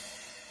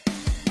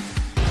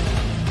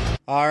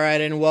All right,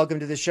 and welcome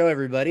to the show,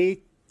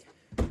 everybody.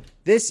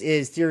 This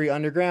is Theory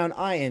Underground.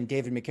 I am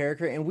David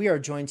McCarricker, and we are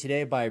joined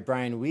today by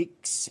Brian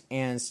Weeks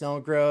and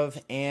Snellgrove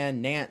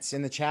and Nance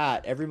in the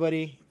chat.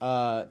 Everybody,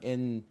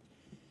 can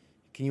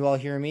you all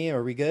hear me?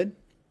 Are we good?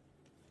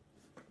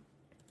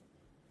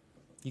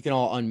 You can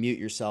all unmute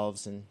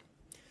yourselves, and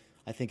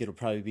I think it'll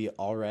probably be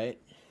all right.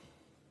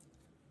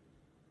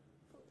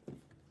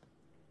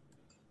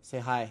 Say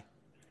hi.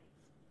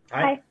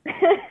 Hi.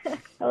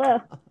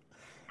 Hello.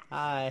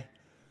 Hi.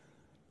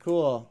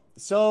 Cool.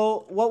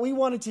 So what we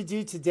wanted to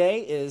do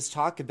today is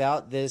talk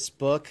about this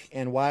book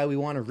and why we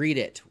want to read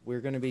it.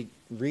 We're going to be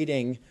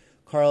reading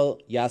Karl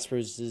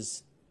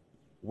Jaspers'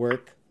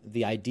 work,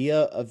 The Idea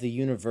of the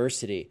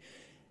University.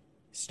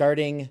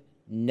 Starting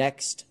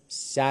next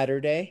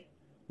Saturday,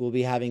 we'll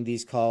be having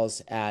these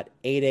calls at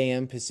 8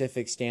 a.m.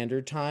 Pacific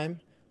Standard Time,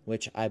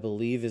 which I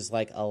believe is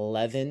like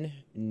 11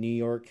 New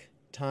York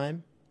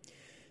time.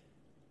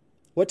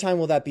 What time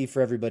will that be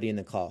for everybody in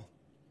the call?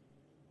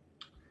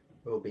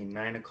 It will be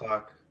 9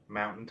 o'clock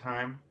Mountain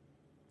Time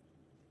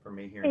for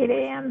me here. 8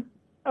 a.m.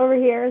 over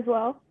here as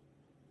well.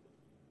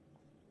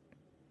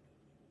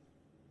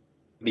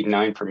 It'd be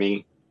 9 for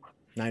me.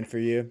 9 for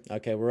you?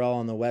 Okay, we're all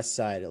on the west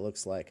side, it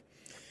looks like.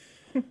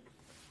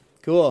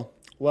 Cool.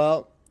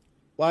 Well,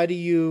 why do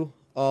you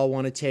all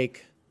want to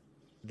take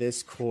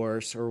this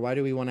course, or why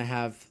do we want to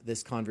have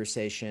this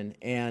conversation?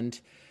 And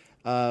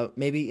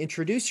maybe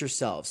introduce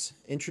yourselves.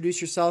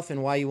 Introduce yourself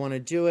and why you want to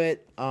do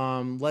it.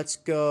 Let's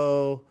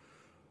go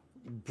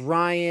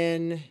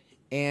Brian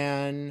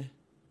and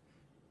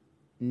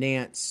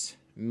Nance,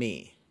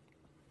 me.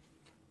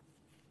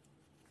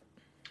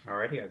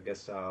 Alrighty, I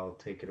guess I'll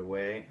take it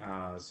away.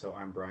 So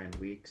I'm Brian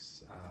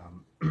Weeks.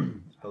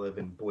 I live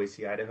in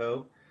Boise,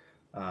 Idaho,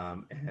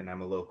 and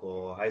I'm a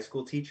local high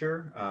school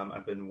teacher.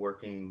 I've been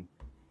working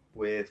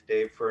with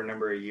Dave for a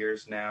number of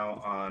years now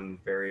on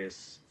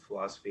various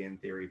philosophy and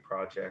theory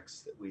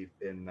projects that we've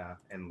been,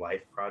 and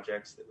life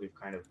projects that we've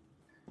kind of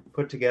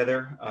put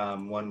together.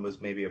 One was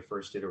maybe a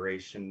first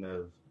iteration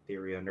of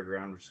Theory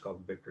Underground, which is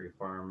called Victory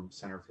Farm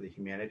Center for the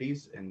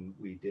Humanities. And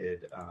we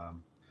did,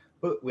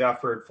 we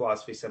offered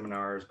philosophy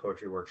seminars,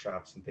 poetry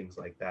workshops, and things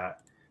like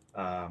that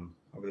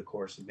over the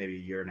course of maybe a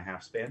year and a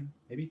half span,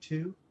 maybe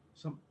two,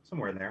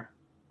 somewhere in there.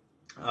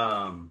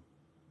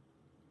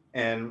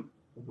 And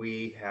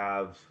we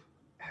have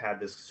had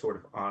this sort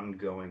of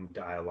ongoing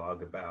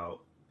dialogue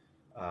about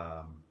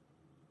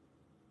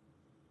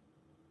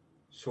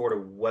sort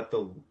of what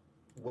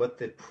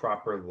the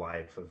proper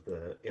life of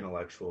the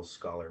intellectual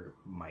scholar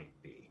might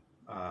be,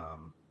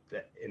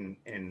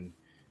 and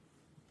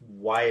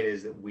why it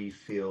is that we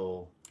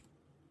feel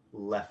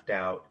left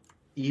out,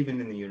 even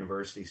in the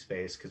university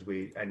space, because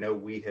I know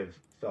we have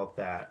felt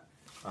that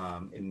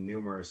in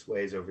numerous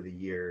ways over the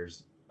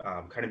years,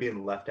 kind of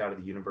being left out of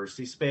the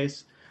university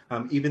space,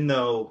 even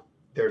though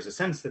there's a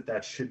sense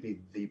that should be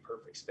the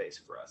perfect space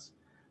for us.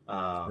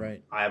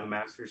 Right. I have a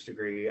master's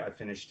degree. I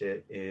finished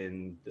it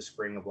in the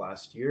spring of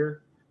last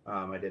year.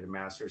 I did a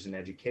master's in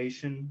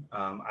education.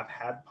 I've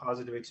had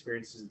positive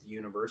experiences at the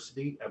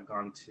university. I've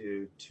gone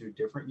to 2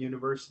 different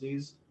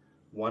universities.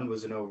 One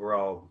was an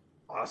overall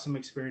awesome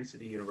experience at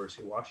the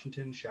University of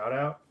Washington, shout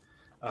out.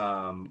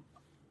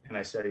 And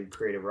I studied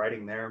creative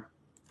writing there.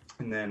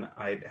 And then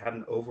I had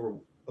an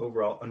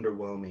overall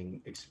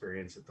underwhelming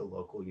experience at the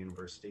local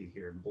university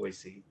here in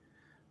Boise.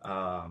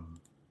 And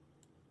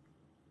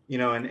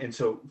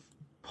so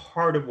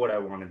part of what I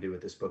want to do with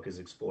this book is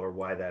explore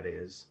why that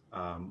is,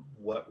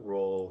 what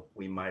role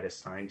we might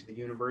assign to the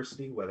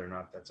university, whether or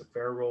not that's a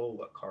fair role,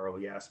 what Karl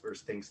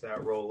Jaspers thinks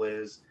that role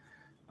is,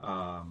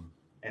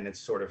 and its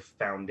sort of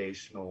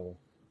foundational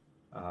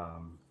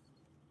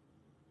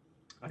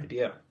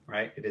idea,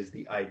 right? It is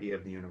the idea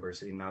of the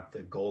university, not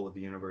the goal of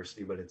the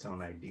university, but its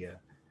own idea.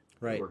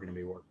 Right. That we're going to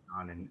be working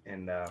on,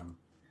 and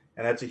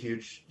that's a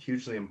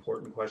hugely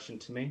important question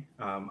to me.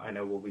 I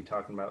know we'll be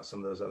talking about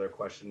some of those other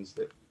questions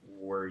that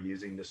we're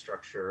using to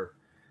structure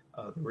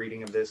the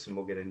reading of this, and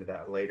we'll get into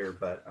that later.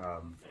 But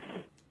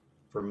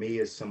for me,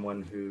 as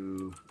someone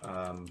who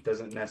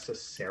doesn't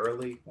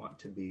necessarily want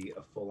to be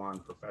a full-on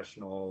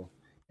professional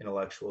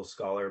intellectual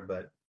scholar,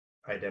 but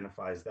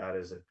identifies that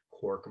as a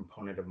core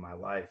component of my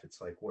life, it's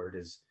like, where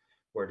does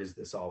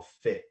this all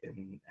fit,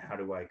 and how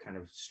do I kind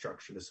of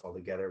structure this all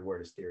together? Where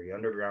does Theory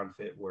Underground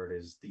fit? Where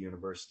does the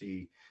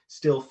university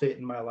still fit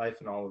in my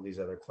life? And all of these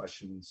other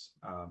questions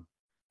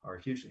are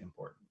hugely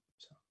important.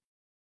 So.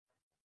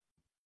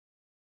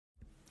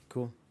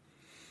 Cool.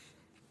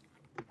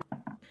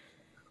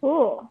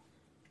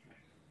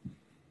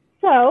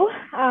 So,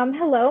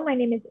 hello, my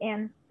name is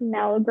Anne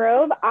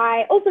Snellgrove.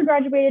 I also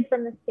graduated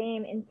from the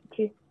same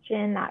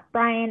institution that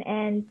Brian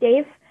and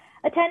Dave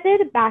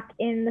attended back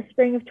in the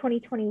spring of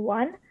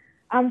 2021.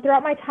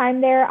 Throughout my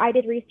time there, I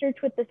did research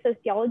with the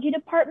sociology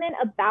department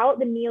about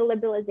the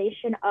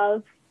neoliberalization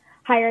of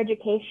higher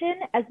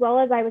education, as well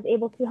as I was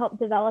able to help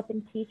develop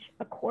and teach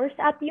a course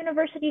at the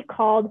university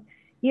called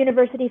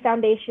University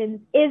Foundations,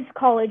 Is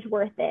College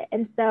Worth It?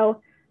 And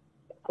so,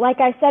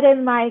 like I said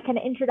in my kind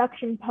of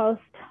introduction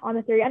post on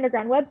the Theory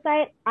Underground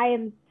website, I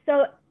am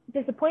so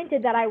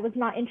disappointed that I was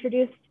not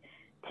introduced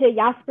to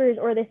Jaspers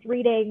or this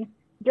reading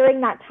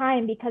during that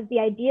time, because the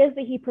ideas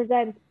that he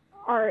presents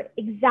are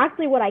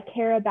exactly what I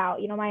care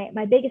about. You know,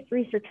 my biggest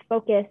research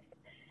focus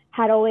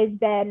had always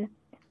been,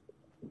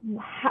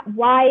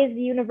 why is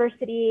the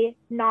university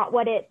not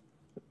what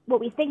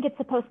we think it's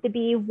supposed to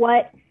be?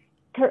 What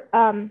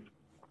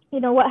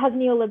what has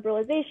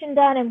neoliberalization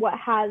done, and what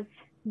has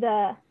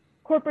the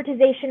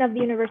corporatization of the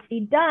university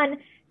done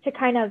to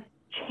kind of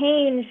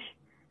change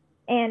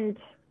kind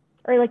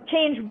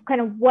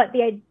of what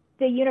the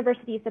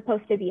university is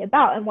supposed to be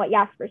about, and what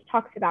Jaspers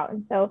talks about.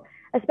 And so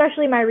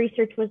especially my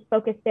research was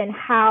focused in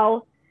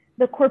how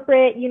the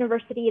corporate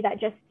university that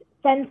just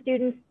sends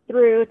students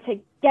through to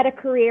get a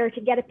career, to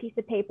get a piece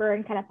of paper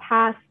and kind of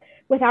pass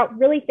without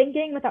really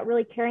thinking, without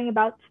really caring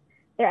about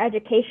their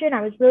education.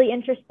 I was really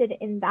interested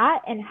in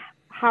that, and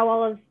how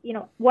all of,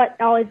 what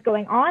all is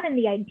going on, and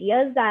the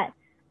ideas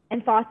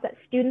and thoughts that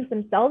students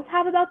themselves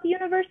have about the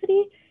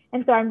university.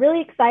 And so I'm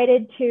really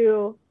excited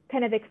to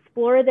kind of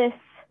explore this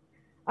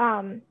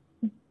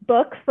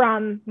book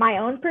from my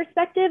own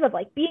perspective of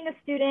like being a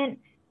student,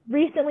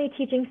 recently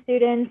teaching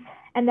students,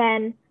 and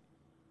then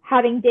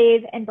having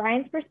Dave and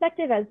Brian's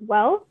perspective as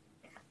well.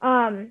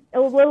 A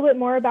little bit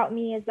more about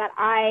me is that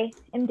I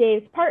am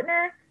Dave's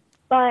partner,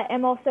 but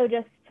am also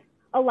just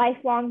a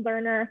lifelong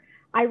learner.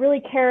 I really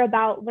care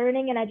about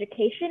learning and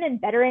education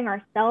and bettering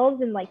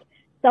ourselves and like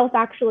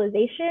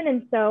self-actualization.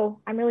 And so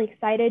I'm really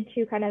excited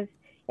to kind of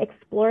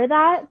explore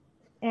that.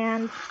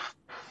 And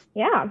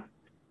yeah.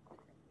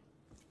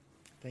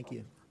 Thank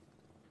you.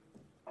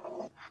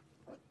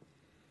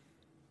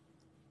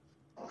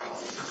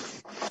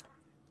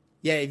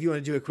 Yeah, if you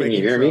want to do a quick Can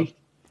you hear intro. me?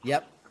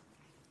 Yep.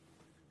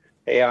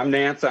 Hey, I'm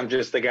Nance. I'm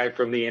just the guy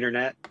from the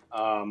internet.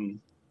 I've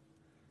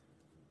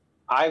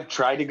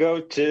tried to go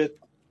to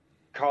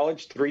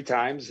college 3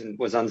 times and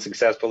was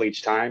unsuccessful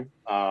each time.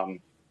 I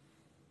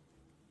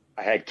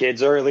had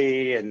kids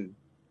early, and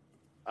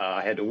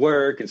I had to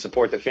work and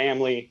support the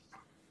family.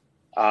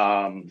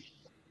 And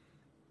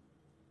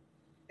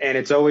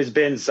it's always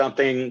been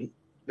something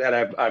that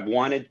I've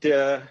wanted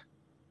to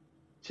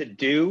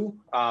do.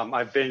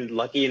 I've been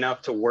lucky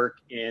enough to work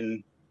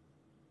in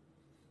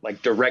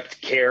like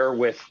direct care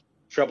with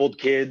troubled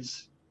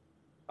kids,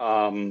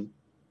 and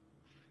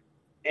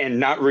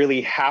not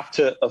really have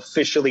to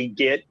officially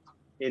get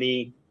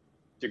any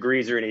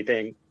degrees or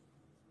anything.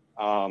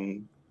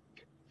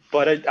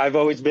 But I've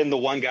always been the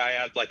one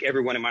guy, like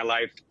everyone in my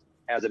life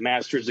has a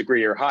master's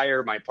degree or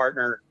higher. My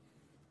partner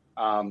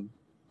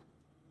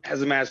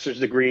has a master's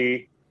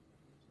degree.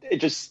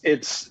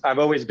 I've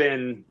always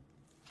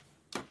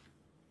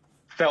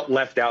felt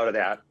left out of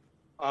that.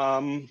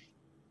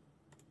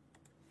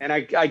 And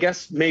I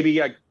guess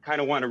maybe I kind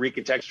of want to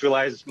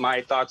recontextualize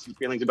my thoughts and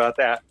feelings about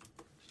that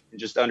and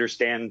just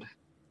understand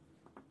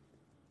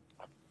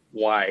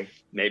why,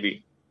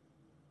 maybe.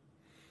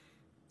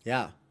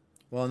 Yeah.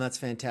 Well, and that's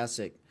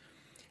fantastic.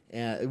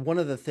 One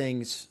of the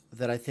things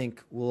that I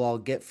think we'll all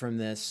get from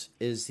this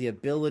is the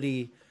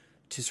ability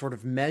to sort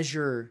of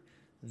measure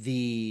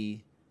the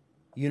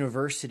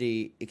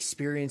university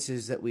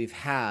experiences that we've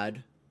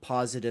had,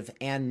 positive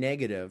and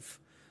negative,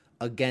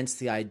 against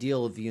the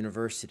ideal of the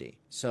university.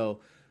 So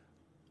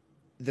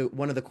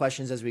one of the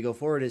questions as we go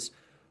forward is,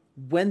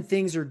 when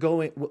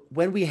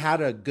we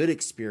had a good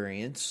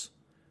experience,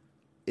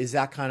 is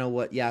that kind of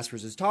what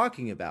Jaspers is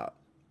talking about?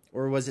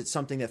 Or was it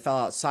something that fell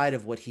outside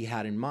of what he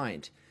had in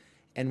mind?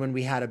 And when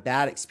we had a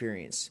bad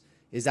experience,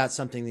 is that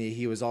something that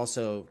he was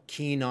also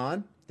keen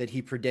on, that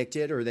he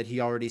predicted or that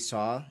he already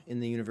saw in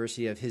the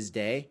university of his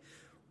day,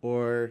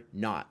 or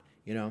not,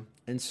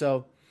 And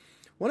so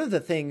one of the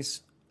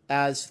things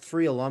as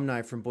 3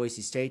 alumni from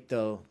Boise State,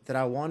 though, that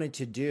I wanted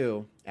to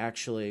do,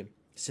 actually,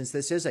 since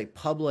this is a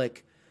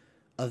public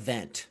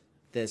event,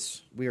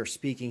 we are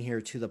speaking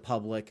here to the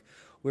public,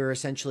 we're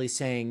essentially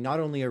saying not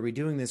only are we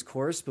doing this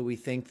course, but we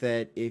think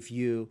that if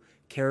you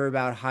care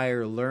about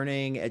higher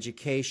learning,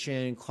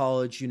 education,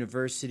 college,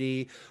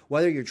 university,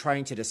 whether you're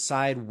trying to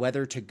decide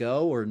whether to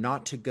go or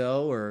not to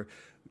go, or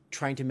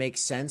trying to make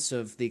sense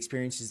of the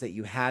experiences that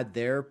you had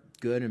there,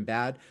 good and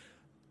bad,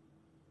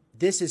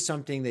 this is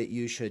something that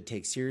you should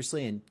take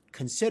seriously and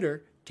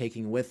consider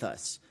taking with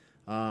us.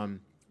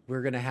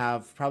 We're going to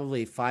have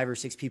probably 5 or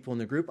 6 people in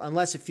the group,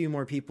 unless a few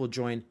more people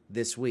join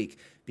this week,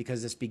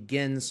 because this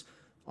begins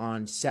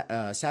on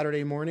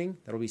Saturday morning.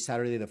 That'll be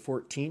Saturday the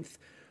 14th.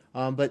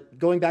 But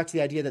going back to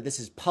the idea that this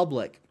is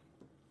public,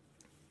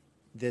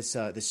 this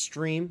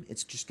stream,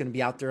 it's just going to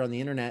be out there on the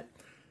internet.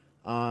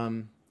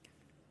 I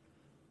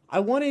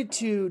wanted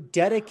to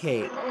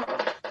dedicate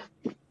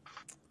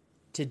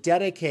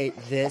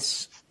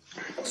this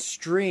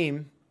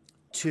stream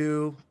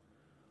to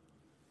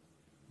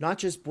not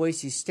just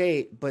Boise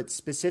State, but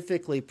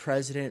specifically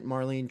President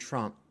Marlene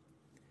Trump,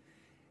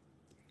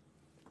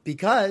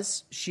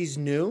 because she's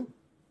new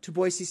to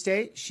Boise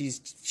State.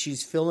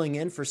 She's filling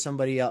in for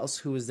somebody else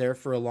who was there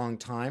for a long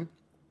time,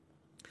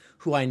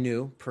 who I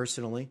knew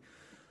personally.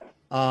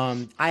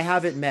 I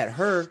haven't met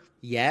her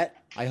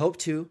yet. I hope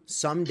to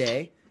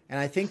someday. And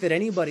I think that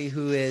anybody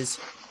who is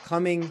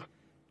coming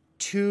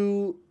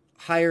to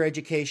higher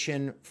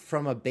education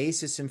from a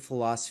basis in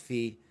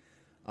philosophy,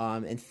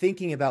 and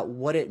thinking about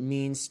what it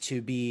means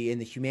to be in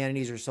the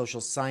humanities or social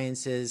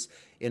sciences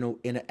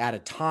at a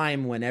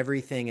time when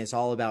everything is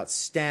all about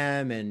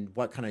STEM and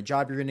what kind of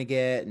job you're going to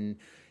get, and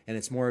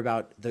it's more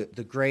about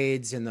the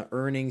grades and the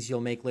earnings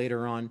you'll make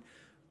later on.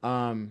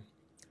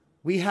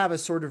 We have a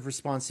sort of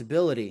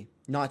responsibility,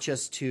 not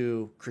just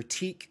to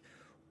critique,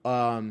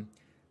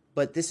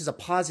 but this is a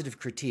positive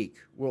critique.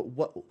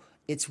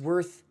 It's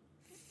worth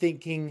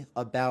thinking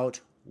about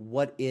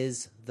what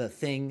is the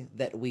thing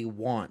that we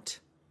want.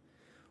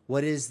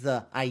 What is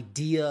the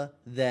idea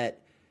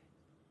that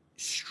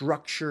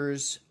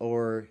structures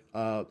or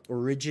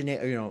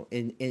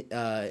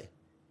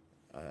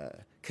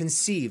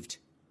conceived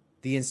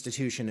the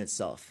institution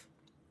itself?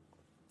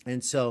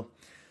 And so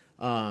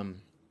I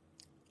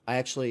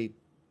actually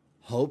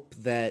hope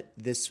that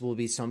this will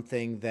be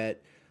something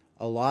that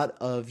a lot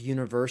of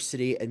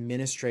university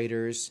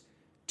administrators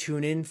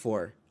tune in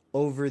for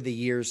over the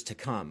years to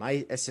come.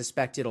 I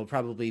suspect it'll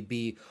probably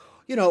be,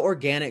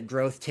 organic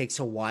growth takes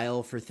a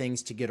while for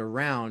things to get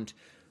around.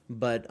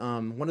 But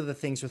one of the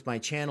things with my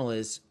channel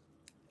is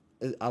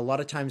a lot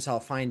of times I'll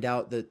find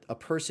out that a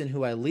person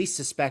who I least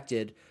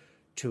suspected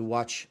to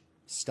watch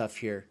stuff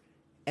here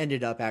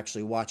ended up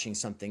actually watching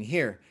something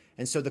here.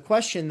 And so the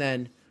question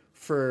then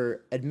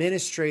for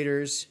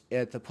administrators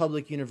at the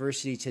public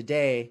university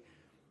today,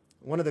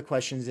 one of the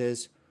questions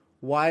is,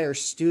 why are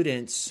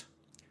students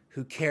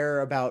who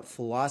care about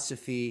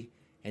philosophy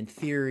and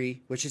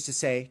theory, which is to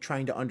say,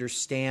 trying to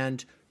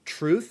understand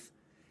truth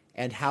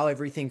and how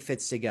everything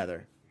fits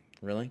together,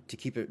 really, to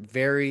keep it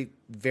very,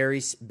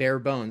 very bare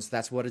bones,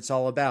 that's what it's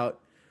all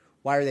about.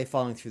 Why are they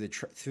falling through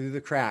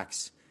the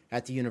cracks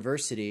at the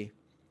university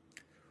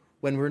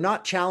when we're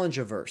not challenge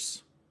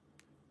averse?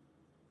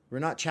 We're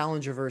not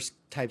challenge averse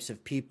types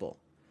of people.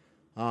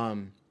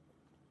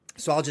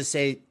 So I'll just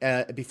say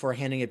before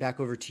handing it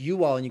back over to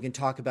you all, and you can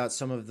talk about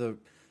some of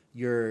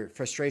your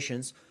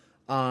frustrations.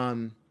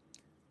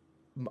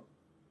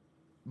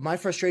 My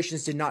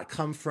frustrations did not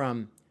come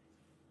from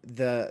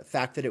the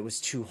fact that it was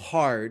too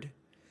hard.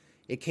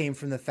 It came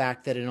from the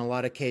fact that in a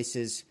lot of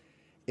cases,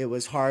 it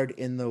was hard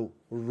in the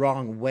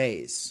wrong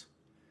ways.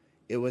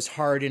 It was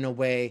hard in a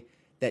way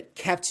that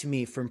kept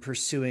me from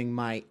pursuing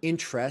my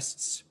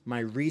interests, my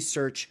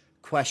research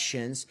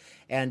questions,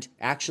 and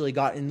actually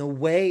got in the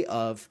way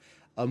of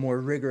a more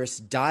rigorous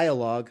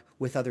dialogue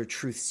with other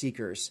truth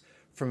seekers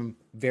from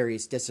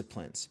various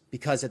disciplines.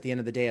 Because at the end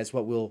of the day, as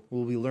what we'll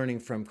be learning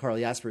from Karl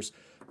Jaspers,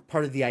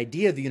 part of the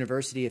idea of the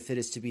university, if it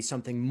is to be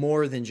something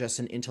more than just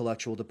an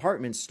intellectual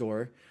department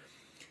store,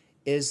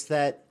 is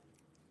that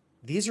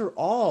these are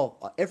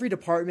all, every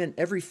department,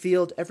 every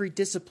field, every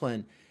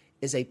discipline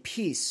is a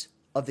piece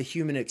of the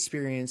human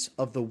experience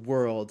of the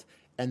world.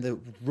 And the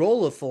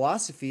role of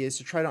philosophy is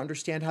to try to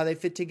understand how they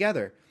fit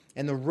together.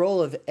 And the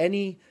role of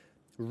any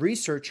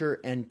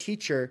researcher and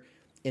teacher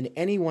in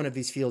any one of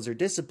these fields or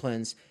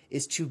disciplines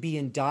is to be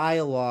in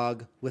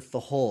dialogue with the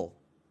whole,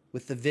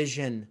 with the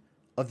vision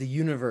of the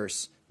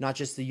universe, not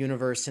just the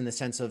universe in the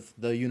sense of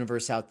the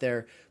universe out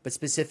there, but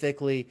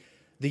specifically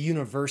the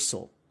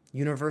universal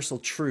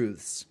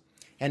truths.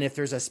 And if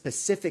there's a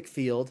specific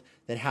field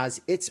that has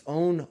its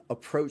own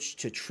approach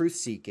to truth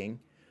seeking,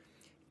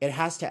 it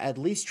has to at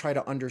least try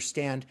to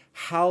understand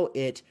how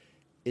it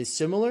is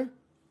similar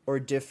or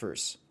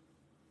differs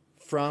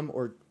from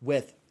or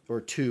with or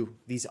to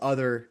these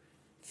other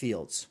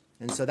fields.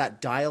 And so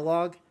that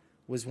dialogue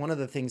was one of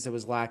the things that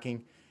was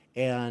lacking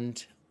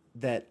and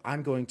that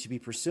I'm going to be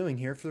pursuing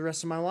here for the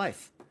rest of my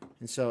life.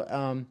 And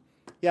so,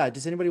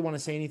 does anybody want to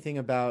say anything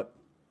about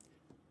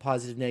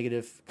positive,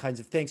 negative kinds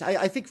of things?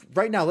 I think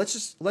right now,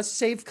 let's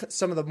save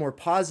some of the more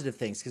positive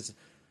things, because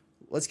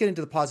let's get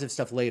into the positive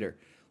stuff later.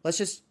 Let's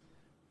just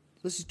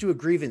do a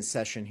grievance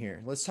session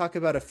here. Let's talk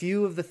about a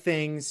few of the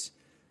things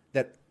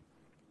that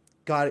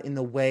got in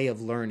the way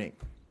of learning.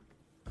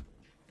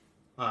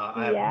 Go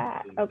ahead,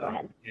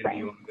 Brian. Brian.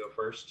 You want to go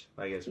first?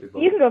 I guess we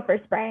both. You can go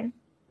first, Brian.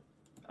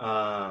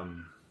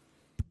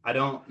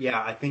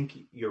 I think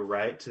you're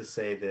right to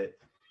say that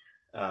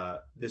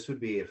this would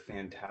be a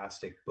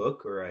fantastic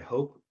book, or I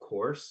hope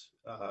course,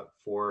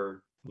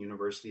 for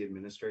university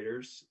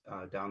administrators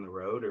down the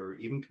road, or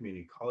even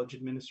community college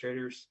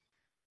administrators.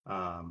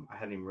 I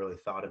hadn't even really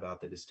thought about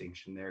the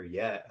distinction there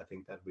yet. I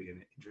think that'd be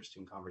an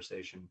interesting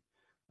conversation.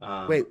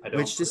 Wait,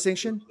 which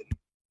distinction?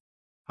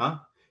 Huh?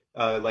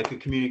 Like a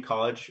community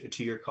college, a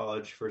 2-year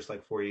college, first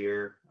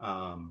 4-year.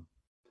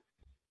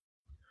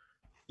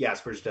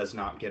 Jaspers does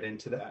not get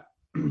into that.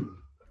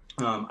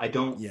 I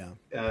don't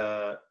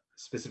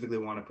specifically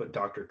want to put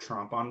Dr.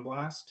 Trump on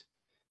blast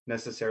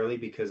necessarily,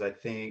 because I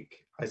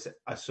think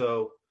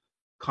so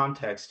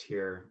context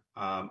here.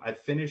 I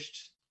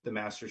finished the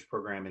master's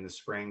program in the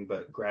spring,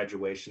 but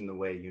graduation, the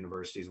way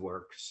universities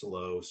work,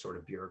 slow sort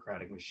of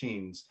bureaucratic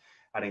machines,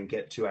 I didn't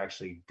get to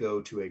actually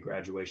go to a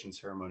graduation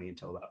ceremony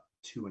until about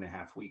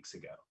 2.5 weeks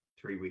ago,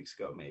 3 weeks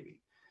ago, maybe.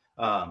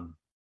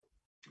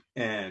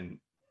 And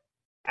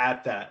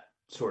at that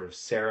sort of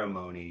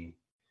ceremony,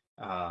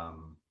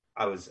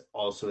 I was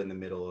also in the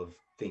middle of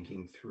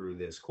thinking through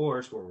this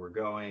course, where we're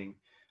going.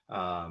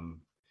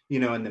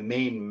 And the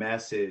main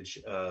message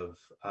of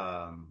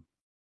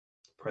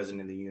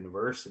president of the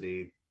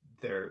university,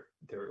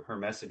 her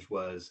message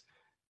was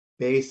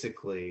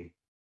basically,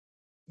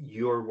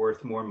 you're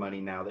worth more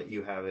money now that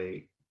you have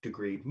a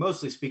degree,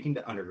 mostly speaking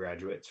to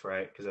undergraduates,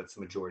 right? Because that's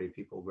the majority of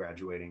people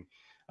graduating.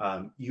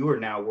 You are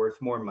now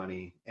worth more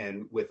money,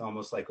 and with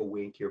almost like a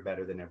wink, you're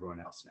better than everyone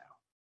else now.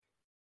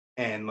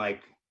 And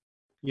like,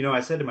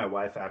 I said to my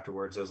wife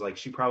afterwards, I was like,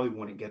 she probably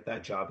wouldn't get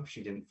that job if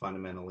she didn't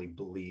fundamentally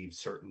believe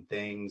certain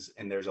things.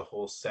 And there's a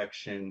whole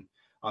section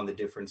on the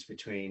difference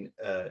between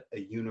a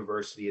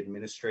university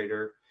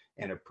administrator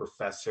and a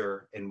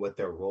professor and what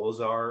their roles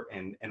are.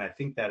 And I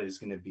think that is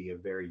going to be a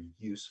very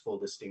useful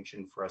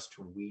distinction for us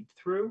to weed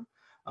through,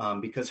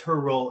 because her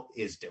role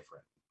is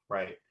different,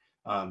 right?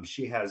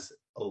 She has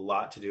a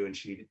lot to do, and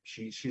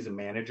she's a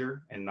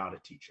manager and not a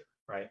teacher,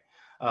 right?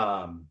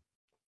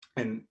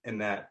 And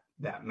that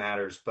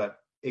matters. But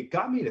it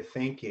got me to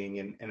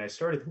thinking, and I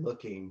started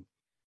looking,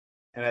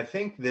 and I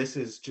think this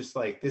is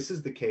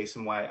the case,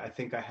 and why I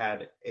think I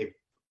had a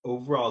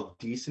overall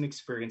decent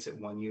experience at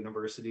one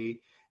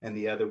university, and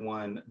the other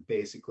one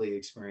basically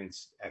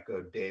experienced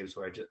echoed Dave's,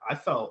 where I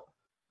felt,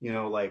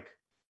 like,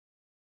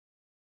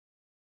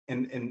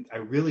 and I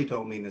really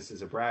don't mean this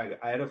as a brag,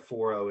 I had a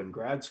 4.0 in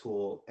grad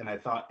school, and I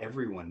thought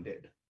everyone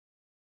did.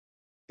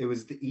 It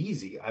was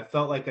easy. I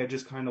felt like I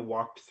just kind of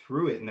walked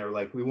through it, and they're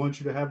like, we want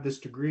you to have this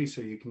degree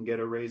so you can get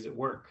a raise at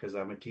work, because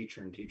I'm a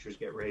teacher, and teachers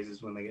get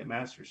raises when they get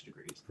master's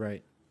degrees.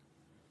 Right.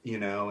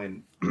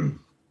 And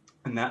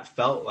and that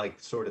felt like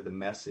sort of the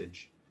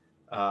message.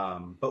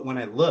 But when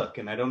I look,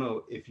 and I don't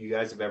know if you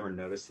guys have ever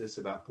noticed this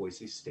about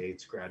Boise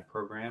State's grad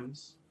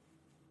programs,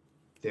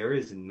 there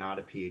is not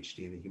a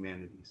PhD in the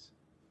humanities.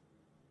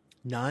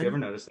 None? Have you ever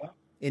noticed that?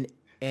 In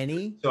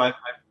any? So I've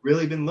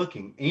really been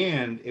looking,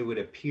 and it would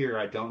appear,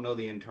 I don't know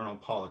the internal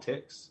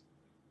politics,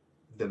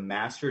 the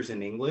master's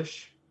in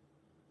English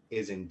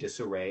is in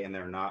disarray, and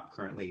they're not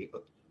currently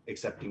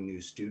accepting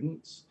new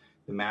students.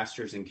 The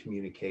master's in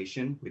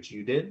communication, which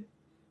you did,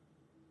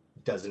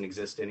 doesn't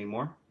exist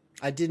anymore.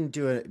 I didn't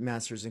do a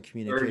master's in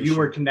communication. Or you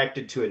were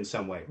connected to it in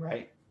some way,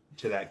 right?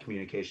 To that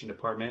communication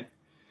department,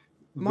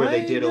 where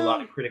they did a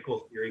lot of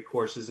critical theory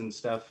courses and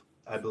stuff,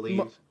 I believe.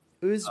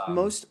 It was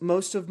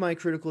most of my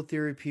critical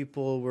theory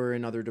people were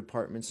in other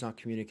departments, not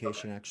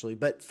communication, actually.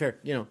 But fair,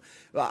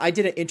 I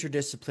did an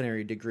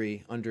interdisciplinary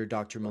degree under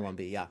Dr.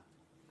 Malumbi, yeah.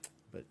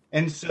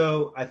 And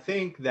so I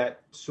think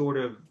that sort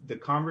of the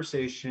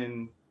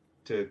conversation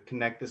to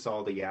connect this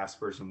all to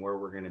Jaspers and where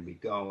we're going to be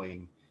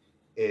going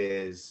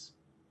is,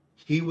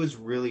 he was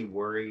really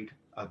worried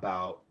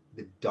about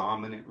the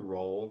dominant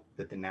role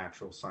that the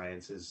natural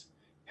sciences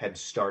had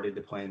started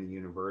to play in the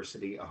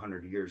university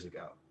 100 years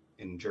ago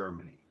in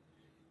Germany.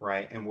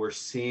 Right. And we're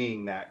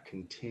seeing that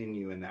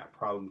continue, and that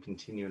problem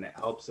continue. And it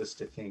helps us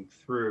to think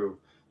through.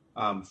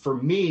 For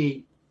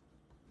me,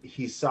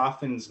 he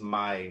softens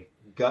my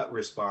gut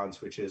response,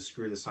 which is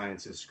screw the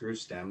sciences, screw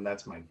STEM.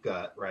 That's my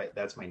gut, right?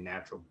 That's my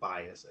natural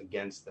bias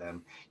against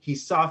them. He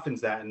softens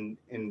that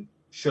and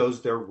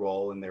shows their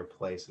role and their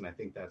place. And I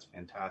think that's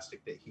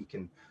fantastic that he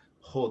can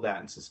hold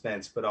that in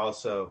suspense. But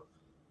also,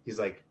 he's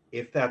like,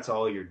 if that's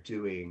all you're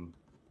doing,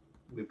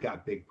 we've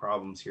got big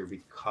problems here,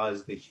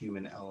 because the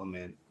human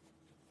element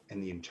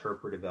and the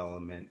interpretive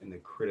element and the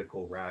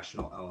critical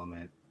rational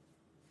element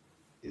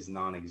is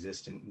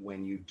non-existent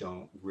when you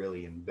don't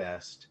really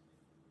invest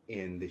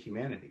in the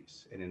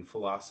humanities and in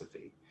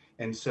philosophy.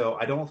 And so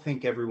I don't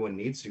think everyone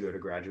needs to go to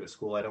graduate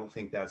school. I don't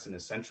think that's an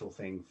essential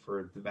thing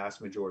for the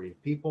vast majority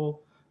of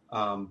people.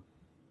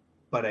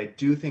 But I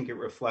do think it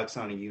reflects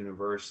on a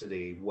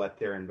university what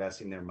they're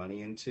investing their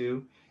money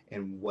into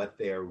and what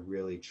they are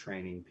really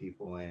training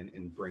people in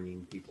and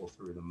bringing people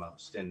through the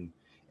most. And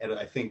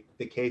I think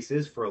the case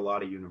is, for a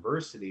lot of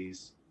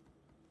universities,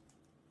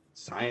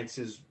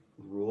 sciences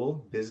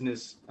rule,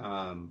 business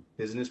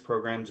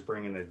programs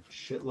bring in a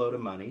shitload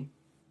of money.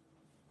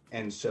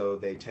 And so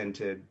they tend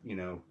to,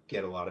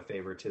 get a lot of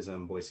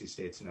favoritism. Boise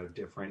State's no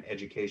different.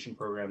 Education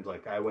programs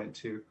like I went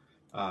to,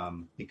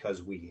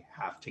 because we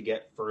have to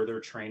get further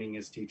training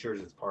as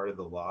teachers. It's part of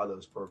the law.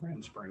 Those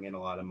programs bring in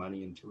a lot of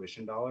money in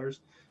tuition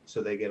dollars.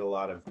 So they get a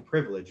lot of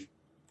privilege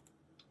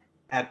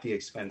at the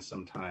expense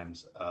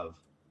sometimes of,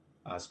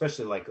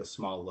 especially like a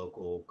small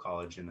local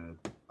college in an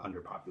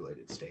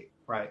underpopulated state,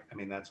 right? I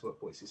mean, that's what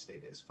Boise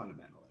State is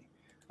fundamentally.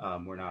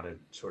 We're not a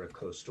sort of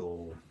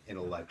coastal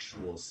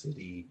intellectual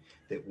city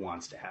that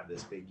wants to have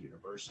this big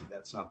university.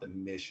 That's not the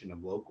mission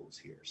of locals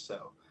here.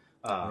 So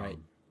right.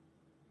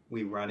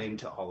 We run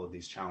into all of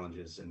these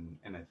challenges, and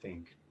I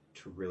think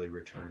to really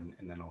return,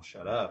 and then I'll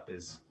shut up,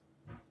 is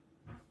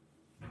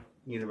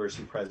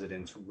university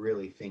presidents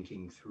really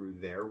thinking through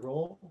their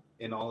role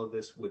in all of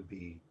this would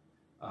be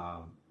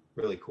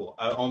really cool.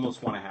 I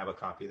almost want to have a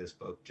copy of this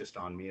book just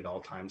on me at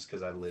all times,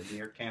 because I live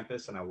near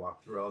campus and I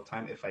walk through all the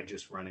time. If I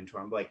just run into it,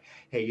 I'm like,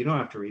 hey, you don't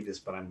have to read this,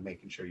 but I'm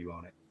making sure you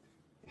own it.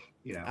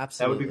 Absolutely.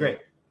 That would be great.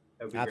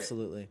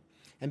 Absolutely.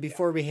 And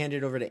before we hand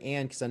it over to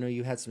Anne, because I know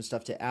you had some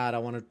stuff to add, I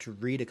wanted to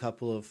read a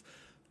couple of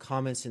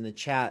comments in the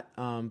chat.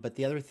 But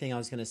the other thing I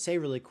was going to say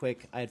really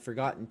quick, I had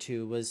forgotten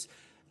to, was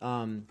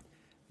the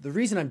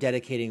reason I'm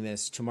dedicating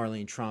this to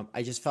Marlene Trump,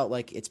 I just felt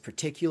like it's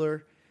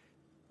particular,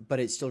 but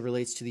it still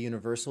relates to the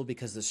universal,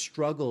 because the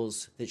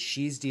struggles that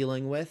she's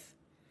dealing with,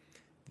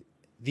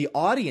 the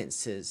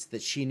audiences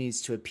that she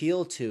needs to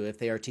appeal to if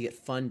they are to get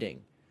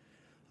funding,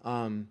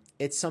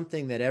 it's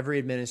something that every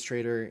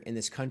administrator in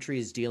this country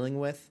is dealing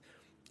with.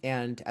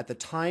 And at the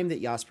time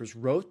that Jaspers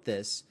wrote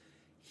this,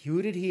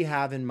 who did he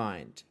have in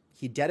mind?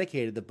 He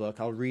dedicated the book.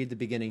 I'll read the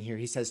beginning here.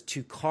 He says,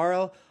 to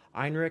Karl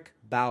Heinrich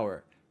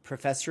Bauer,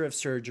 professor of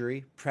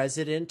surgery,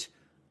 president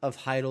of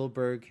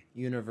Heidelberg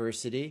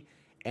University,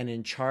 and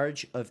in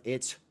charge of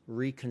its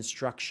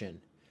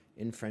reconstruction,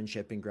 in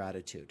friendship and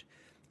gratitude.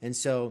 And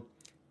so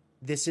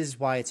this is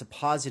why it's a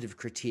positive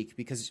critique,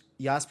 because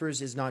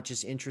Jaspers is not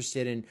just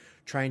interested in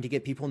trying to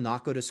get people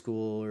not go to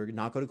school or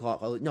not go to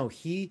college. No,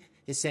 he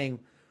is saying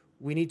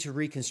we need to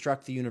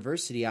reconstruct the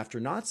university after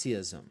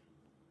Nazism.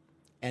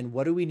 And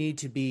what do we need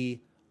to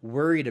be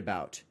worried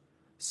about?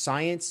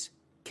 Science,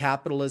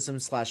 capitalism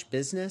 /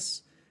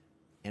 business,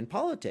 and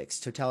politics,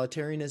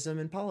 totalitarianism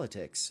and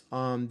politics.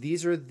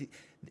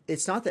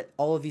 It's not that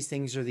all of these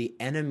things are the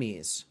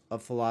enemies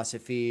of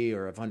philosophy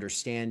or of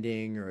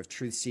understanding or of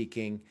truth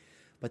seeking,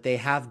 but they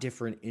have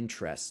different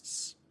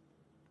interests,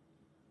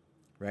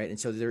 right? And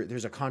so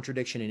there's a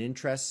contradiction in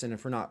interests, and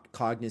if we're not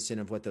cognizant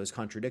of what those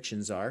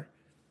contradictions are,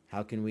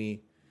 how can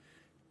we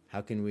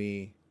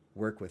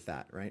work with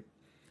that, right?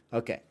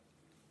 Okay.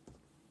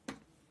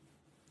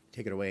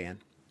 Take it away, Anne.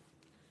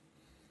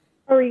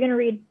 Or are you going to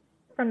read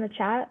from the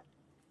chat?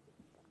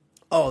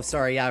 Oh,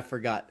 sorry. Yeah, I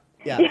forgot.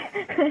 Yeah.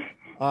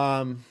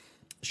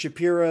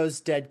 Shapiro's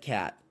Dead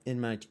Cat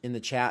in the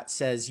chat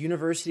says,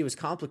 university was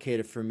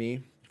complicated for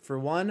me. For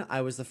one,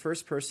 I was the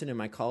first person in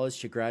my college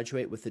to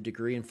graduate with a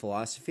degree in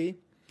philosophy.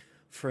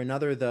 For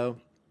another, though,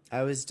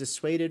 I was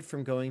dissuaded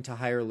from going to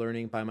higher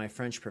learning by my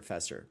French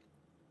professor,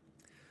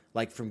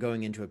 like from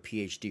going into a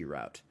PhD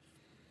route.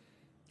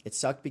 It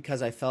sucked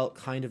because I felt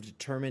kind of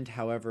determined.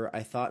 However,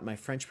 I thought my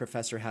French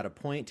professor had a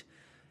point.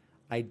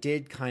 I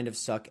did kind of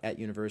suck at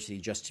university,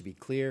 just to be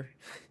clear.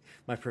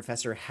 My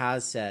professor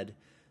has said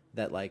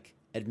that, like,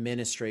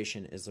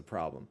 administration is the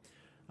problem.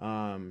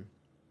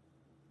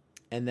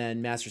 And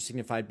then Master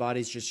Signified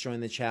Bodies just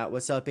joined the chat.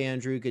 What's up,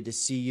 Andrew? Good to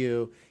see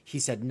you. He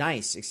said,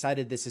 nice,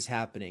 excited this is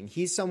happening.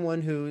 He's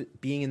someone who,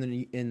 being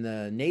in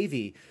the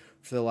Navy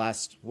for the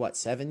last,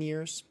 7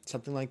 years?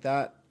 Something like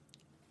that.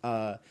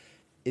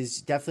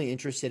 Is definitely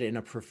interested in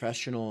a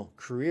professional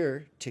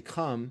career to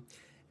come,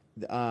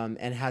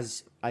 and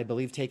has, I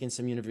believe, taken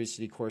some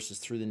university courses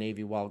through the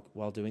Navy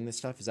while doing this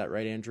stuff. Is that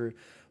right, Andrew?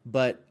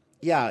 But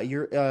yeah,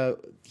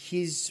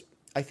 he's,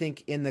 I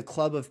think, in the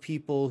club of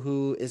people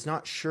who is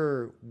not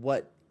sure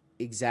what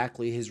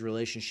exactly his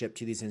relationship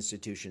to these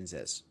institutions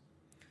is,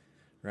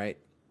 right?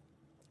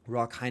 We're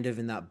all kind of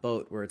in that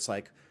boat where it's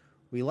like,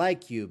 we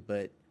like you,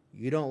 but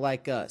you don't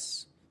like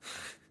us.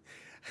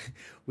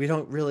 We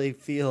don't really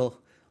feel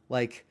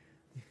like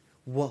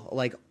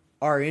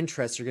our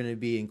interests are going to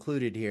be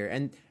included here.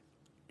 And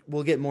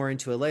we'll get more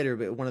into it later,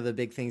 but one of the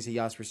big things that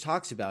Jaspers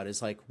talks about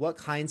is, like, what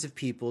kinds of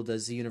people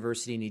does the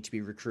university need to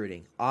be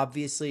recruiting?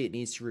 Obviously, it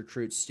needs to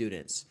recruit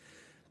students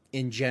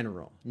in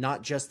general,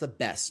 not just the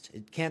best.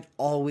 It can't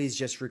always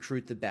just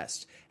recruit the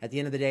best. At the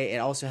end of the day, it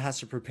also has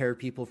to prepare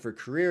people for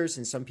careers,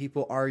 and some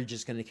people are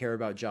just going to care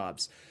about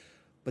jobs.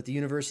 But the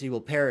university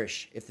will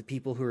perish if the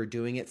people who are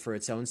doing it for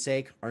its own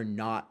sake are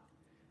not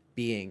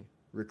being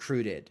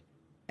recruited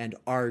and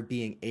are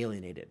being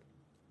alienated,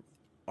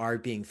 are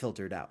being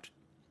filtered out.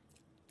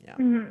 Yeah.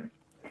 Mm-hmm.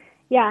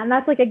 Yeah, and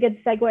that's like a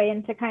good segue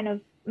into kind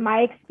of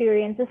my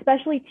experience,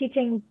 especially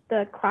teaching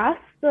the class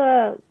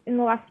in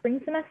the last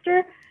spring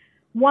semester.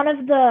 One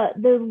of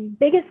the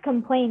biggest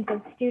complaints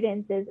of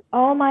students is,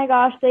 oh my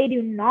gosh, they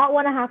do not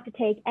want to have to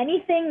take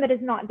anything that is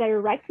not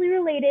directly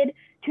related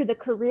to the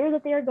career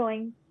that they are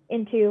going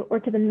into or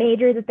to the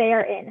major that they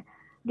are in.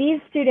 These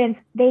students,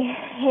 they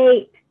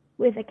hate,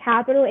 with a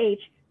capital H,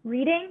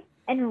 reading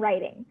and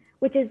writing,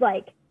 which is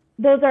like,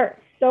 those are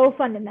so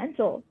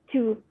fundamental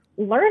to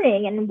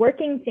learning and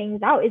working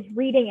things out, is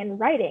reading and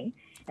writing.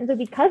 And so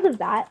because of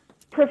that,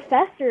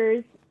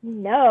 professors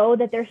know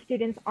that their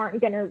students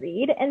aren't going to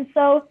read. And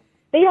so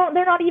they're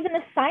not even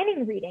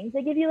assigning readings.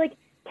 They give you like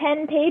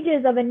 10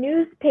 pages of a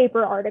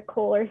newspaper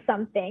article or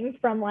something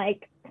from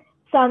like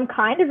some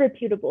kind of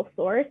reputable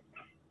source.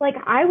 Like,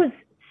 I was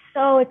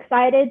so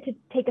excited to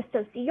take a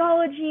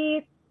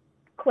sociology,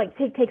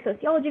 take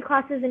sociology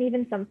classes and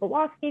even some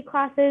philosophy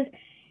classes.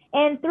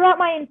 And throughout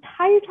my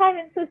entire time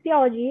in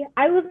sociology,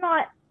 I was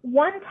not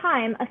one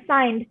time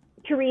assigned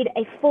to read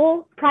a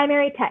full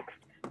primary text.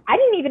 I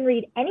didn't even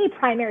read any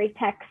primary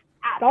text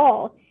at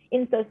all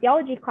in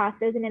sociology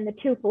classes, and in the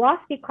 2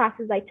 philosophy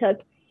classes I took,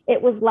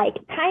 it was like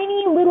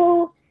tiny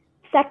little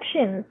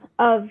sections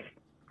of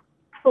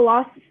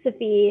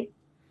philosophy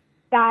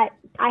that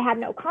I had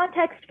no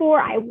context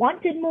for. I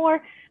wanted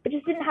more, but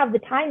just didn't have the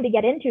time to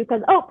get into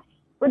because,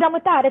 we're done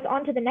with that. It's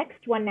on to the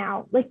next one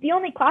now. Like the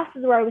only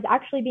classes where I was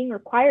actually being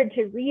required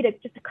to read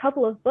just a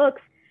couple of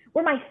books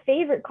were my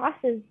favorite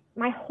classes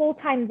my whole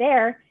time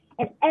there.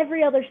 And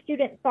every other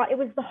student thought it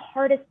was the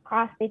hardest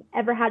class they've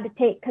ever had to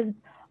take because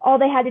all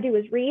they had to do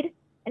was read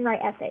and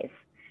write essays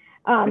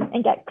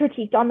and get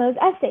critiqued on those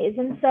essays.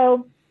 And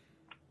so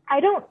I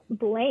don't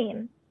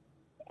blame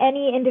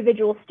any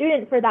individual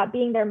student for that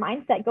being their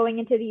mindset going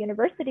into the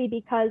university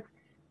because,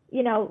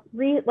 you know,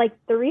 like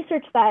the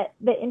research that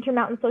the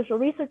Intermountain Social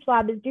Research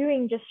Lab is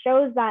doing just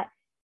shows that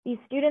these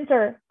students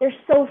they're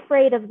so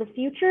afraid of the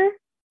future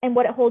and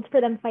what it holds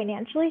for them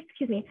financially,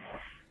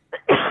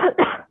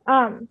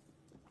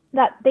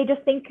 that they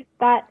just think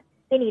that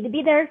they need to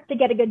be there to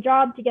get a good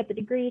job, to get the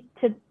degree,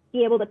 to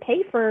be able to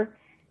pay for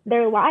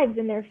their lives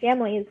and their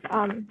families.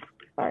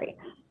 Sorry.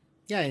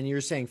 Yeah, and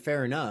you're saying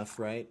fair enough,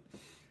 right?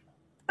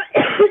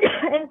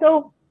 And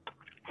so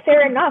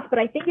fair enough, but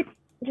I think it's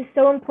just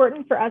so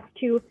important for us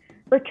to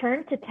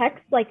return to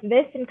texts like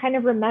this and kind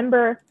of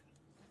remember,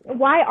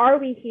 why are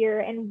we here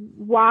and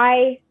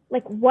why,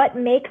 like, what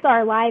makes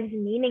our lives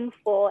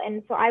meaningful?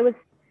 And so I was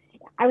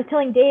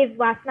telling Dave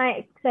last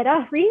night, I said,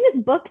 reading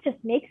this book just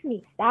makes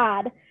me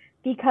sad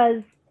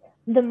because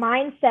the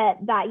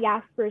mindset that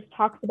Jaspers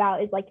talks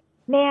about is like,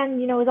 man,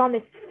 you know, is on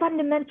this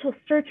fundamental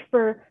search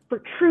for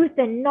truth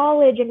and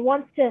knowledge and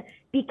wants to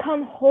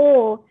become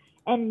whole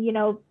and, you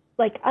know,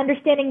 like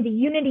understanding the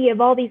unity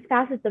of all these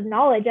facets of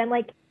knowledge. And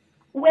like,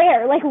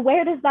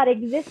 where does that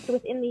exist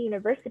within the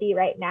university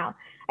right now?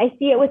 I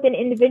see it within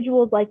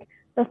individuals like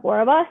the four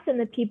of us and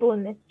the people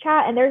in this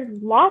chat, and there's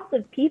lots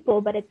of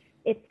people, but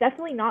it's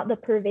definitely not the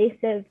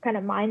pervasive kind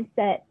of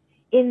mindset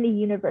in the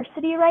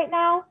university right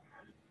now.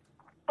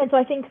 And so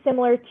I think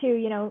similar to,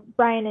 you know,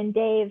 Brian and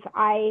Dave,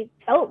 I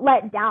felt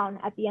let down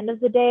at the end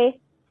of the day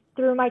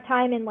through my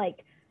time in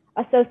like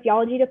a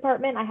sociology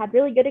department. I had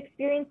really good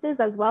experiences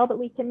as well that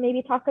we can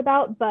maybe talk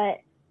about.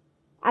 But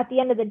at the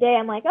end of the day,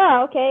 I'm like,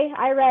 oh, okay,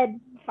 I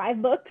read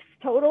 5 books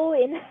total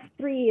in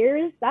 3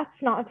 years. That's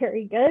not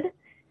very good.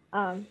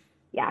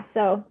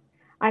 So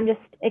I'm just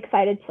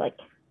excited to like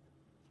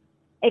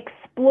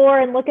explore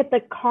and look at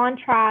the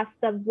contrast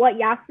of what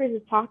Jaspers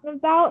is talking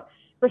about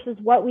versus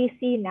what we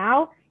see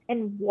now,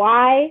 and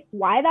why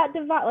that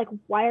divide, like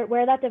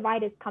where that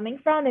divide is coming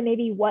from, and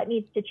maybe what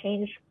needs to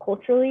change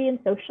culturally and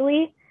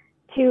socially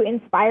to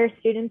inspire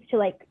students to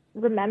like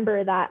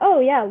remember that, oh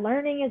yeah,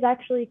 learning is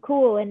actually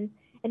cool, and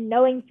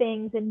knowing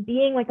things and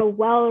being like a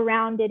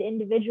well-rounded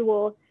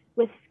individual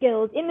with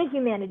skills in the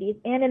humanities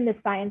and in the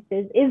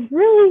sciences is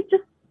really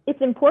just,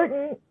 it's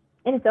important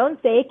in its own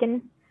sake,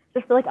 and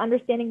just for like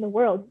understanding the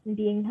world and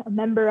being a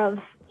member of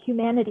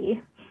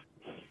humanity.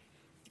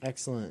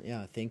 Excellent.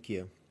 Yeah, thank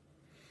you.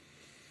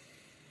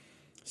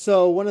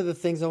 So one of the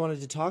things I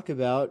wanted to talk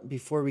about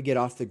before we get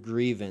off the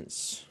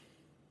grievance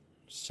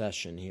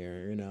session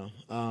here, you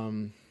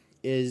know,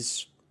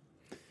 is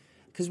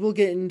because we'll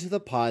get into the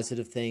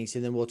positive things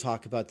and then we'll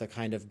talk about the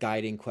kind of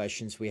guiding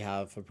questions we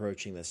have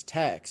approaching this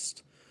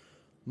text.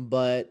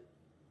 But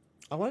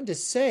I wanted to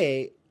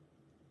say,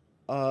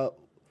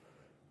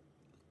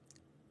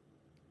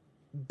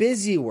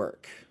 busy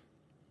work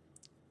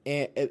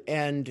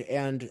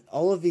and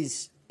all of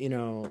these, you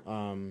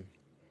know,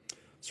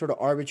 sort of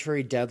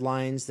arbitrary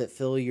deadlines that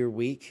fill your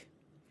week.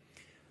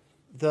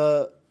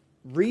 The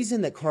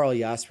reason that Karl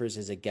Jaspers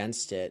is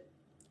against it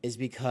is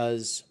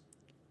because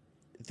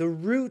the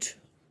root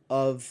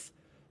of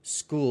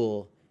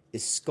school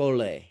is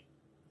skole.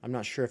 I'm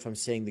not sure if I'm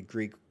saying the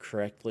Greek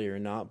correctly or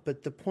not,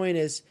 but the point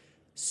is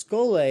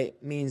skole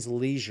means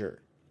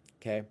leisure,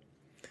 okay?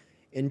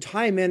 In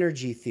time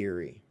energy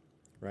theory,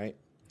 right?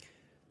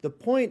 The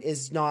point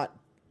is not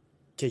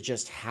to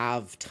just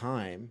have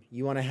time.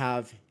 You want to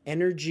have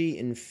energy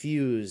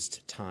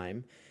infused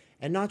time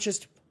and not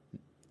just,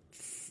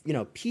 you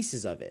know,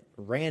 pieces of it,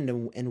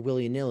 random and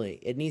willy-nilly.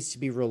 It needs to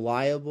be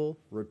reliable,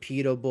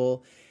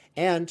 repeatable,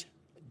 and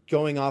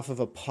going off of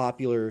a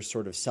popular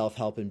sort of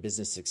self-help and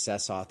business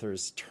success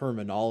author's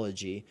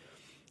terminology.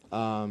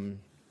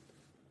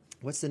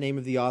 What's the name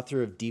of the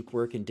author of Deep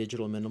Work and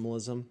Digital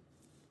Minimalism?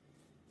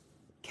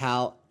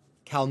 Cal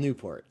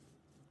Newport.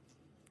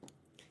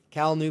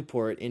 Cal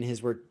Newport, in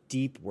his work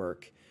Deep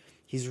Work,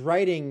 he's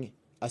writing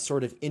a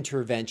sort of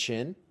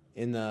intervention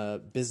in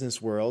the business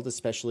world,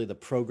 especially the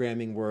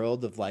programming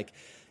world of like,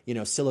 you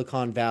know,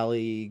 Silicon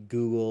Valley,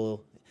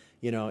 Google,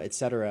 you know, et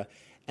cetera.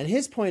 And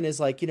his point is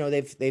like, you know,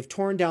 they've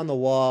torn down the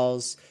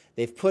walls,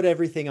 they've put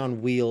everything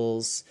on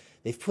wheels,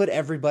 they've put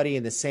everybody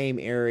in the same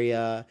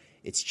area.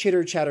 It's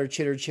chitter chatter,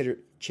 chitter chatter,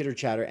 chitter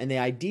chatter, and the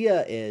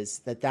idea is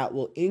that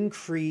will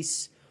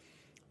increase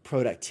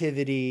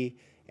productivity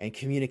and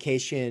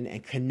communication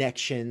and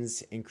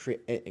connections, and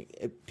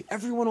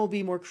everyone will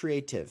be more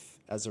creative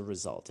as a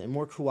result and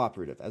more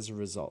cooperative as a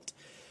result.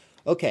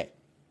 Okay,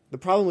 the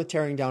problem with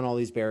tearing down all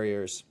these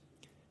barriers,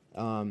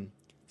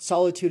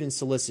 solitude and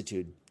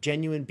solicitude,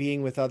 genuine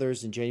being with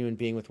others and genuine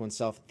being with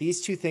oneself,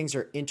 these two things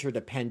are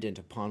interdependent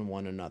upon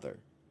one another,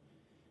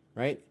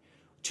 right?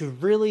 To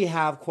really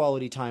have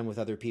quality time with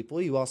other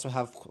people, you also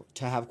have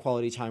to have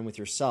quality time with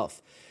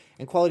yourself.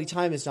 And quality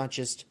time is not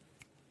just,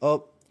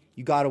 oh,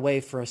 you got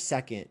away for a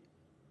second.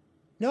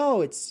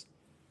 No, it's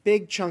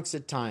big chunks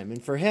of time.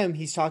 And for him,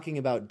 he's talking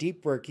about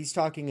deep work. He's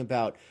talking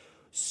about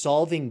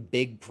solving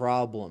big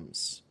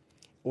problems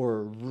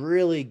or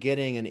really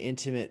getting an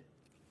intimate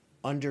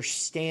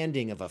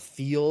understanding of a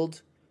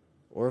field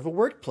or of a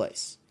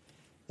workplace.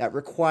 That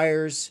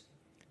requires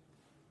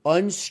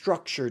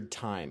unstructured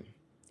time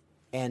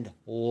and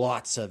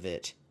lots of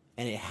it.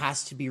 And it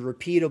has to be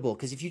repeatable,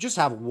 because if you just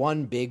have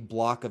one big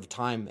block of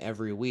time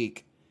every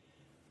week,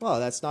 well,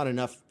 that's not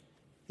enough.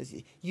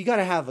 You got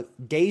to have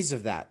days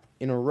of that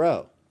in a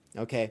row,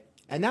 okay?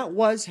 And that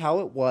was how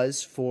it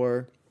was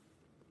for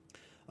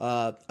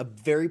a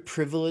very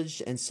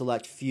privileged and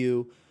select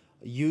few,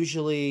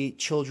 usually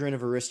children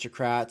of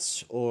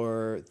aristocrats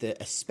or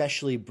the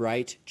especially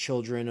bright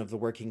children of the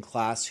working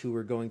class who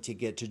were going to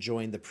get to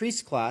join the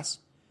priest class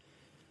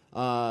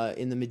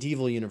in the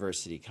medieval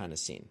university kind of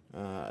scene.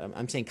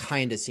 I'm saying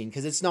kind of scene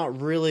because it's not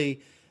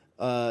really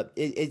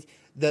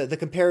the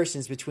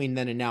comparisons between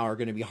then and now are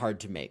going to be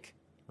hard to make,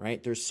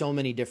 right? There's so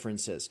many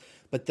differences,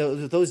 but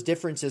those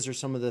differences are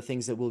some of the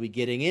things that we'll be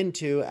getting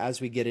into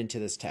as we get into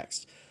this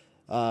text.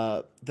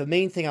 The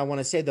main thing I want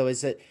to say, though,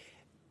 is that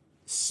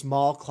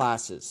small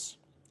classes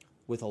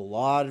with a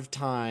lot of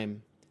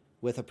time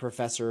with a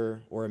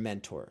professor or a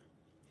mentor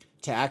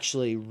to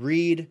actually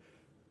read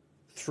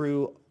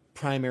through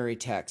primary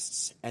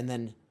texts and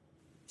then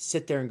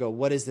sit there and go,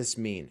 what does this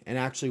mean? And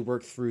actually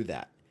work through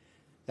that.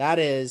 That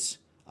is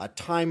a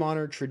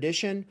time-honored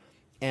tradition.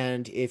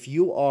 And if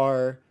you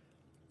are,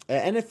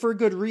 and if for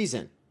good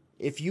reason,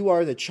 if you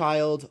are the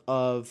child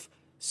of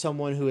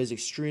someone who is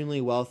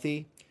extremely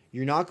wealthy,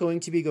 you're not going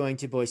to be going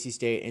to Boise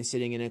State and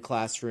sitting in a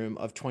classroom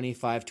of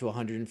 25 to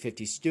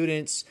 150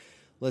 students,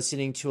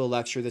 listening to a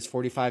lecture that's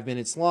 45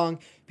 minutes long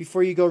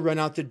before you go run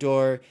out the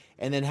door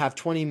and then have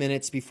 20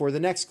 minutes before the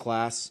next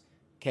class.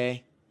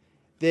 Okay,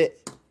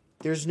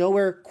 there's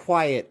nowhere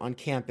quiet on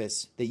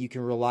campus that you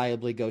can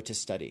reliably go to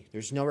study.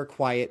 There's nowhere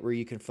quiet where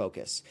you can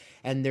focus.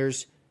 And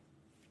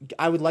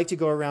I would like to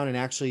go around and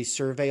actually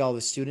survey all the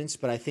students,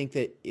 but I think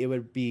that it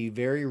would be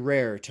very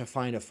rare to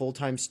find a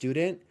full-time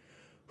student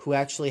who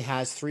actually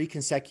has 3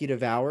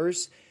 consecutive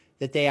hours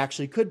that they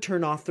actually could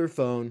turn off their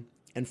phone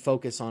and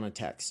focus on a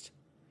text.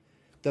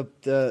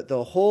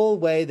 The whole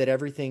way that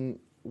everything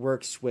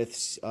works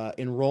with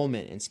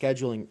enrollment and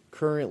scheduling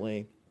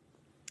currently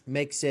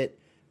makes it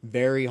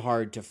very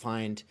hard to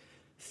find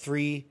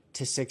 3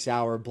 to 6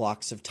 hour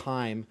blocks of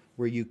time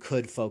where you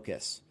could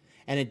focus.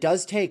 And it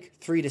does take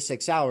 3 to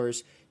 6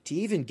 hours to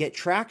even get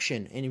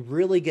traction and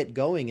really get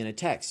going in a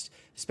text,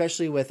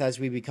 especially as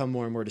we become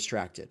more and more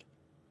distracted,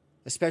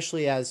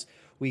 especially as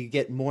we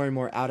get more and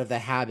more out of the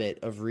habit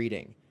of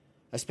reading,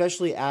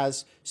 especially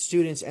as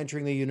students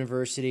entering the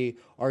university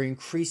are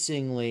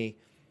increasingly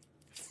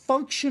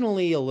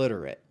functionally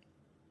illiterate.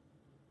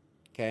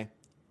 Okay?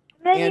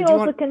 Then And you do you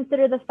also want-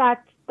 consider the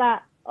fact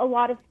that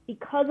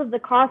because of the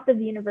cost of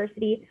the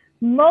university,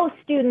 most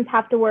students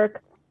have to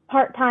work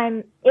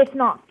part-time, if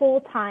not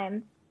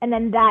full-time, and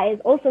then that is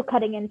also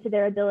cutting into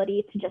their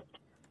ability to just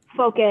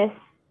focus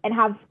and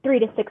have 3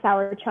 to 6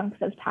 hour chunks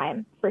of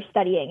time for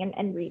studying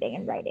and reading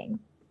and writing.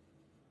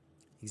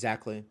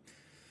 Exactly.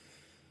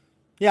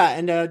 Yeah,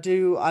 and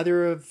do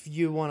either of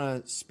you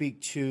want to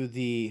speak to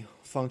the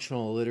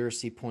functional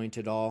literacy point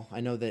at all?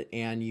 I know that,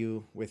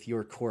 Anne, with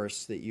your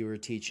course that you were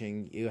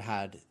teaching, you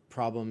had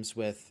problems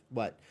with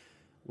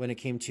when it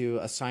came to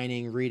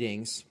assigning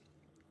readings.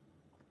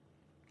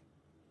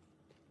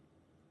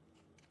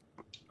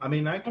 I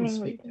mean, I can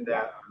speak to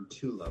that on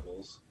 2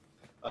 levels.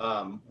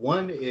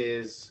 One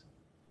is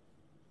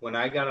when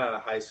I got out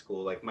of high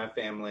school, like my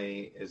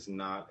family is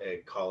not a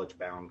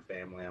college-bound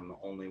family. I'm the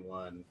only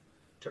one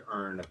to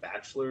earn a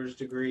bachelor's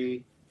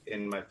degree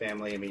in my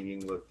family. I mean, you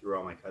can look through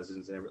all my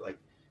cousins and everything.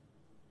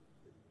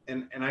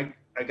 And I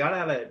got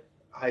out of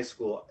high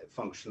school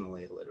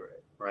functionally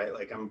illiterate, right?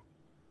 Like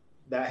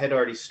that had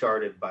already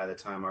started by the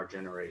time our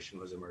generation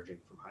was emerging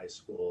from high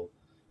school,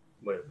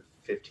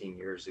 15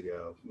 years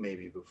ago,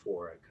 maybe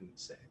before, I couldn't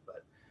say.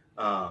 But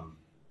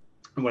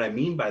and what I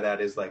mean by that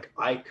is, like,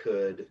 I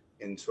could,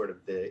 in sort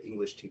of the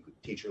English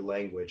teacher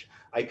language,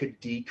 I could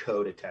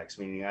decode a text,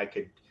 meaning I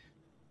could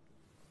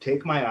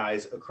take my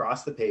eyes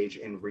across the page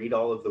and read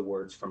all of the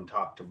words from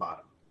top to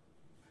bottom.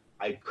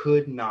 I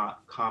could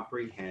not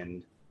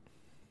comprehend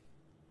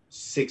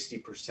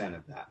 60%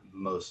 of that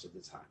most of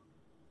the time,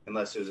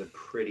 unless it was a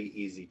pretty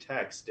easy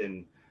text.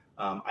 And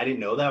I didn't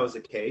know that was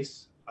the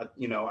case. I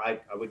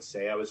would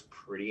say I was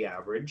pretty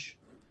average,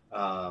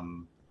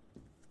 but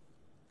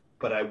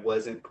I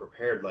wasn't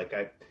prepared.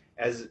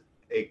 As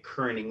a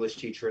current English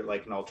teacher at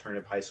like an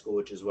alternative high school,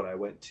 which is what I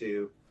went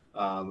to,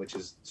 which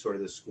is sort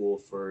of the school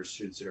for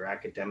students that are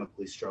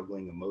academically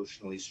struggling,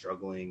 emotionally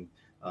struggling,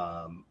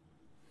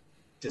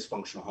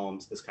 dysfunctional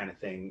homes, this kind of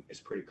thing is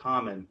pretty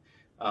common.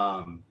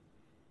 I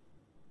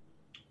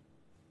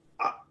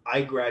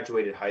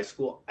graduated high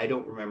school. I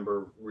don't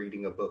remember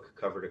reading a book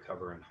cover to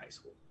cover in high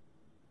school.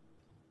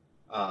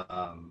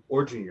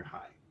 Or junior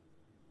high.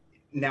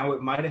 Now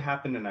it might have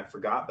happened and I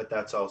forgot, but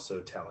that's also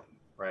telling,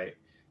 right?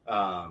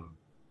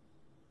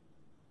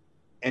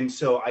 And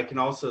so I can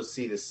also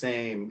see the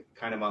same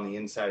kind of on the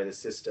inside of the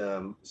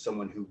system,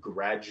 someone who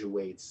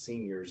graduates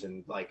seniors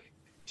and like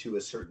to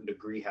a certain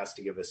degree has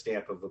to give a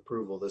stamp of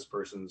approval. This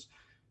person's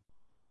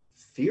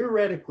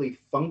theoretically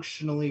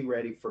functionally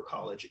ready for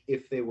college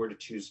if they were to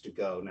choose to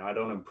go. Now, I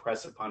don't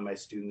impress upon my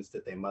students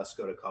that they must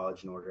go to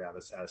college in order to have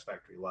a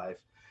satisfactory life,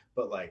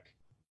 but like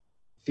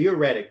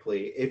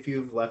theoretically, if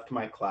you've left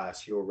my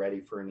class, you're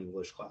ready for an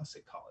English class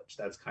at college.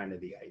 That's kind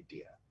of the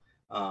idea.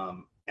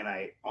 And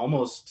I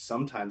almost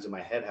sometimes in my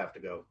head have to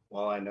go,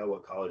 well, I know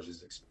what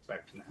colleges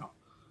expect now.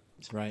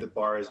 Right. The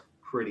bar is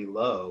pretty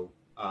low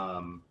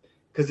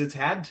because it's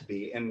had to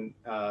be. And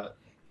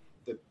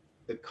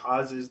the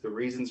causes, the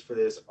reasons for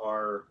this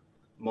are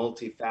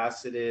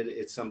multifaceted.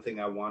 It's something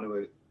I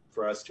want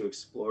for us to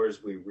explore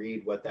as we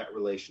read what that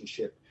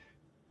relationship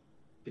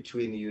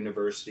between the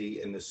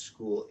university and the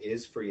school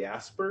is for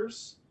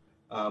Jaspers.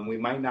 We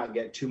might not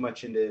get too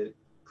much into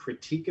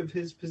critique of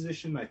his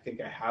position. I think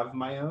I have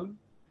my own,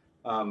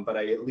 but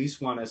I at least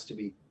want us to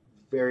be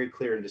very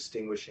clear in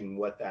distinguishing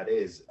what that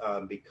is,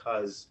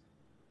 because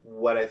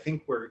what I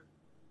think we're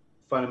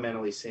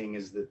fundamentally seeing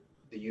is that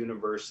the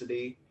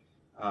university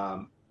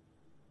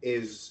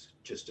is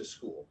just a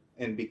school.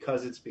 And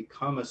because it's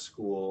become a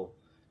school,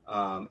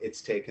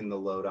 it's taken the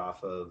load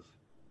off of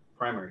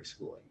primary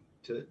schooling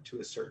to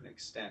a certain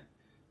extent.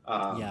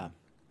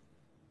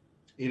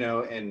 You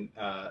know, and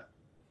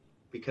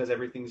because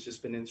everything's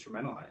just been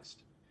instrumentalized.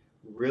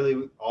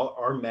 Really, all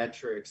our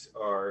metrics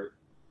are,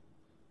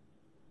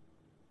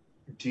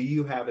 do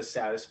you have a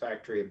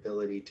satisfactory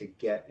ability to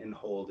get and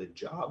hold a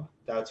job?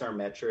 That's our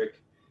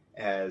metric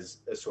as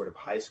a sort of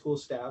high school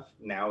staff.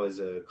 Now as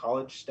a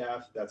college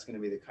staff, that's going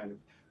to be the kind of,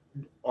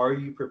 are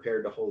you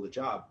prepared to hold a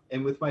job?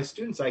 And with my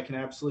students, I can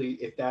absolutely,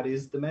 if that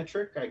is the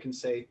metric, I can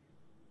say,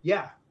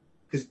 yeah,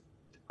 because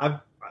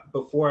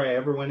before I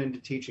ever went into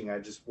teaching, I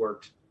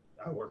worked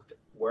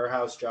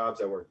warehouse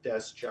jobs, I worked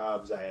desk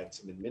jobs, I had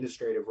some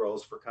administrative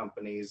roles for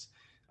companies.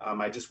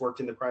 I just worked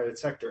in the private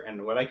sector.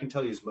 And what I can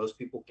tell you is most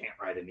people can't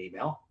write an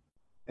email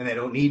and they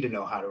don't need to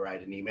know how to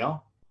write an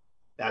email.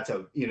 That's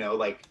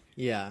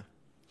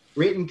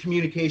written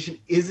communication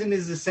isn't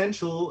as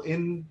essential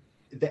in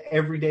the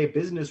everyday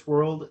business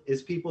world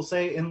as people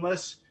say,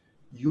 unless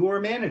you're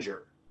a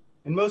manager.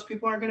 And most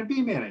people aren't going to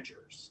be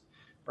managers,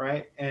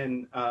 right?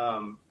 And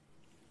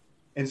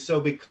so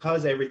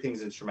because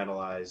everything's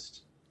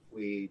instrumentalized,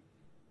 we've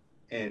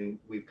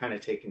kind of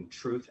taken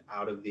truth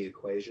out of the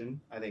equation,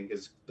 I think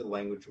is the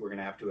language we're going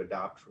to have to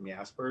adopt from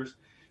Jaspers.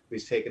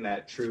 We've taken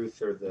that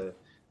truth or the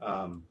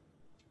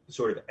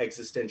sort of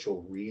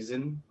existential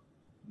reason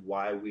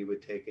why we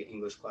would take an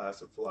English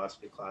class, a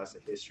philosophy class, a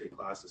history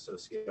class, a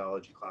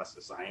sociology class,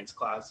 a science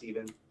class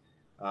even,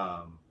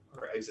 our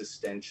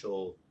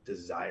existential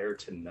desire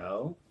to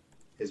know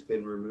has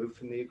been removed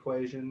from the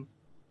equation.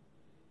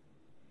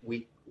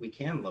 We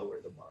can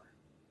lower the bar.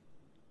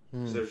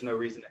 So there's no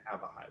reason to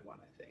have a high one,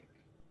 I think.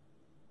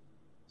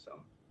 So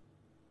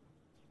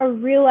a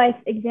real life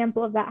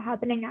example of that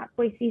happening at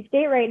Boise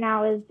State right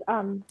now is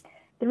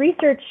the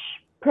research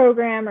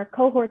program or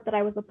cohort that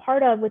I was a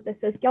part of with the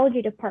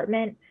sociology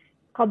department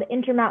called the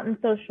Intermountain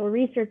Social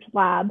Research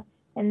Lab.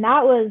 And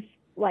that was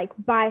like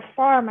by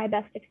far my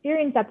best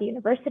experience at the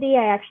university.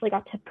 I actually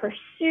got to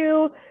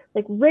pursue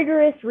like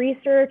rigorous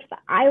research that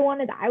I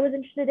was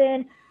interested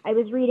in. I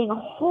was reading a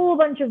whole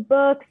bunch of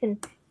books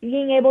and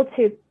being able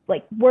to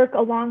like work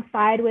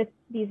alongside with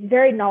these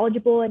very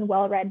knowledgeable and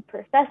well-read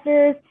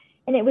professors.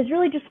 And it was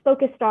really just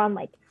focused on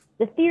like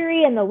the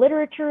theory and the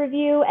literature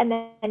review, and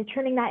then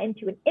turning that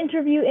into an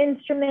interview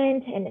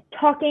instrument and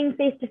talking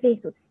face-to-face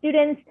with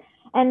students,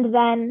 and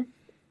then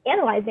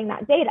analyzing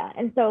that data.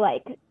 And so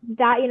like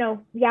that,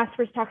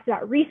 Jaspers talks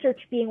about research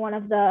being one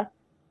of the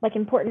like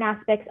important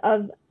aspects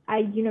of a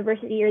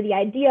university or the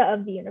idea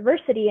of the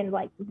university. And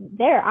like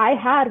there I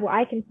had what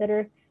I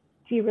consider to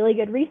be a really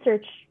good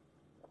research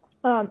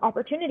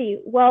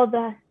opportunity. Well,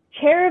 the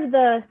chair of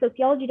the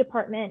sociology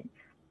department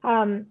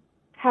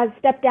has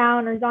stepped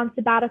down or is on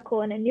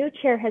sabbatical, and a new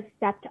chair has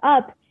stepped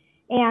up.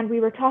 And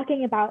we were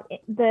talking about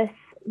this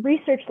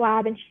research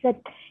lab, and she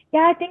said,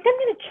 yeah, I think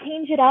I'm going to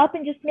change it up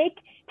and just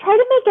try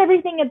to make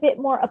everything a bit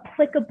more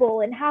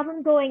applicable and have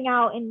them going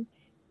out and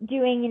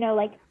doing,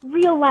 like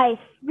real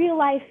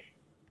life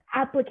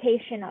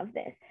application of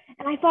this.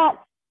 And I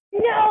thought,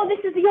 no,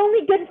 this is the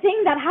only good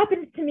thing that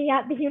happens to me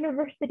at the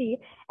university.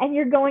 And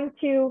you're going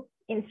to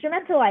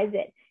instrumentalize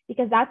it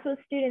because that's what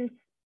students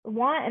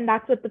want, and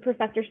that's what the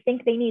professors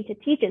think they need to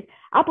teach is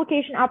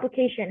application.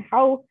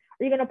 How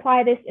are you going to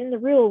apply this in the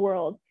real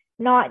world?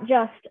 Not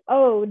just,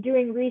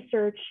 doing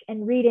research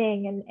and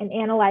reading and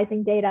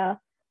analyzing data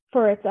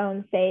for its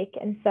own sake.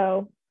 And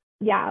so,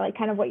 yeah, like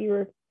kind of what you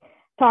were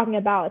talking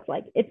about, it's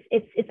like,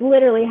 it's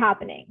literally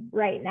happening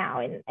right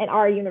now at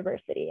our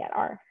university, at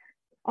our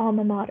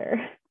alma mater.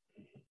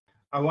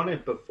 I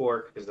wanted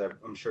before, because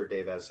I'm sure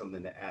Dave has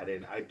something to add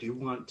in, I do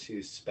want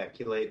to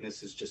speculate, and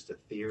this is just a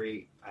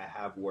theory I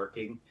have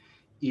working,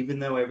 even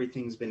though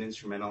everything's been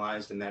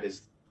instrumentalized, and that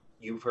is,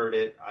 you've heard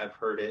it, I've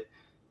heard it,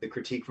 the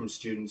critique from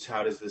students,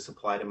 how does this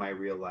apply to my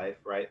real life,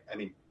 right? I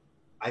mean,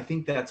 I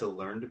think that's a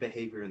learned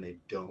behavior and they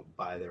don't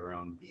buy their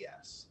own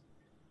BS.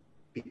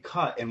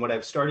 And what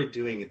I've started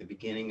doing at the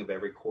beginning of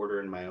every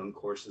quarter in my own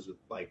courses with,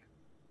 like,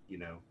 you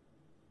know,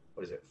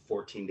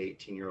 14 to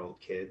 18-year-old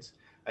kids,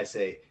 I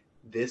say,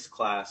 this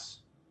class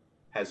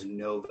has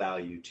no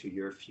value to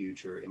your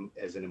future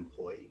as an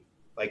employee.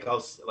 I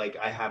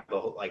have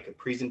a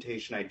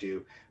presentation I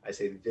do. I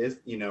say this,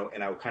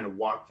 and I would kind of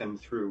walk them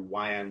through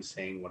why I'm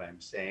saying what I'm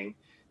saying.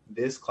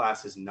 This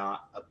class is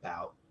not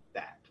about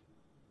that.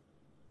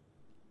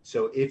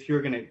 So if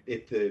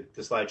the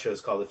slideshow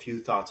is called "A Few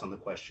Thoughts on the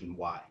Question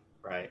Why,"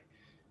 right?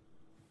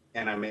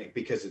 And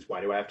because it's,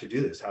 why do I have to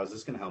do this? How is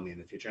this going to help me in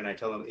the future? And I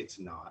tell them it's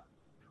not.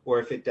 Or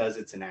if it does,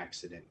 it's an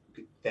accident.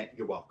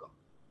 You're welcome.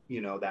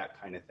 That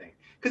kind of thing.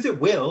 Because it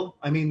will.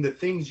 I mean, the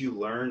things you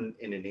learn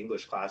in an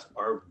English class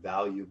are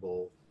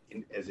valuable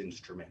as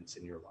instruments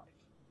in your life.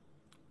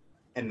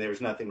 And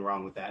there's nothing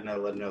wrong with that. And I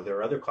let them know there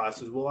are other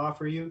classes we'll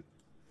offer you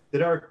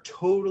that are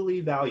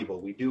totally valuable.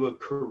 We do a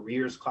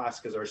careers class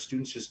because our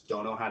students just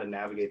don't know how to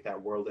navigate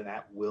that world, and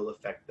that will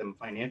affect them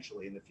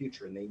financially in the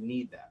future, and they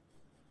need that.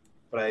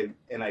 But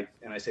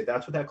I say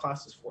that's what that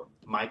class is for.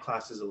 My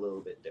class is a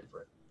little bit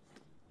different.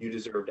 You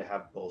deserve to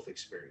have both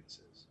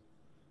experiences,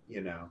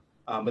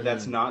 but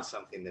that's not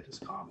something that is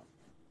common.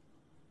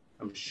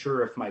 I'm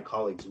sure if my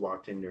colleagues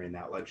walked in during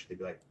that lecture, they'd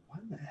be like,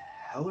 what in the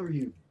hell are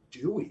you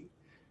doing?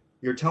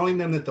 You're telling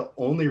them that the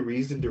only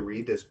reason to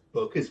read this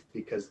book is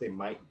because they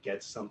might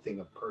get something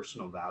of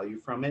personal value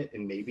from it,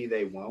 and maybe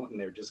they won't, and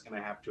they're just going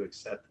to have to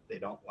accept that they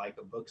don't like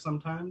a book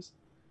sometimes.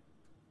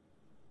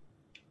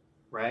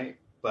 Right?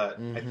 But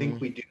I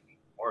think we do need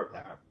more of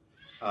that.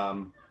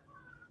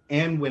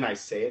 And when I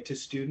say it to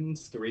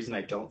students, the reason I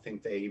don't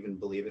think they even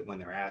believe it when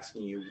they're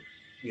asking you,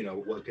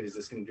 what good is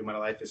this going to do in my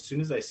life? As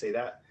soon as I say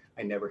that,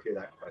 I never hear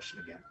that question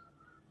again.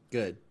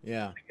 Good.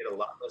 Yeah. I get a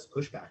lot less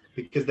pushback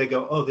because they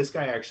go, oh, this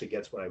guy actually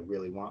gets what I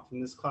really want from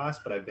this class,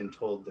 but I've been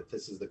told that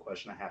this is the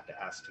question I have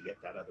to ask to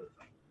get that other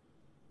thing.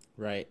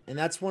 Right. And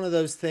that's one of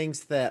those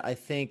things that I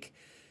think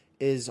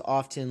is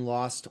often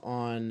lost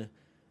on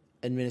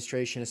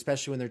administration,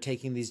 especially when they're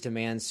taking these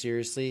demands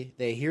seriously.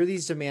 They hear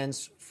these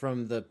demands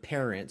from the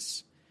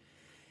parents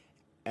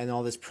and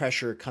all this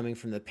pressure coming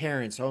from the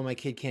parents. Oh, my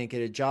kid can't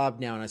get a job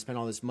now, and I spent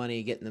all this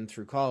money getting them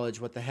through college.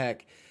 What the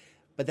heck?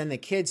 But then the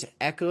kids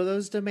echo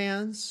those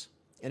demands,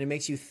 and it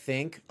makes you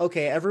think,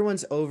 okay,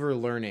 everyone's over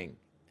learning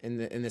in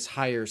this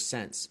higher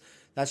sense.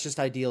 That's just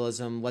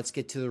idealism. Let's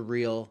get to the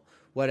real.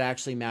 What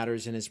actually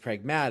matters and is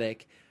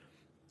pragmatic.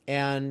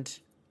 And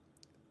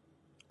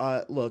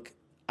look,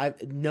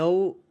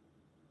 no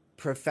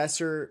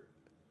professor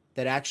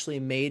that actually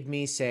made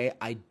me say,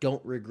 I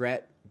don't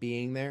regret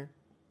being there.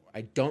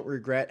 I don't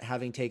regret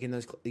having taken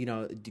those,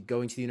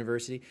 going to the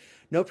university.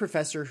 No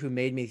professor who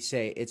made me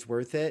say it's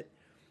worth it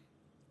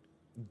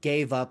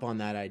gave up on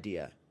that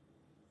idea.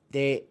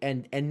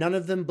 And none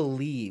of them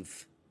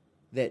believe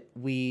that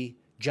we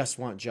just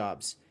want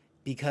jobs,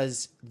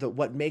 because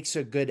what makes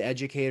a good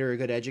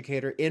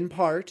educator, in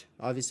part,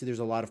 obviously there's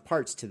a lot of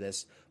parts to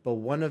this, but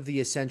one of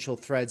the essential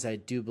threads I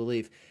do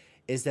believe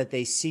is that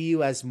they see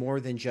you as more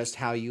than just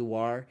how you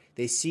are.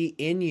 They see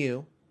in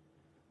you,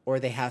 or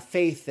they have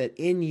faith that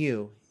in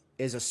you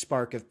is a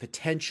spark of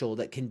potential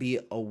that can be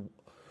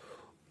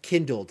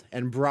kindled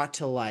and brought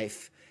to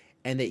life,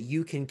 and that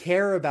you can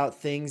care about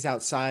things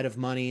outside of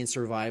money and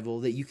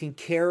survival, that you can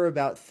care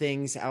about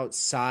things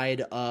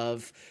outside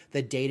of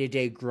the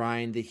day-to-day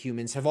grind that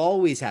humans have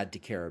always had to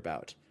care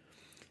about.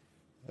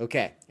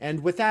 Okay,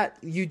 and with that,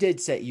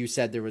 you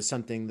said there was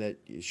something that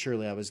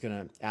surely I was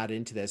going to add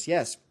into this.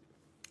 Yes,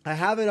 I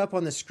have it up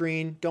on the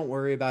screen. Don't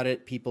worry about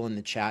it, people in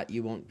the chat.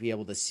 You won't be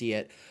able to see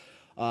it.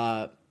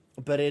 But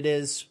it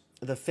is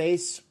the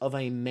face of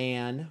a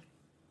man,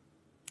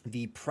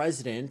 the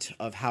president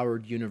of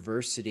Howard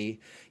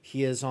University.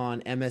 He is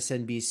on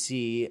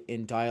MSNBC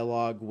in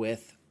dialogue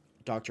with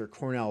Dr.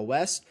 Cornel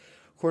West.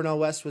 Cornel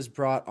West was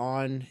brought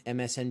on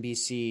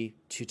MSNBC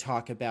to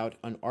talk about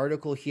an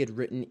article he had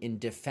written in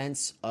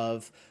defense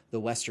of the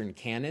Western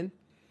canon.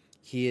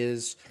 He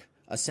is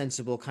a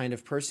sensible kind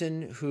of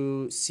person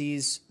who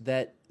sees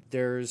that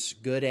there's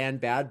good and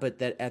bad, but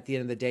that at the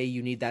end of the day,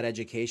 you need that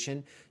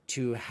education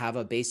to have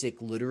a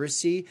basic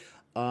literacy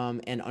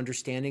and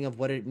understanding of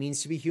what it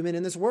means to be human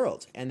in this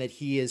world, and that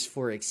he is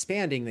for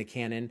expanding the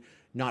canon,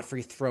 not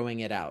for throwing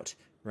it out,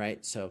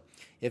 right? So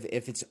if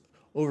it's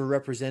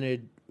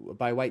overrepresented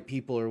by white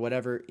people or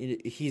whatever,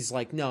 he's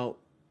like, no,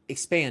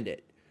 expand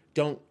it.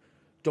 Don't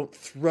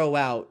throw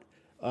out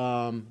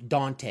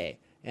Dante,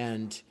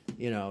 and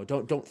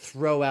don't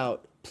throw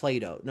out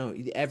Plato. No,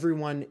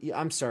 everyone.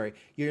 I'm sorry,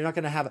 you're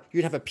gonna have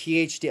a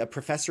PhD, a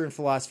professor in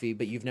philosophy,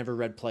 but you've never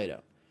read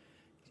Plato.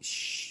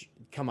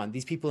 Come on,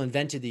 these people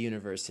invented the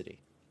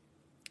university,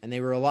 and they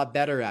were a lot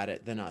better at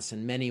it than us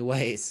in many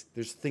ways.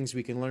 There's things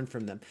we can learn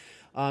from them.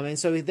 And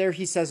so there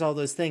he says all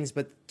those things,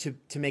 but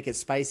to make it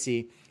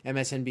spicy,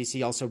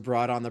 MSNBC also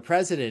brought on the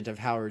president of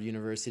Howard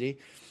University.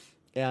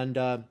 And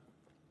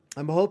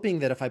I'm hoping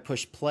that if I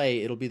push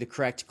play, it'll be the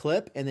correct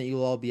clip and that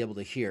you'll all be able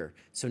to hear.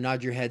 So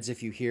nod your heads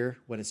if you hear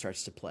when it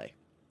starts to play.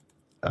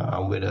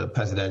 With a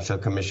Presidential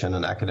Commission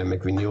on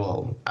Academic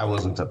Renewal. I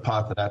wasn't a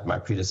part of that, my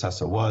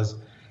predecessor was,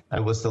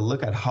 and was to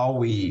look at how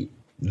we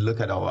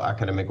look at our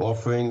academic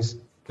offerings,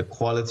 the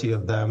quality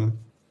of them,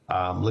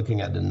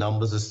 looking at the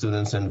numbers of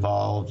students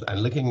involved,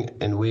 and looking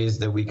in ways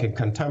that we can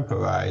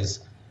contemporize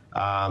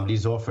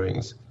these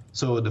offerings.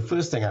 So the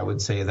first thing I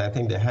would say is I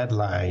think the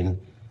headline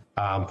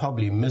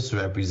probably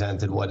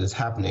misrepresented what is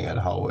happening at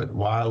Howard.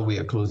 While we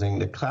are closing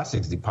the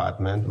classics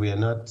department, we are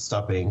not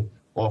stopping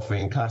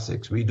offering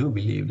classics. We do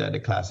believe that the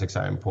classics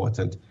are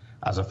important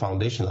as a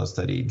foundational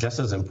study, just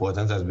as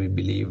important as we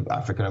believe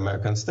African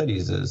American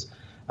studies is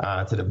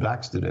to the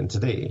Black student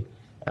today.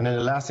 And then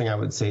the last thing I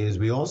would say is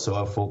we also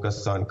are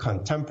focused on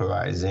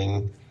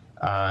contemporizing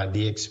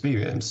the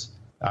experience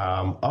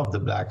of the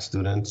Black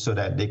student so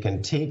that they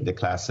can take the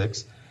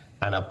classics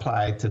and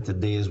apply it to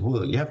today's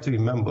world. You have to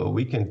remember,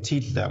 we can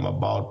teach them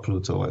about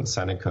Pluto and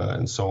Seneca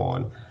and so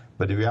on,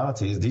 but the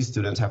reality is these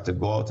students have to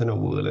go out in a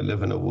world and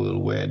live in a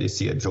world where they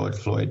see a George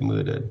Floyd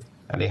murdered,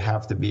 and they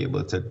have to be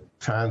able to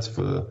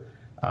transfer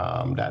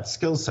that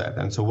skill set.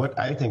 And so what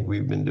I think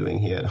we've been doing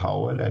here at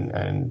Howard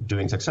and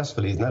doing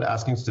successfully is not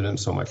asking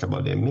students so much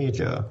about their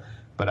major,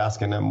 but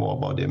asking them more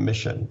about their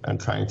mission and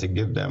trying to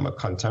give them a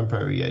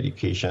contemporary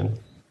education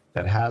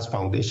that has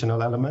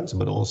foundational elements,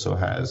 but also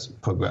has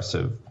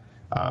progressive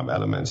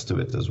elements to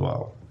it as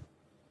well.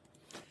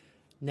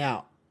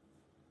 Now,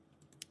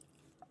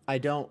 I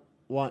don't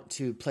want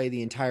to play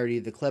the entirety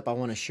of the clip. I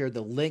want to share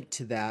the link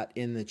to that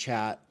in the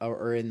chat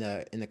or in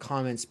the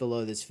comments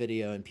below this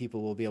video, and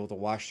people will be able to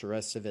watch the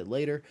rest of it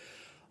later.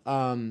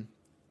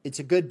 It's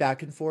a good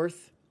back and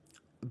forth,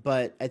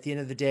 but at the end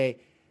of the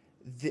day,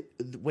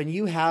 when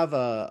you have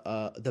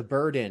the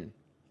burden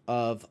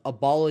of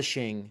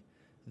abolishing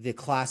the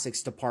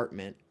classics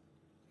department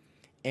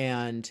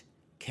and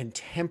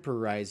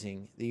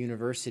contemporizing the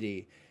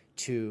university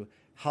to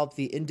help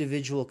the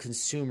individual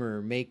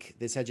consumer make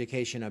this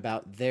education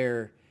about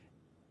their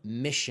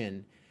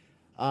mission,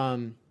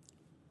 there's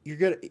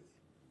going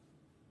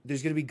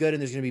to be good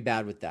and there's going to be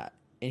bad with that.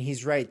 And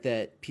he's right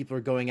that people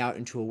are going out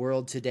into a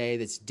world today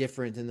that's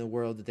different than the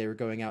world that they were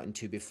going out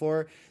into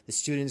before. The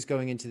students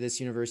going into this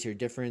university are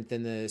different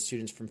than the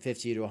students from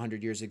 50 to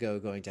 100 years ago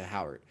going to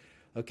Howard.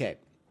 Okay.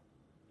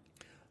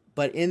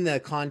 But in the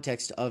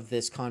context of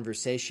this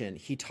conversation,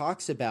 he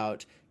talks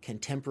about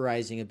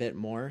contemporizing a bit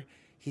more.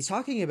 He's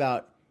talking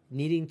about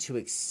needing to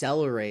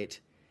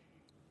accelerate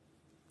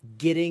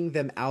getting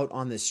them out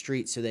on the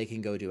street so they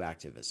can go do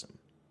activism.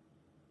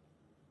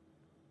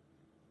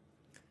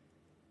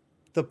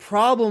 The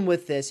problem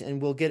with this,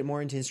 and we'll get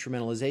more into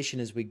instrumentalization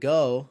as we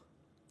go,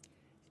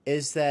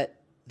 is that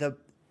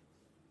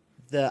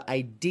the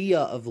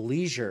idea of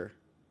leisure,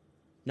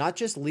 not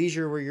just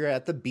leisure where you're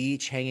at the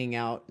beach hanging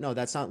out. No,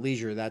 that's not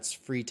leisure. That's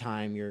free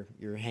time.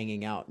 You're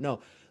hanging out.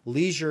 No,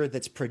 leisure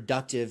that's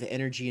productive,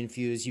 energy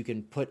infused. You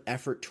can put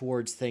effort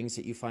towards things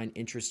that you find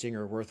interesting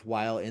or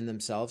worthwhile in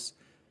themselves.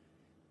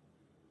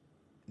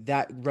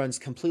 That runs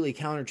completely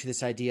counter to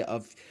this idea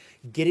of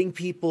getting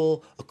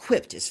people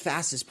equipped as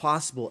fast as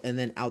possible and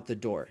then out the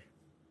door.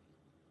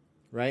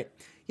 Right?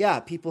 Yeah,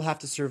 people have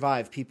to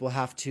survive. People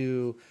have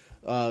to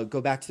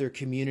go back to their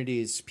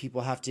communities.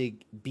 People have to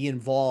be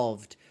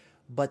involved.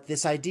 But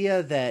this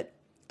idea that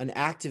an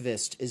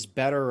activist is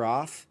better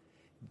off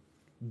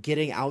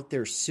getting out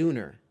there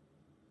sooner.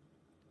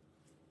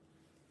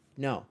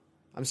 No,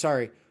 I'm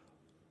sorry.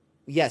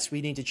 Yes,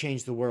 we need to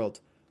change the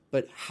world.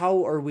 But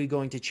how are we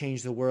going to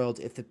change the world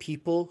if the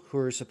people who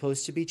are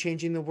supposed to be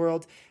changing the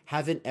world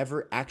haven't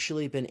ever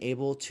actually been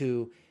able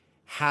to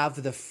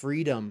have the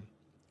freedom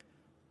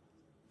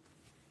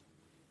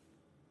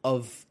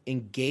of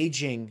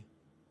engaging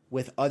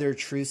with other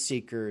truth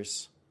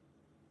seekers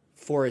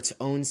for its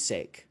own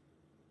sake,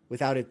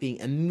 without it being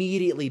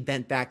immediately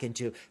bent back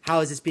into how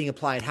is this being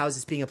applied? How is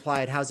this being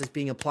applied? How is this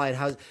being applied?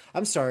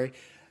 I'm sorry.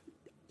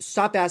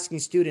 Stop asking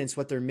students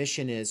what their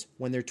mission is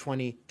when they're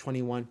 20,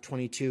 21,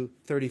 22,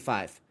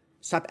 35.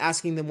 Stop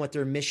asking them what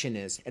their mission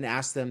is and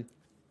ask them,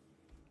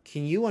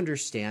 can you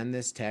understand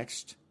this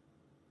text?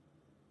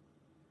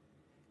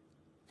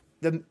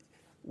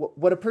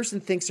 What a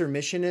person thinks their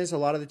mission is a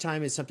lot of the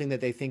time is something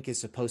that they think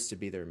is supposed to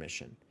be their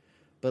mission.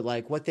 But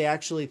like what they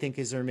actually think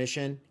is their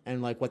mission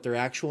and like what their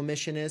actual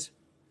mission is,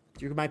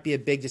 there might be a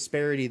big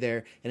disparity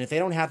there. And if they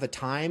don't have the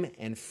time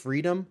and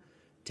freedom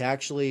to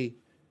actually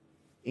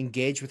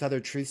engage with other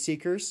truth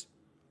seekers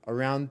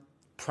around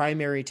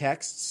primary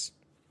texts,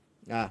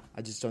 I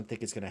just don't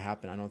think it's going to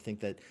happen. I don't think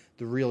that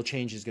the real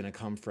change is going to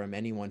come from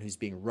anyone who's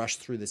being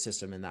rushed through the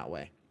system in that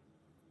way.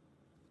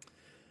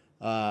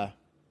 At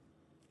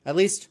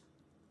least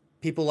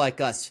people like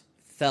us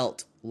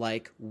felt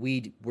like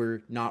we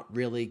were not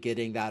really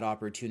getting that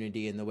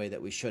opportunity in the way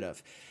that we should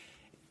have.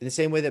 In the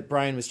same way that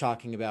Brian was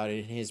talking about it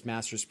in his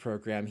master's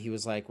program, he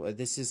was like, well,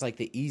 this is like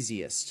the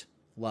easiest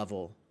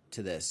level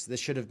to this. This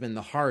should have been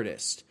the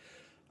hardest.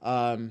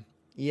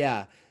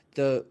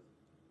 The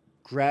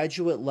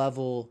graduate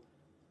level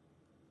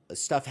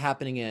stuff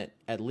happening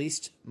at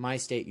least our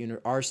state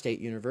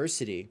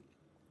university,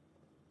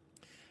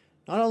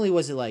 not only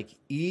was it like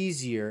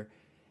easier,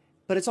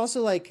 but it's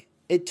also like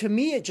to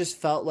me, it just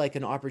felt like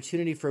an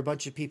opportunity for a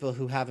bunch of people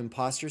who have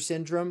imposter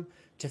syndrome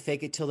to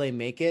fake it till they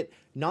make it,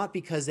 not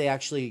because they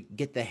actually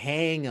get the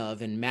hang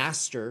of and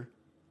master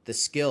the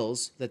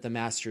skills that the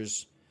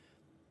masters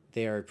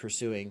they are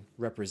pursuing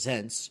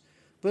represents.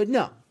 But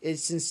no,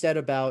 it's instead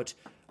about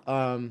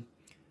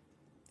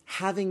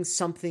having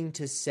something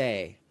to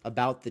say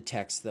about the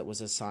text that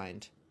was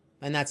assigned.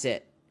 And that's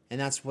it. And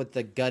that's what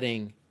the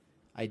gutting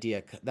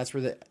idea, that's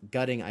where the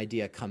gutting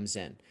idea comes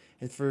in.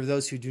 And for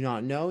those who do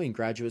not know, in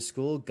graduate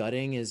school,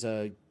 gutting is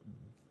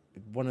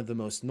one of the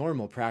most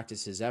normal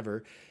practices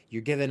ever.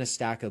 You're given a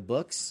stack of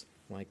books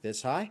like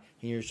this high,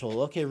 and you're told,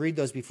 okay, read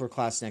those before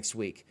class next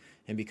week.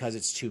 And because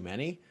it's too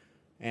many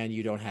and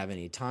you don't have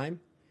any time,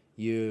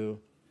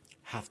 you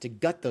have to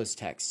gut those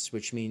texts,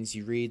 which means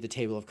you read the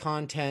table of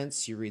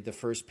contents, you read the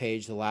first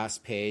page, the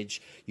last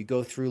page, you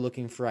go through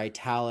looking for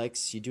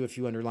italics, you do a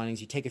few underlinings,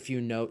 you take a few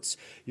notes,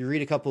 you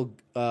read a couple,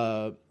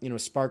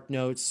 Spark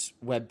Notes,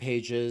 web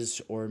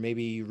pages, or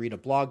maybe you read a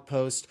blog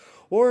post,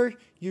 or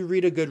you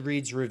read a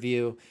Goodreads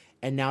review,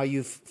 and now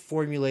you've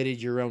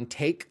formulated your own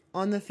take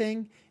on the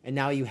thing, and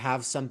now you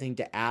have something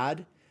to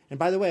add. And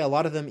by the way, a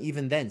lot of them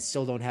even then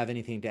still don't have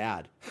anything to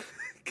add.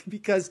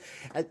 because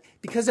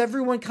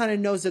everyone kind of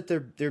knows that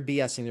they're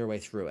BSing their way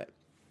through it.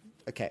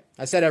 Okay,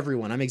 I said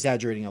everyone. I'm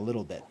exaggerating a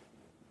little bit.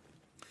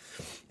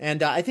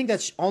 And I think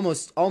that's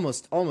almost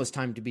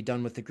time to be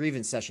done with the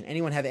grievance session.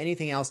 Anyone have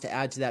anything else to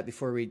add to that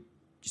before we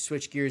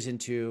switch gears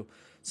into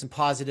some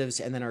positives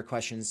and then our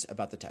questions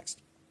about the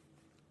text?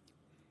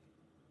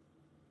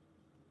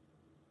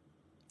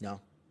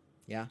 No?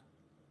 Yeah?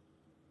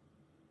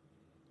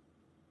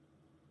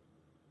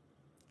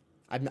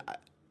 I'm not,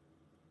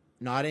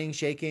 nodding,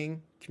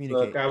 shaking,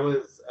 communicating.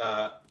 Look,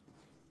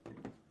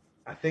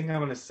 I think I'm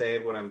going to say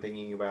what I'm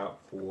thinking about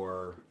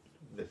for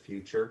the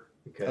future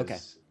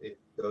because it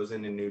goes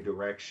in a new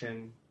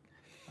direction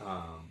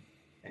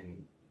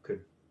and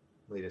could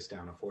lead us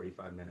down a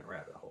 45-minute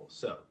rabbit hole.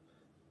 So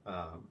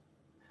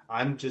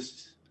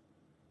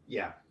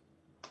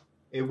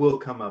it will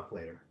come up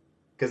later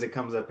because it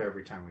comes up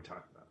every time we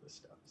talk about this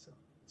stuff. So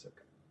it's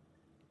okay.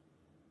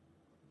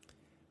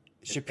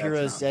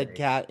 Shapiro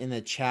Zedcat in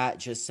the chat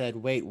just said,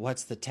 wait,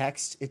 what's the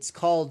text? It's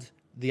called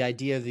The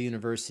Idea of the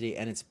University,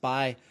 and it's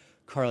by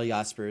Karl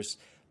Jaspers.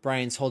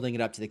 Brian's holding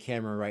it up to the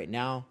camera right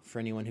now for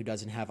anyone who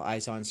doesn't have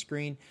eyes on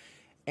screen.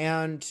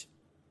 And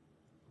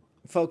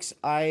folks,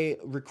 I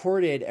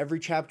recorded every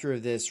chapter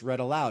of this read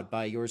aloud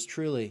by yours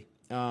truly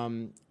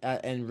and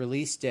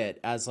released it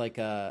as like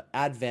a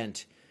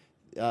Advent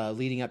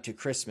leading up to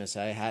Christmas.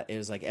 It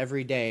was like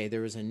every day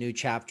there was a new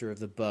chapter of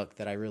the book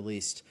that I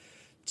released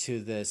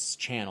to this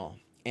channel,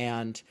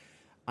 and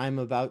I'm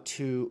about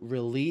to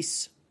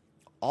release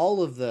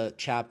all of the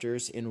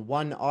chapters in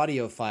one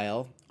audio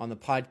file on the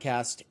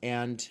podcast,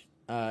 and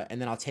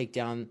then I'll take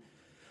down.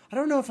 I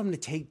don't know if I'm going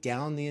to take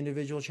down the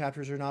individual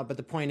chapters or not, but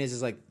the point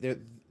is like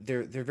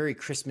they're very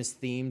Christmas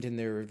themed and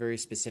they're very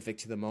specific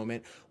to the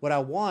moment. What I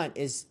want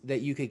is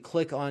that you could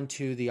click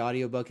onto the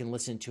audiobook and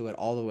listen to it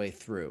all the way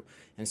through,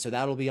 and so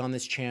that'll be on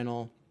this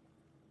channel.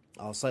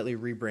 I'll slightly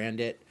rebrand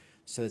it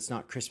so it's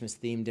not Christmas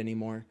themed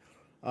anymore.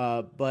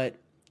 But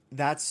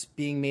that's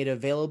being made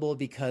available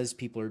because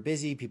people are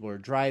busy, people are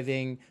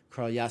driving.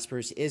 Karl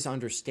Jaspers is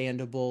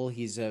understandable.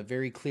 He's a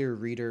very clear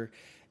reader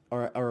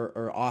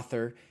or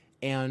author.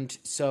 And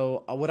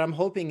so what I'm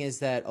hoping is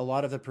that a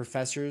lot of the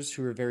professors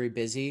who are very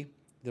busy,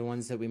 the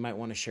ones that we might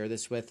want to share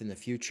this with in the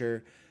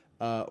future,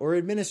 or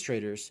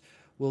administrators,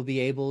 will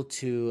be able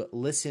to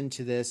listen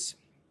to this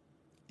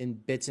in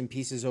bits and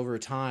pieces over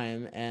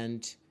time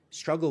and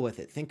struggle with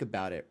it, think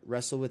about it,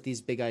 wrestle with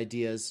these big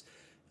ideas.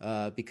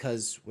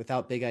 Because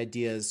without big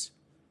ideas,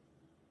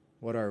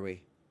 what are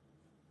we?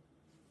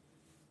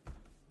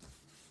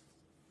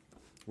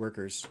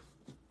 Workers.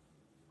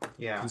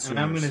 Yeah, consumers. And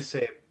I'm going to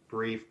say it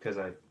brief because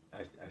I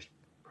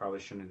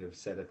probably shouldn't have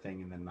said a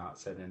thing and then not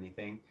said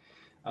anything.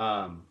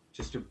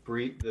 Just a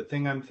brief. The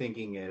thing I'm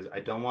thinking is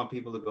I don't want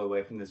people to go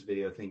away from this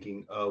video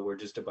thinking, oh, we're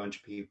just a bunch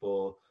of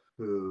people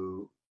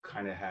who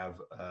kind of have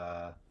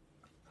a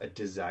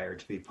desire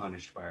to be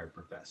punished by our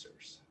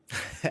professors.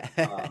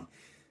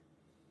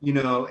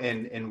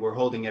 And we're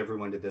holding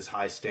everyone to this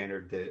high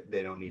standard that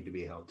they don't need to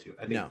be held to.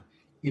 I think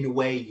in a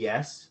way,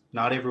 yes,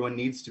 not everyone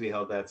needs to be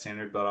held to that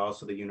standard, but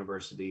also the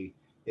university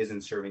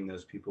isn't serving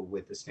those people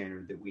with the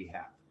standard that we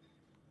have.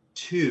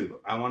 Two,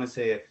 I want to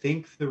say, I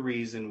think the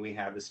reason we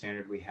have the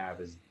standard we have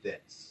is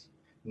this.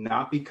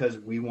 Not because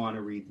we want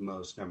to read the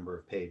most number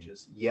of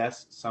pages.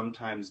 Yes,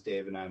 sometimes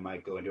Dave and I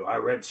might go into, I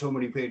read so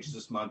many pages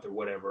this month or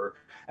whatever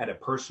at a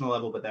personal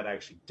level, but that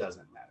actually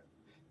doesn't matter.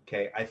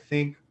 Okay, I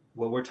think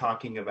what we're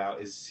talking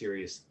about is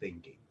serious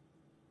thinking.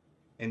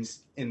 And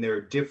there are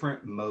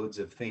different modes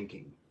of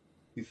thinking.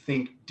 You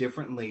think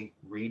differently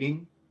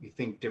reading, you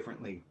think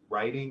differently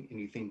writing, and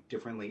you think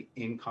differently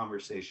in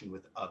conversation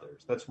with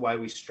others. That's why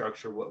we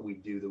structure what we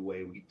do the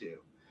way we do.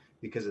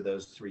 because of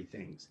those three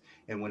things.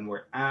 And when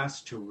we're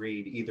asked to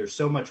read either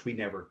so much we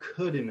never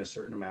could in a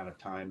certain amount of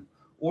time,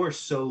 or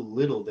so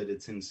little that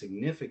it's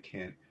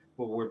insignificant,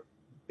 what we're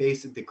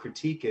the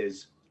critique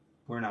is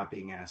we're not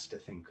being asked to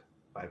think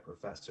by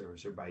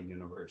professors or by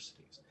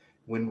universities.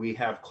 When we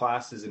have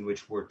classes in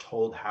which we're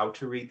told how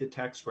to read the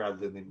text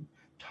rather than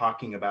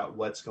talking about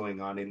what's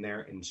going on in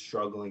there and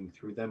struggling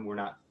through them, we're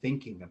not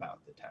thinking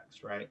about the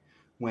text, right?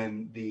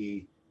 When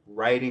the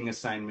writing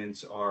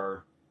assignments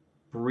are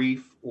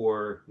brief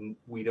or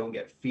we don't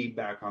get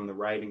feedback on the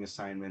writing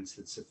assignments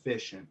that's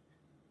sufficient,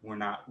 we're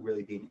not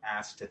really being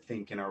asked to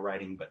think in our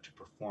writing, but to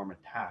perform a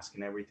task,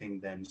 and everything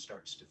then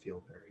starts to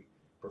feel very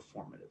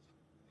performative.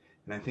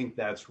 And I think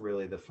that's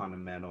really the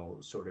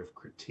fundamental sort of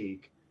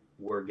critique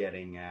we're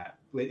getting at.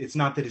 It's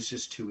not that it's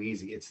just too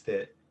easy, it's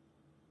that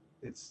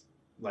it's,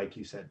 like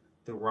you said,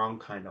 the wrong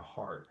kind of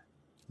hard.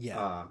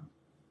 Yeah.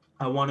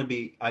 I want to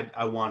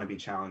be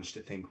challenged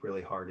to think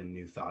really hard in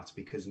new thoughts,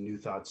 because new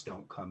thoughts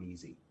don't come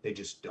easy. They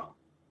just don't.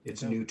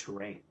 It's new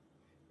terrain.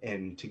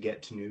 And to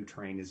get to new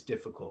terrain is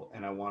difficult.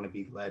 And I want to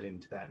be led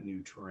into that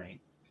new terrain.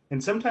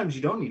 And sometimes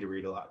you don't need to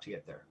read a lot to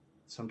get there.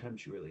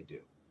 Sometimes you really do.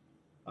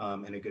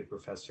 And a good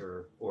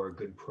professor or a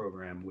good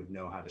program would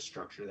know how to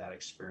structure that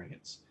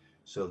experience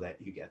so that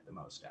you get the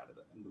most out of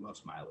it, and the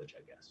most mileage,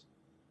 I guess.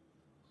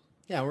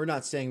 Yeah, we're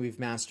not saying we've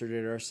mastered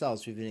it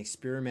ourselves. We've been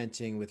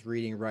experimenting with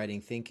reading,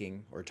 writing,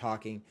 thinking, or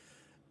talking.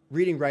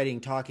 Reading, writing,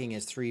 talking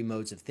as three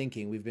modes of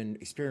thinking. We've been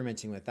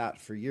experimenting with that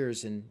for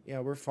years, and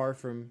we're far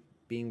from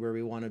being where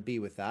we want to be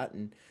with that.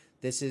 And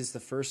this is the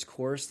first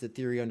course that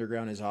Theory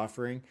Underground is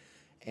offering,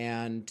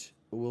 and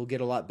we'll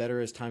get a lot better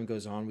as time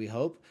goes on, we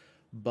hope.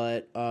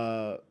 But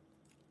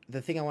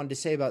the thing I wanted to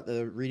say about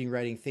the reading,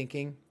 writing,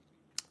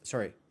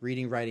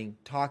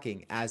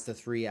 talking as the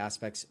three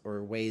aspects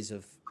or ways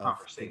of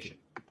conversation.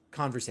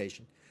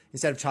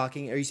 Instead of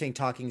talking, are you saying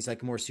talking is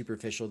like more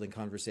superficial than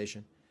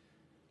conversation?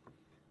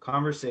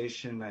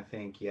 Conversation, I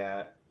think,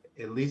 at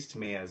least to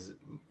me, has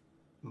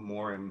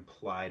more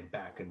implied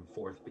back and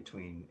forth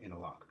between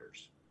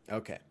interlocutors.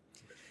 Okay.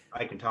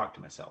 I can talk to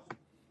myself.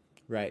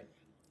 Right.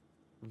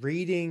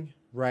 Reading,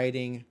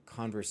 writing,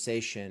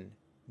 conversation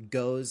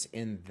goes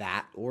in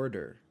that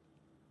order.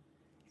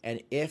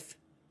 And if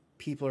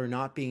people are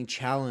not being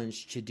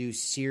challenged to do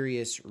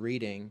serious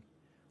reading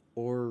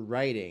or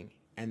writing,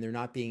 and they're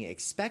not being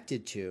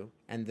expected to,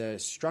 and the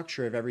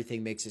structure of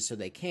everything makes it so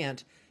they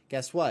can't,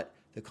 guess what?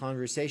 The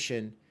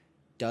conversation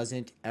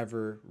doesn't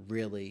ever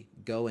really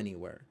go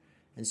anywhere.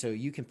 And so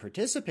you can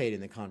participate in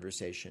the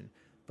conversation,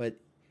 but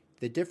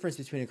the difference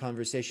between a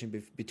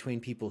conversation between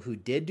people who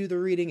did do the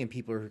reading and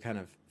people who are kind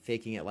of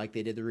faking it like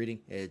they did the reading,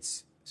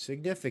 it's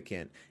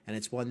significant, and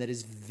it's one that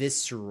is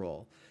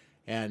visceral.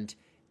 And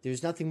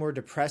there's nothing more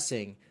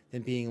depressing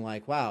than being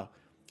like, wow,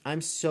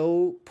 I'm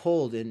so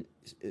pulled in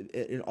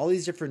all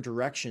these different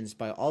directions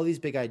by all these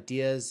big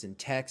ideas and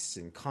texts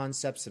and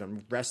concepts that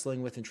I'm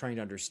wrestling with and trying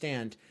to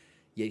understand,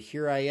 yet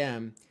here I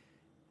am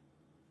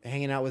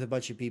hanging out with a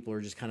bunch of people who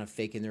are just kind of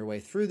faking their way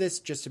through this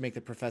just to make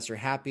the professor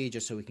happy,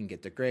 just so we can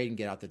get the grade and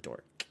get out the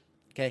door.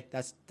 Okay,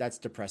 that's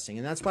depressing.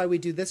 And that's why we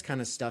do this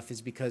kind of stuff,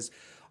 is because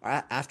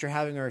after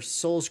having our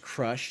souls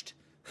crushed,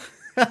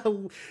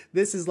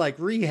 this is like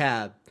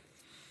rehab.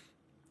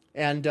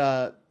 And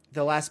the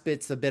last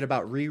bit's the bit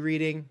about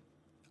rereading.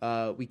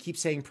 We keep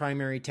saying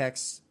primary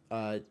text.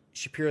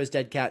 Shapiro's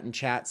Dead Cat in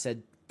chat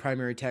said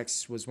primary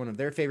text was one of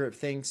their favorite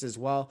things as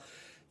well.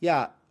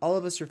 Yeah, all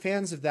of us are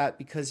fans of that,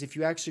 because if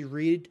you actually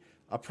read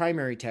a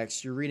primary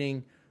text, you're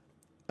reading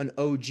an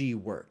OG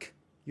work.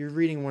 You're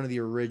reading one of the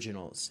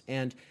originals.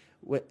 And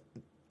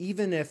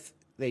even if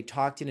they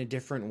talked in a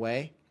different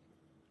way,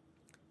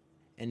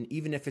 and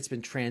even if it's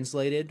been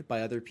translated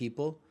by other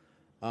people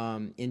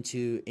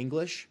into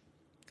English,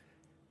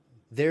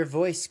 their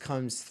voice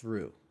comes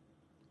through.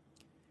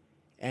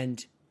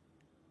 And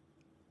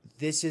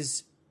this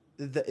is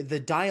the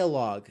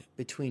dialogue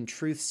between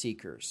truth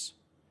seekers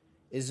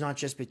is not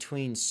just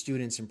between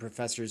students and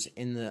professors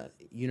in the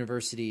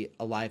university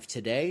alive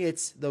today.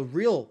 It's the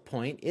real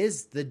point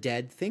is the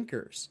dead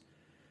thinkers.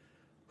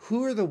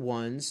 Who are the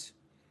ones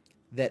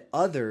that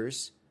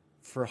others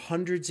for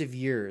hundreds of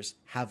years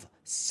have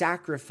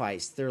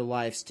sacrificed their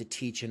lives to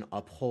teach and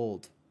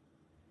uphold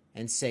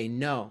and say,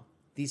 no,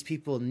 these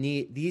people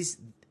need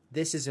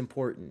this is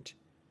important.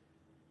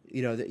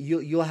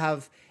 You'll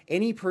have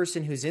any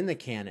person who's in the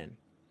canon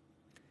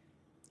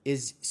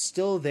is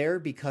still there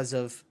because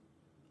of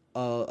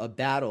a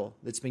battle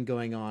that's been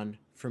going on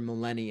for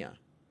millennia.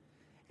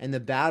 And the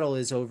battle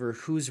is over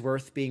who's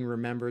worth being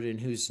remembered and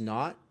who's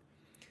not.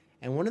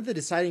 And one of the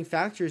deciding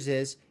factors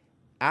is,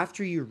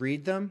 after you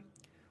read them,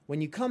 when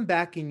you come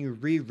back and you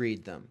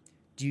reread them,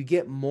 do you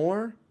get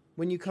more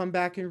when you come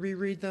back and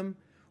reread them?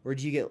 Or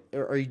do you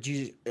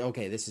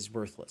okay, this is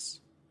worthless.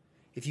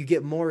 If you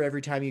get more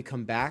every time you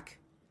come back,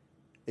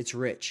 it's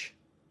rich,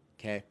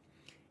 okay?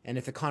 And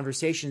if the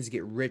conversations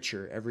get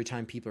richer every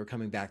time people are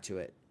coming back to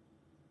it,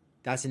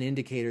 that's an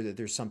indicator that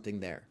there's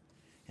something there.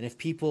 And if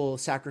people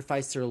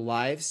sacrifice their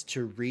lives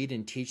to read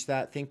and teach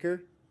that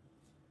thinker,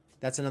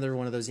 That's another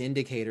one of those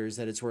indicators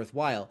that it's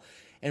worthwhile.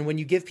 And when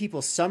you give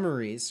people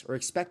summaries or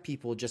expect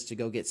people just to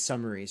go get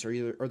summaries,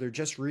 or they're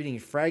just reading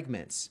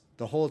fragments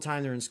the whole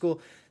time they're in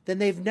school, then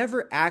they've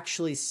never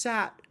actually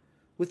sat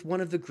with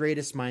one of the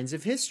greatest minds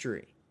of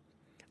history.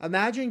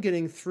 Imagine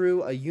getting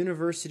through a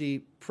university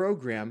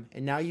program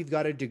and now you've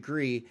got a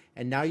degree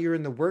and now you're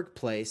in the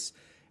workplace,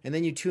 and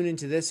then you tune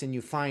into this and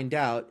you find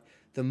out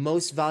the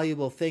most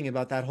valuable thing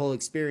about that whole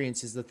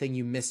experience is the thing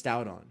you missed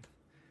out on.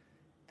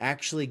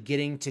 Actually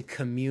getting to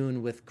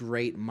commune with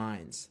great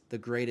minds, the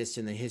greatest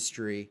in the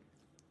history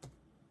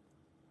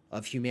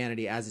of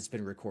humanity as it's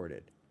been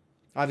recorded.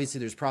 Obviously,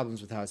 there's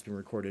problems with how it's been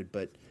recorded,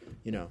 but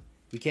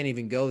we can't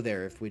even go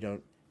there if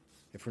we're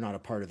not a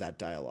part of that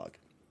dialogue.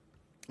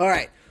 All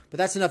right, but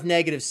that's enough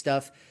negative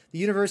stuff. The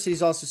university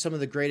is also some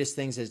of the greatest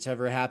things that's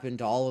ever happened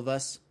to all of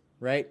us,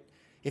 right?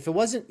 If it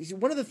wasn't,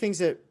 one of the things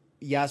that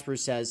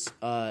Jaspers says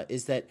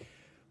is that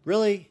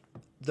really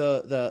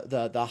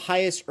the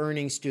highest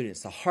earning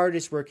students, the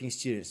hardest working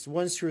students, the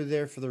ones who are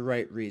there for the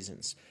right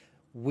reasons.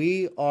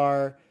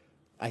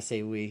 I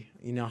say we,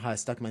 you know how I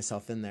stuck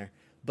myself in there,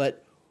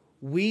 but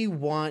we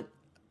want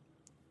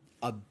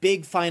a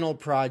big final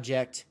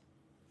project,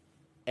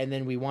 and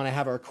then we want to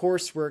have our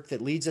coursework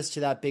that leads us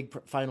to that big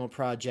final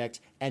project,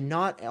 and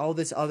not all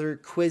this other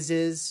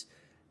quizzes,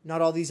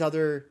 not all these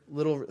other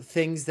little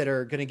things that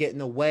are going to get in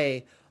the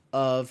way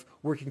of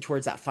working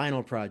towards that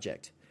final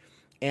project.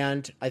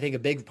 And I think a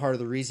big part of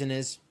the reason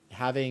is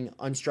having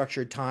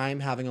unstructured time,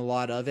 having a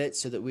lot of it,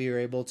 so that we are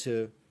able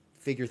to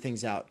figure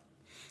things out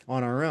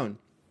on our own.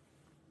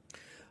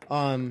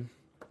 Now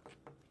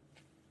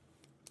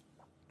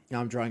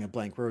I'm drawing a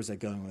blank. Where was I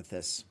going with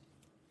this?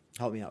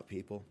 Help me out,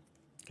 people.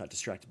 Got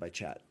distracted by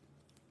chat.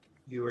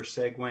 You were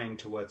segueing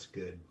to what's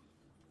good.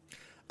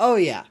 Oh,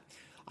 yeah.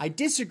 I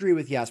disagree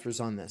with Jaspers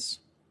on this.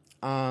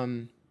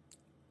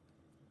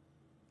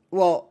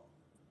 Well,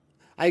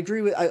 I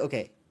agree with...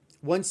 Okay.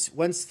 Once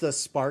the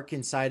spark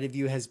inside of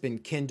you has been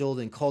kindled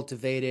and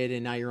cultivated,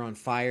 and now you're on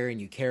fire and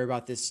you care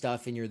about this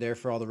stuff and you're there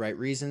for all the right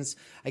reasons,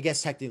 I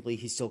guess technically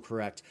he's still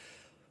correct.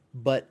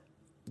 But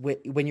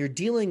when you're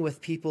dealing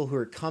with people who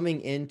are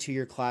coming into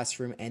your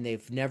classroom and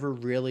they've never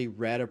really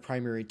read a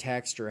primary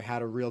text or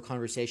had a real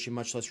conversation,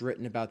 much less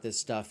written about this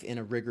stuff in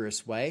a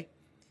rigorous way,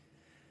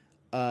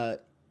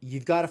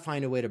 you've got to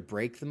find a way to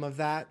break them of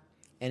that.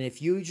 And if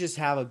you just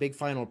have a big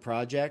final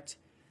project,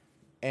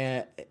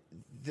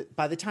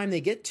 by the time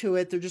they get to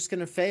it, they're just going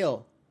to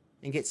fail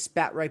and get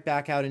spat right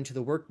back out into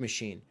the work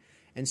machine.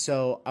 And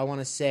so I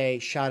want to say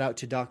shout out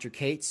to Dr.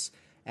 Cates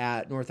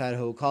at North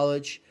Idaho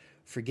College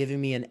for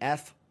giving me an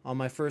F on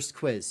my first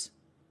quiz.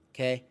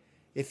 Okay?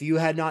 If you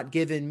had not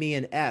given me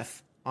an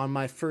F on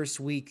my first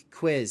week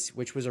quiz,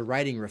 which was a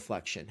writing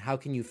reflection, how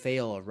can you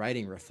fail a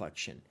writing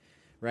reflection,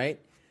 right?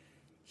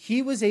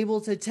 He was able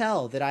to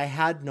tell that I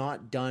had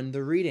not done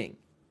the reading,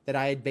 that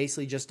I had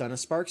basically just done a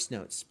Sparks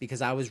Notes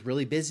because I was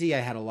really busy. I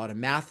had a lot of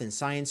math and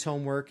science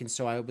homework. And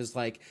so I was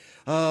like,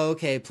 oh,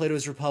 okay,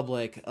 Plato's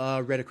Republic,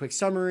 read a quick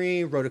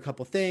summary, wrote a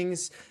couple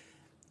things,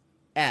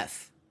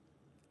 F.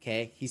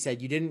 Okay, he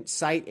said, you didn't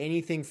cite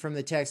anything from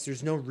the text.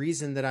 There's no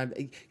reason that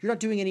you're not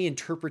doing any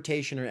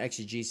interpretation or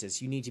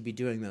exegesis. You need to be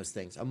doing those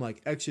things. I'm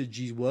like,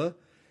 what?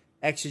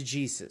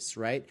 Exegesis,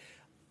 right?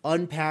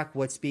 Unpack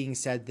what's being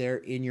said there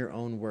in your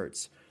own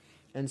words.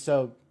 And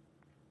so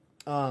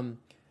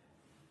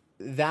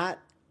that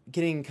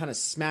getting kind of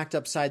smacked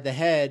upside the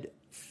head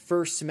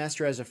first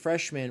semester as a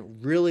freshman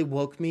really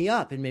woke me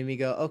up and made me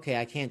go, okay,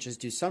 I can't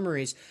just do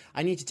summaries.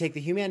 I need to take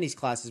the humanities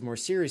classes more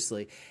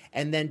seriously.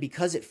 And then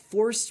because it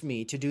forced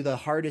me to do the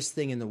hardest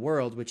thing in the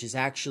world, which is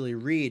actually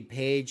read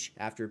page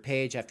after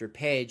page after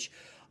page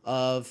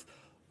of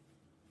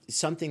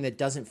something that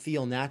doesn't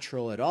feel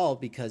natural at all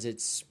because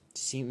it's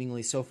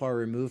seemingly so far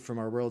removed from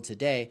our world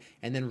today,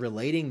 and then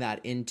relating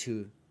that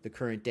into the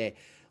current day.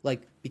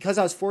 Like, because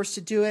I was forced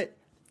to do it,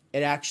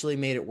 it actually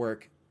made it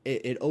work.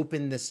 It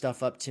opened this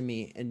stuff up to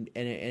me and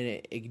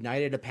it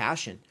ignited a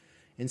passion.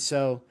 And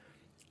so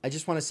I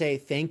just want to say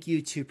thank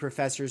you to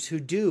professors who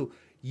do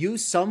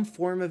use some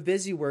form of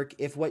busy work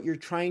if what you're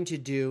trying to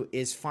do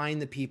is find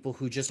the people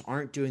who just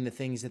aren't doing the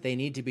things that they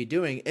need to be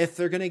doing if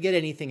they're going to get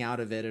anything out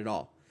of it at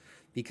all.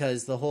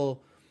 Because the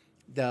whole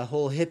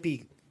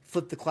hippie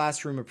flip the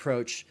classroom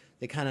approach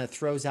that kind of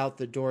throws out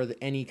the door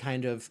any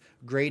kind of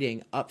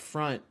grading up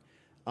front,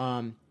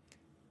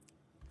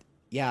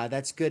 yeah,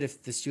 that's good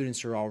if the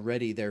students are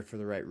already there for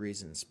the right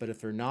reasons. But if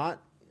they're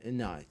not,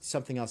 no,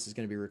 something else is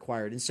going to be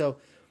required. And so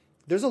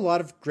there's a lot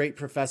of great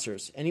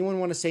professors. Anyone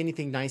want to say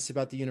anything nice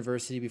about the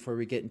university before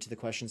we get into the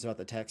questions about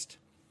the text?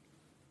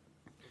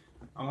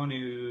 I want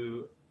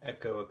to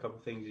echo a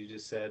couple things you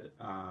just said.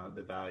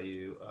 The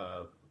value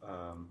of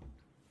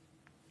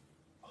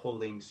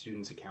holding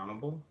students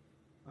accountable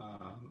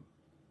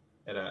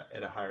at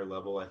a higher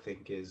level, I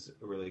think, is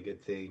a really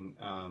good thing.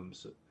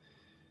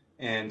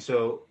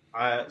 So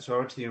I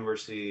went to the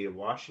University of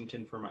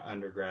Washington for my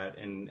undergrad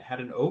and had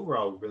an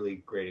overall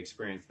really great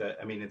experience.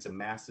 It's a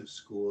massive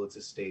school. It's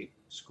a state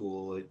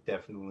school. It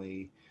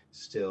definitely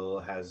still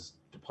has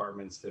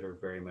departments that are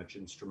very much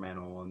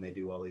instrumental, and they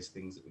do all these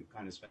things that we've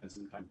kind of spent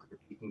some time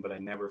critiquing, but I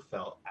never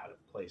felt out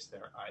of place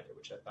there either,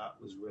 which I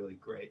thought was really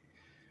great.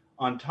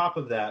 On top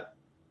of that,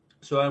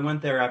 so I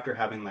went there after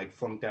having like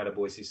flunked out of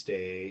Boise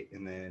State,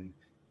 and then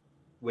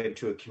went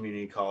to a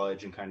community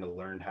college and kind of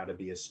learned how to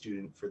be a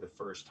student for the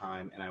first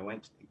time. And I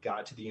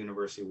got to the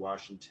University of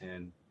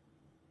Washington,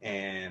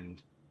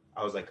 and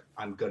I was like,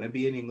 I'm going to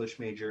be an English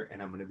major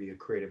and I'm going to be a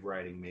creative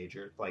writing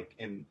major. Like,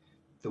 and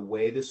the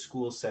way the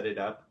school set it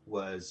up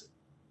was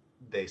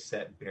they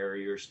set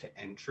barriers to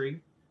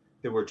entry.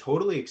 They were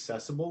totally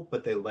accessible,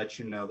 but they let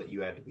you know that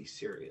you had to be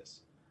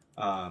serious.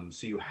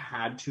 So you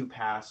had to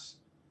pass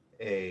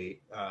a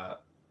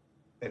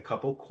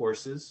couple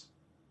courses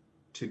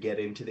to get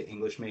into the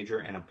English major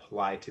and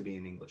apply to be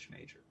an English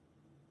major.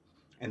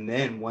 And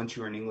then once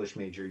you were an English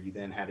major, you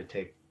then had to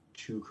take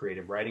 2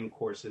 creative writing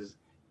courses,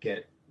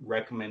 get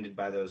recommended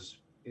by those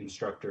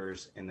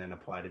instructors, and then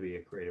apply to be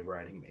a creative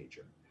writing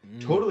major.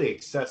 Totally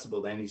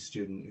accessible to any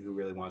student who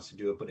really wants to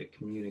do it, but it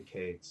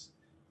communicates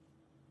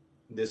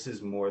this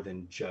is more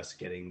than just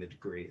getting the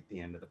degree at the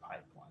end of the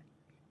pipeline.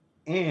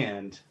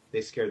 And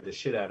they scared the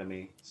shit out of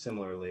me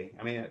similarly.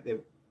 I mean,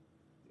 it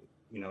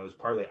was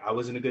partly I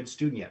wasn't a good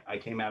student yet. I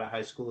came out of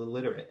high school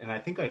illiterate, and I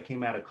think I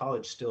came out of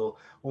college still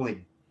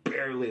only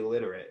barely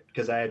literate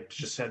because I had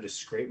to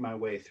scrape my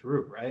way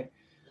through, right?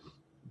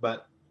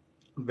 But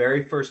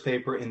very first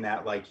paper in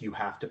that, like, you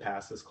have to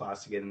pass this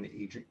class to get in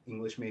the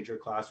English major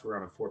class. We're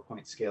on a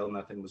 4-point scale.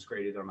 Nothing was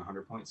graded on a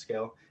 100-point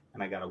scale.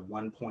 And I got a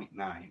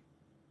 1.9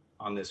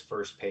 on this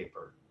first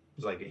paper. It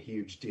was like a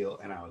huge deal.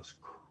 And I was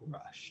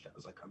crushed. I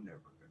was like, I'm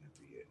never going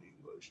to be an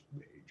English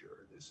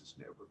major. This is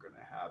never going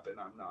to happen.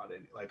 I'm not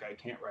I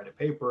can't write a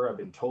paper. I've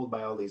been told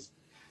by all these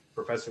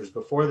professors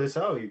before this,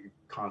 oh, you're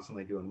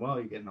constantly doing well.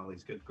 You're getting all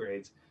these good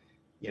grades,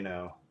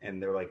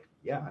 and they're like,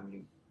 yeah, I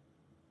mean,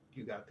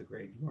 you got the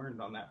grade you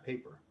earned on that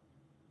paper.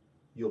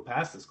 You'll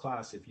pass this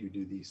class if you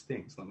do these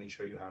things. Let me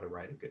show you how to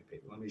write a good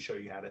paper. Let me show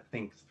you how to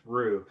think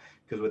through,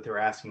 because what they're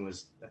asking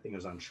was, I think it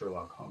was on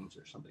Sherlock Holmes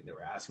or something. They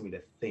were asking me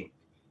to think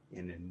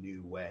in a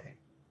new way.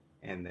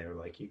 And they're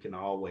like, you can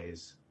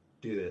always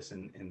do this.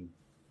 And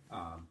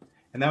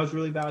that was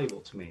really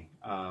valuable to me.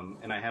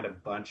 And I had a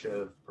bunch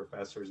of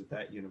professors at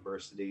that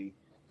university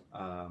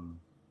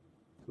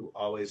who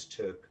always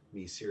took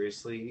me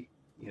seriously.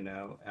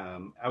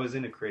 I was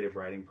in a creative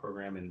writing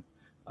program,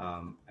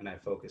 and I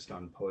focused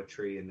on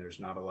poetry, and there's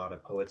not a lot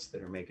of poets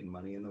that are making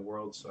money in the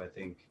world. So I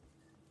think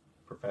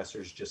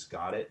professors just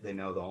got it. They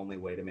know the only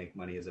way to make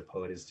money as a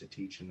poet is to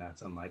teach, and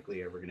that's unlikely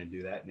you're ever going to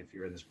do that. And if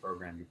you're in this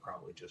program, you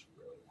probably just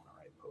really want to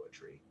write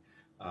poetry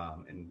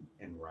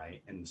and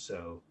write. And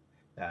so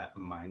that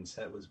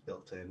mindset was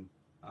built in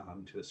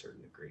to a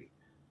certain degree.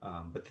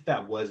 But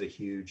that was a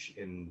huge,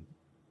 and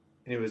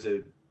it was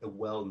a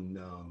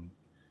well-known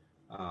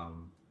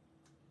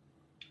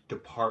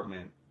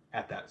department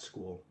at that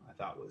school. I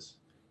thought was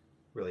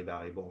really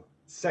valuable.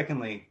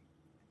 Secondly,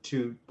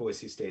 to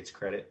Boise State's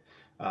credit,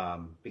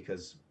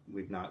 because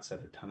we've not said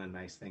a ton of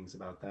nice things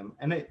about them.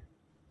 And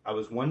I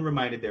was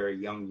reminded they're a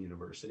young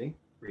university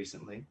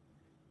recently,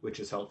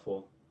 which is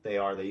helpful. They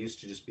used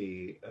to just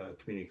be a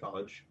community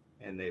college,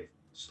 and they've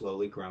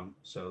slowly grown.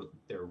 So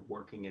they're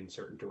working in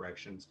certain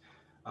directions.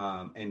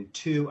 And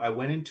 2, I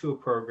went into a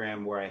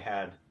program where I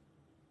had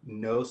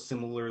no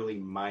similarly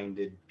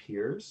minded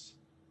peers,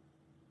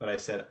 but I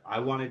said, I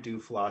want to do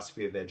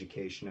philosophy of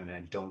education, and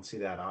I don't see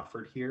that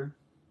offered here.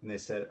 And they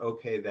said,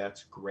 okay,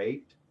 that's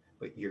great,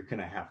 but you're going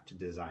to have to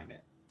design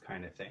it,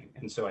 kind of thing.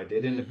 And so I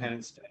did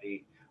independent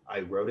study. I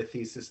wrote a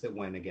thesis that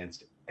went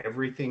against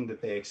everything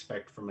that they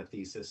expect from a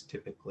thesis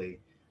typically.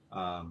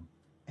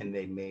 And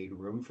they made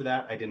room for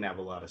that. I didn't have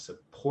a lot of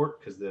support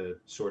because the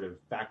sort of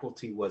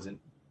faculty wasn't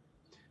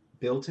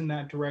built in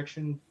that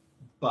direction,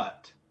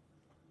 but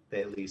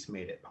they at least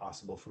made it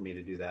possible for me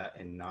to do that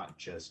and not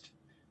just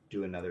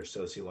do another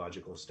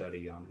sociological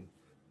study on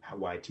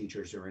why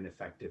teachers are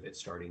ineffective at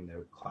starting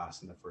their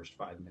class in the first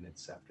 5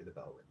 minutes after the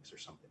bell rings or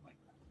something like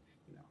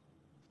that.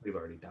 We've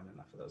already done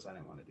enough of those. I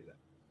didn't want to do that.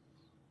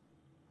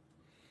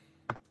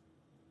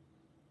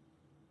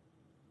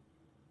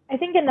 I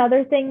think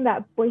another thing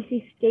that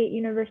Boise State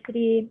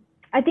University,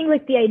 I think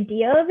like the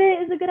idea of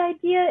it is a good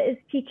idea, is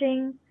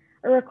teaching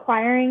or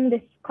requiring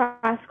this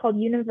class called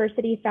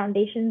University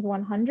Foundations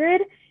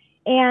 100.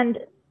 And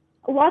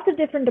lots of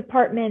different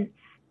departments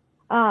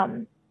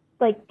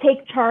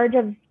take charge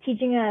of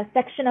teaching a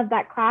section of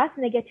that class,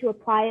 and they get to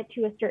apply it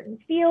to a certain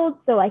field.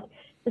 So like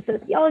the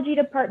sociology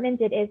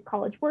department, it is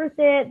College Worth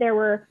It. There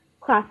were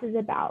classes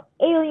about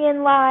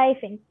alien life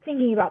and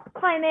thinking about the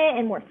climate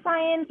and more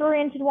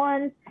science-oriented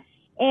ones.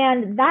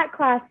 And that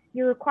class,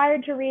 you're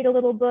required to read a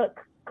little book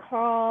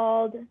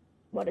called,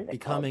 what is it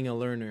Becoming called? a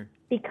Learner.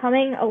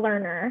 Becoming a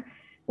Learner,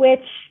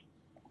 which,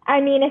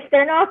 I mean, if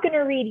they're not going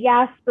to read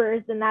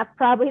Jaspers, then that's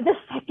probably the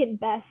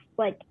second best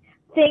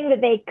thing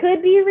that they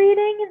could be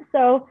reading. And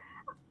so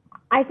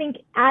I think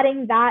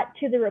adding that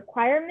to the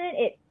requirement,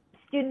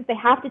 students, they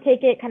have to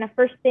take it kind of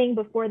first thing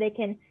before they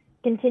can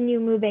continue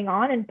moving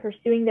on and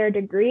pursuing their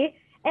degree.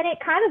 And it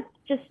kind of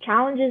just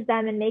challenges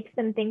them and makes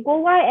them think,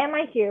 well, why am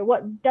I here?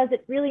 What does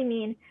it really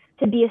mean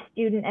to be a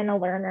student and a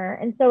learner?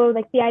 And so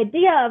like the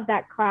idea of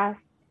that class,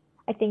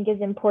 I think, is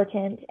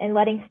important, and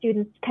letting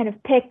students kind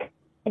of pick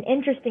an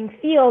interesting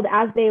field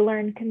as they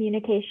learn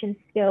communication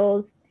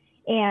skills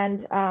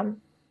and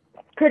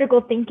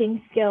critical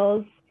thinking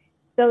skills,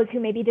 those who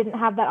maybe didn't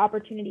have that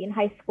opportunity in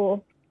high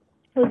school,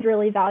 was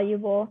really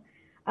valuable.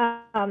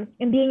 And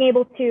being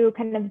able to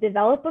kind of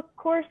develop a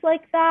course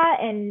like that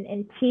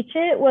and teach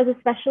it was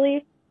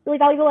especially really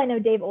valuable. I know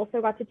Dave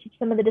also got to teach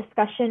some of the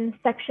discussion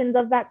sections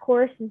of that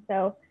course. And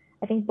so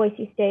I think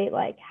Boise State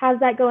like has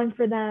that going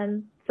for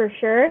them for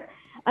sure.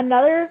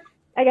 Another,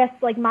 I guess,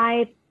 like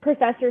my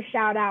professor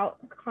shout out,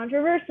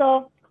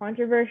 controversial,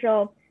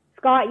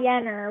 Scott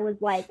Yenner was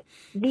like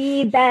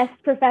the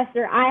best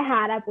professor I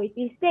had at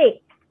Boise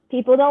State.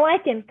 People don't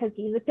like him because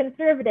he's a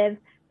conservative,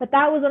 but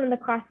that was one of the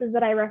classes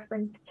that I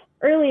referenced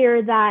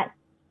earlier, that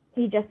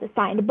he just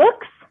assigned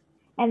books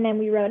and then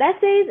we wrote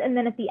essays, and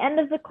then at the end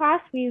of the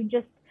class we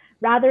just,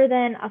 rather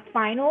than a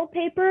final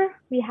paper,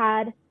 we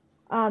had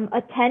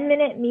a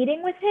 10-minute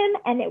meeting with him,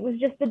 and it was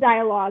just a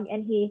dialogue,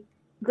 and he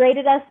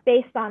graded us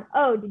based on,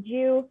 oh, did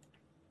you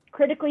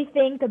critically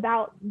think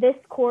about this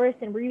course,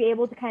 and were you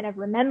able to kind of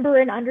remember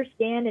and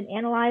understand and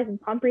analyze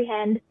and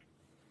comprehend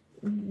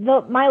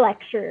my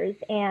lectures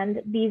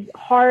and these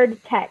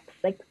hard texts,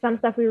 like some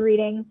stuff we were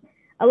reading,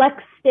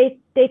 Alexis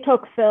de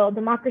Tocqueville,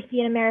 Democracy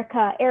in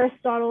America,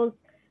 Aristotle's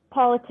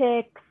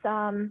Politics.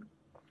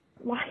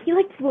 He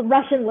liked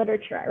Russian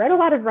literature. I read a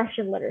lot of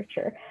Russian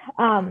literature.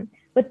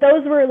 But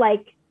those were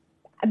like,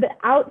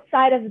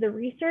 outside of the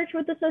research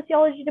with the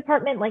sociology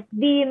department, like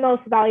the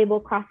most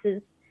valuable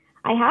classes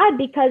I had,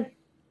 because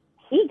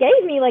he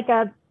gave me like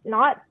a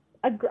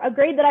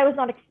grade that I was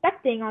not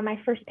expecting on my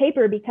first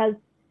paper, because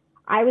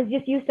I was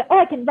just used to,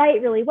 I can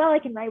write really well. I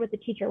can write what the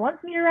teacher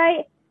wants me to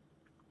write.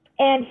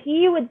 And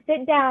he would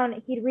sit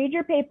down, he'd read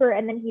your paper,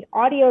 and then he'd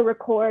audio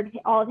record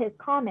all of his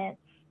comments,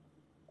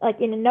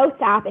 like in a notes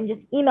app, and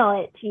just email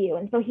it to you.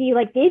 And so he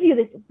like gave you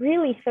this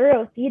really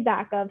thorough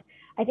feedback of,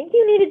 I think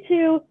you needed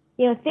to,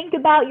 think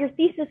about your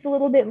thesis a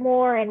little bit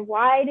more, and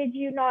why did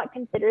you not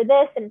consider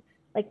this? And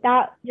like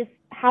that, just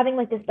having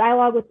like this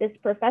dialogue with this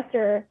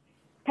professor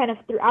kind of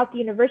throughout the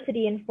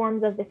university in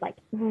forms of this like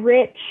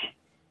rich,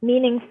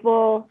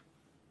 meaningful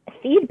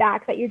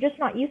feedback that you're just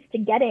not used to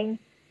getting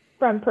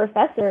from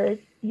professors.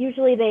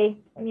 Usually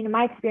in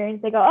my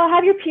experience, they go, oh,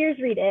 have your peers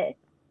read it.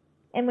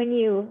 And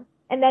then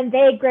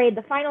they grade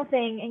the final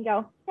thing and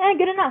go,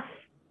 good enough,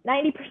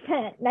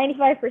 90%,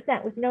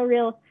 95%, with no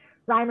real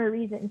rhyme or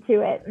reason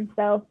to it. And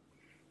so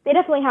they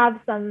definitely have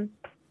some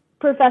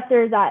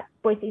professors at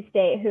Boise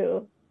State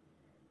who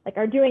like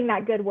are doing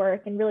that good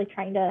work and really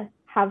trying to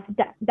have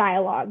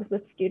dialogues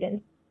with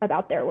students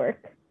about their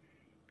work.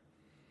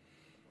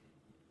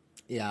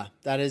 Yeah,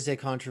 that is a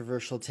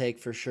controversial take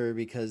for sure,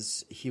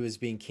 because he was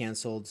being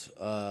canceled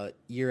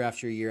year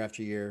after year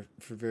after year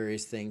for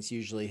various things,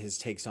 usually his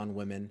takes on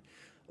women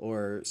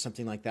or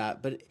something like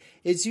that. But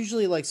it's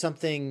usually like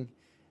something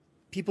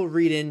people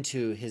read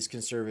into his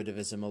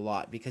conservatism a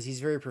lot, because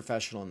he's very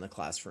professional in the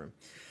classroom.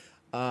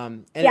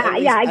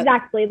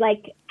 Exactly.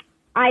 Like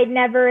I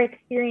never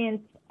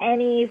experienced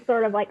any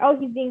sort of like, oh,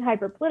 he's being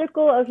hyper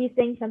political. Oh, he's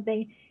saying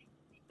something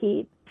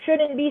he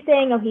shouldn't be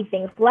saying. Oh, he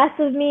thinks less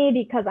of me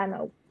because I'm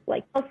a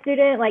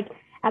student. Like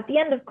at the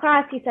end of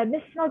class, he said,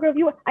 Mrs.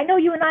 Snellgrove, I know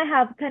you and I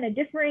have kind of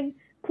differing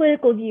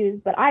political views,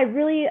 but I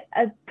really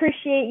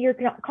appreciate your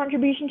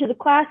contribution to the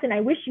class, and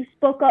I wish you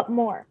spoke up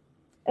more.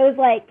 It was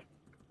like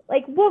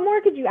what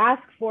more could you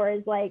ask for?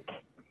 Is like,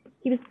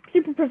 he was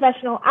super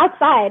professional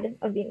outside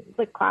of the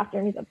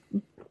classroom. He's a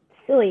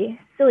silly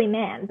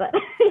man, but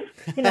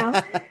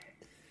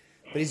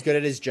but he's good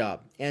at his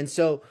job. And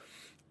so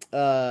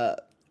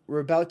we're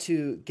about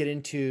to get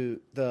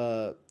into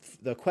the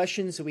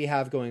questions that we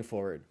have going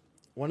forward.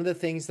 One of the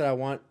things that I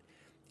want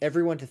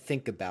everyone to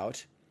think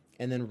about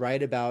and then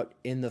write about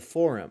in the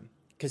forum,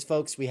 because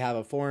folks, we have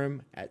a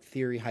forum at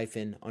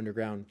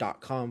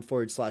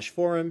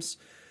theory-underground.com/forums.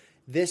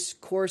 This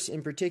course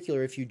in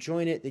particular, if you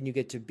join it, then you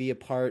get to be a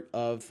part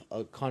of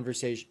a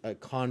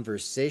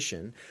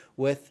conversation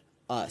with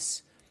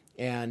us.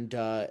 And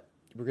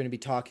we're going to be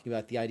talking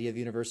about the idea of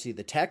university,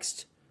 the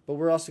text, but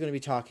we're also going to be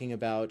talking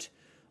about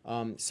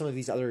some of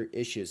these other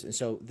issues. And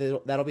so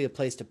that'll be a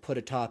place to put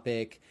a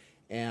topic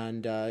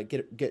and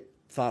get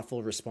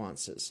thoughtful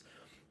responses.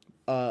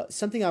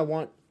 Something I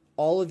want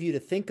all of you to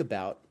think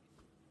about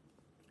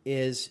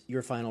is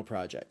your final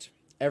project.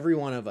 Every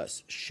one of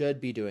us should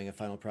be doing a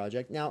final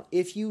project. Now,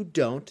 if you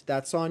don't,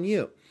 that's on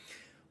you.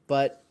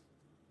 But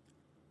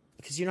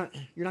because you're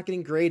not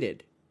getting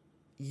graded.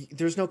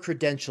 There's no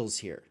credentials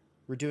here.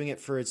 We're doing it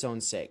for its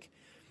own sake.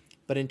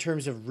 But in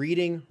terms of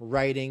reading,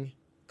 writing,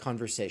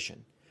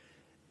 conversation,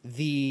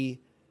 the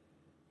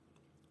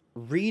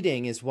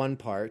reading is one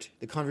part,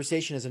 the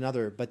conversation is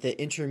another, but the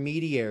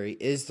intermediary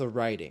is the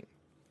writing.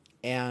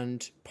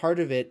 And part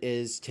of it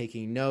is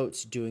taking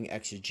notes, doing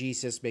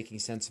exegesis, making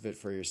sense of it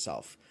for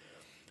yourself.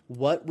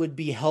 What would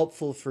be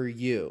helpful for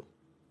you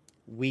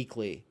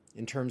weekly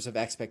in terms of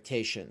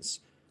expectations?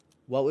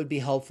 What would be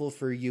helpful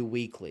for you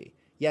weekly?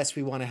 Yes,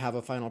 we want to have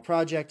a final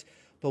project,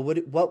 but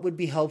what would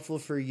be helpful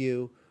for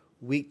you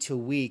week to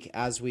week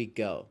as we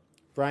go?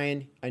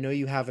 Brian, I know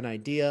you have an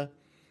idea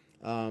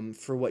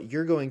for what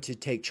you're going to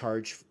take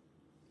charge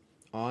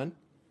on.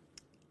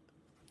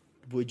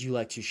 Would you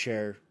like to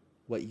share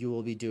what you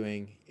will be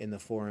doing in the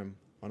forum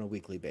on a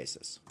weekly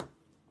basis?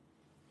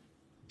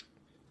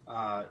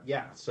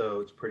 Yeah,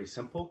 so it's pretty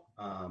simple.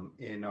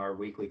 In our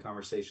weekly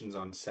conversations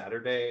on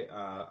Saturday,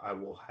 I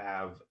will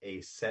have a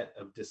set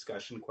of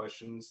discussion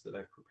questions that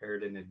I've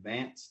prepared in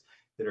advance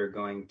that are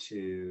going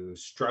to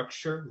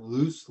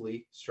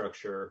loosely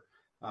structure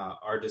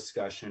our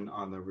discussion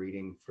on the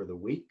reading for the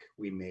week.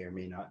 We may or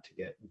may not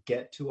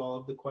get to all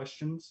of the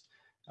questions,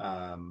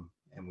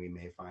 and we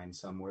may find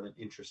some more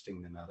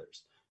interesting than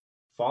others.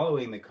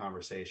 Following the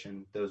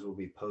conversation, those will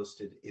be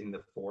posted in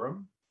the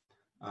forum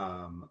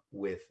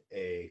with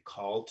a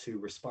call to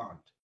respond.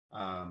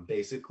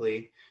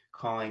 Basically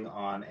calling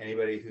on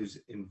anybody who's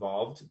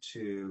involved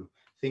to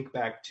think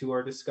back to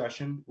our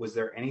discussion. Was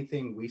there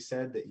anything we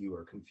said that you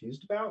were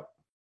confused about,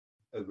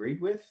 agreed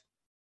with,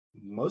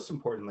 most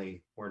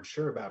importantly, weren't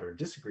sure about or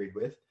disagreed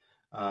with?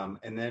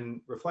 And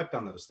then reflect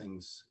on those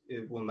things.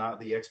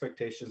 The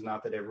expectation is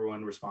not that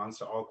everyone responds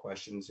to all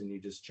questions and you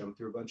just jump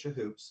through a bunch of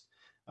hoops,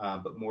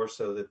 but more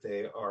so that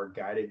they are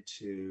guided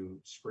to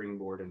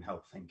springboard and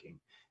help thinking.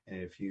 And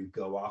if you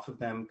go off of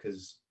them,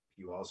 because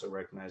you also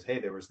recognize, hey,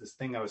 there was this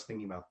thing I was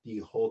thinking about the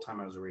whole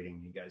time I was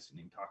reading, you guys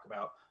didn't even talk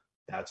about,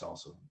 that's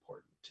also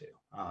important too.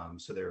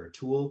 So they're a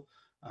tool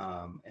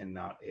and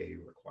not a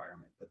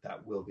requirement, but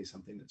that will be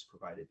something that's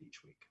provided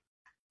each week.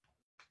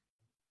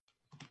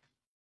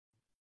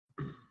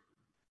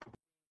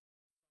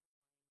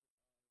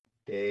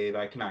 Dave,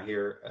 I cannot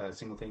hear a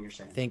single thing you're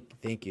saying.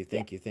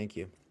 Thank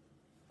you.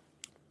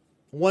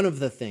 One of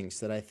the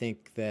things that I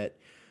think that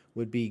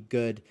would be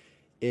good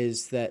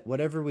is that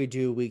whatever we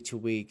do week to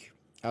week,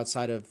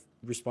 outside of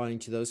responding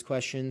to those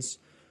questions,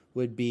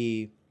 would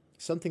be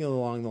something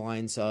along the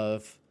lines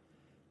of,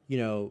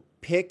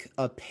 pick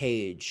a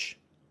page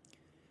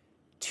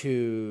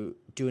to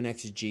do an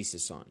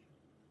exegesis on.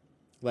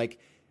 Like,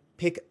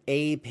 pick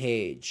a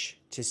page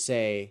to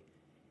say,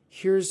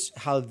 here's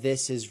how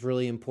this is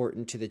really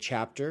important to the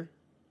chapter.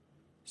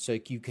 So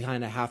you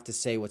kind of have to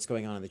say what's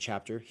going on in the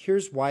chapter.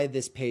 Here's why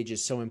this page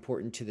is so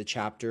important to the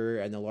chapter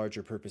and the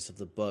larger purpose of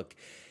the book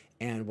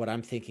and what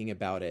I'm thinking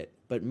about it,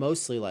 but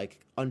mostly like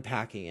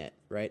unpacking it,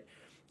 right?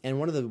 And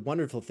one of the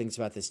wonderful things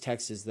about this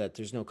text is that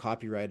there's no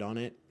copyright on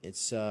it.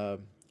 It's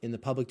in the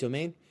public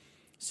domain.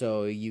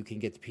 So you can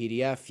get the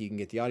PDF, you can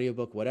get the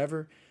audiobook,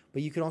 whatever,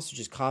 but you can also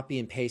just copy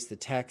and paste the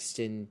text.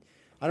 And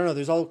I don't know,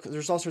 there's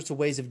all sorts of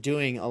ways of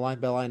doing a line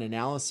by line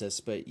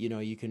analysis, but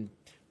you can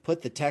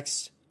put the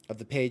text of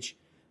the page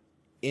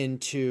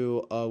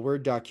into a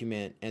Word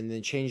document and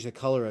then change the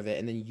color of it,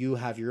 and then you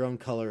have your own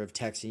color of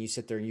text, and you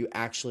sit there and you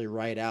actually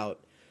write out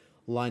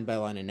line by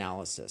line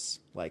analysis,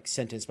 like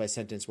sentence by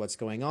sentence, what's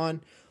going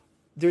on.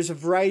 There's a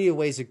variety of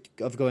ways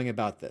of going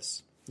about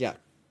this. Yeah.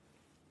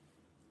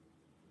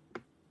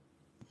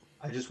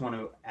 I just want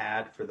to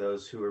add, for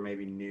those who are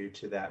maybe new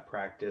to that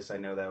practice, I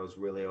know that was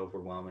really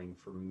overwhelming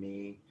for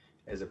me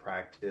as a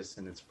practice,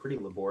 and it's pretty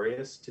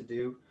laborious to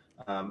do.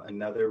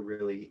 Another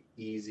really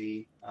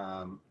easy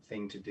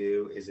thing to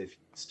do is, if you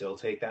still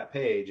take that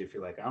page, if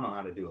you're like, I don't know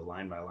how to do a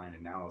line by line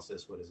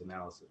analysis, what does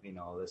analysis mean,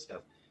 all this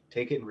stuff,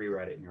 take it and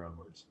rewrite it in your own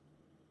words.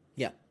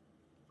 Yeah.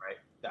 Right.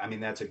 I mean,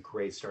 that's a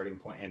great starting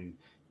point and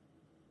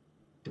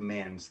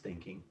demands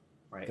thinking,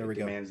 right? There we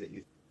go. Demands that you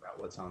think about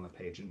what's on the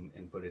page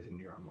and put it in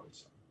your own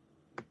words.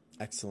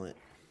 Excellent.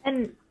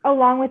 And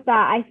along with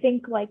that, I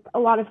think like a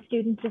lot of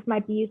students just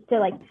might be used to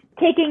like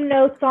taking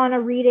notes on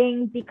a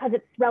reading because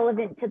it's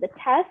relevant to the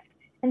test.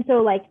 And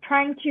so like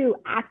trying to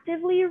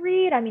actively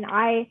read, I mean,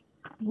 I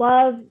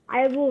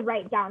will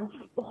write down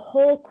the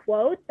whole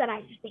quotes that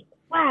I just think,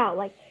 wow,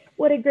 like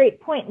what a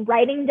great point.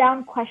 Writing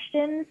down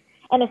questions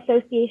and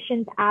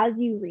associations as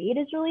you read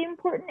is really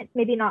important. It's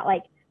maybe not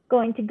like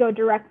going to go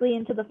directly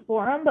into the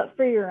forum, but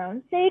for your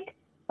own sake,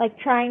 like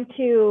trying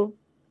to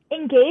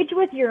engage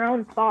with your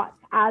own thoughts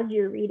as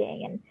you're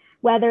reading, and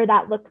whether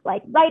that looks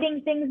like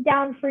writing things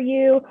down for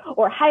you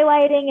or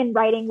highlighting and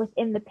writing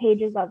within the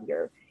pages of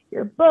your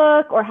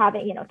book, or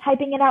having,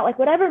 typing it out, like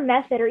whatever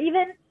method, or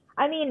even,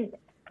 I mean,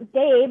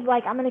 Dave,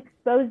 like I'm going to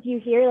expose you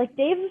here. Like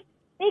Dave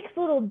makes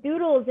little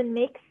doodles and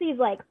makes these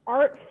like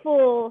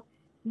artful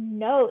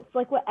notes,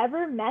 like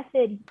whatever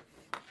method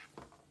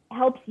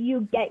helps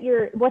you get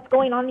what's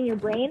going on in your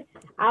brain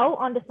out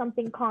onto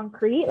something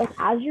concrete, like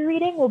as you're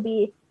reading, will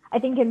be, I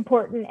think,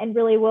 important, and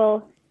really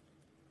will,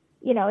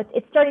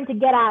 it's starting to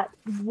get at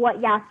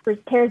what Jaspers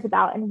cares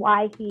about and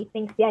why he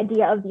thinks the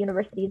idea of the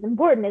university is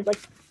important, is like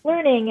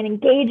learning and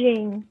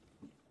engaging.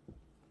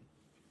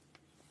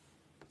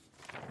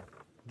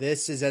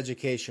 This is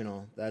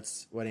educational.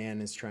 That's what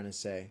Anne is trying to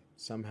say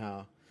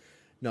somehow.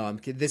 No,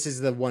 this is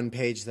the one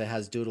page that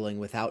has doodling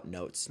without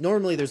notes.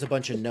 Normally there's a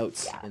bunch of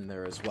notes in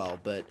there as well,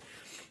 but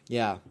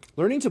Yeah.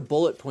 Learning to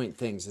bullet point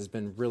things has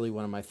been really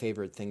one of my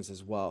favorite things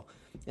as well.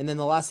 And then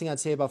the last thing I'd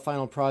say about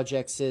final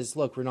projects is,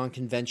 look, we're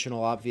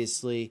non-conventional,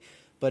 obviously,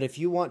 but if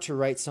you want to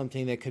write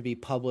something that could be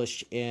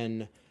published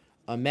in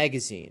a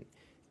magazine,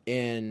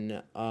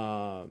 in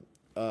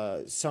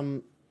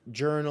some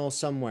journal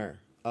somewhere,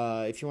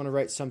 if you want to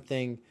write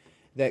something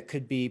that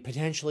could be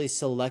potentially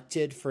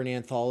selected for an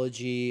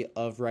anthology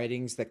of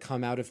writings that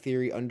come out of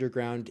Theory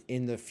Underground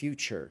in the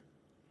future,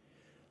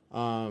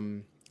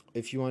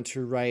 if you want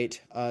to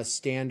write a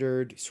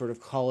standard sort of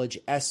college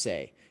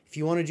essay, if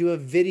you want to do a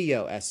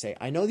video essay.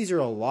 I know these are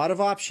a lot of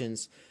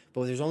options,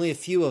 but there's only a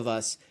few of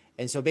us.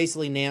 And so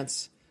basically,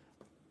 Nance,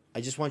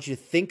 I just want you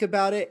to think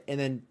about it and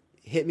then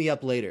hit me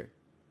up later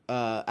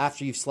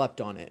after you've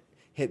slept on it.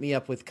 Hit me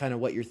up with kind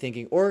of what you're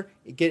thinking, or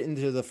get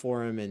into the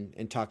forum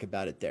and talk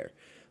about it there.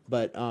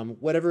 But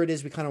whatever it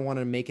is, we kind of want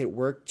to make it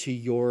work to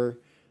your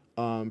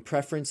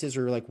preferences,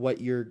 or like what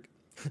your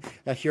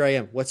here I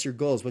am. What's your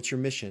goals? What's your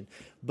mission?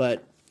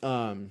 But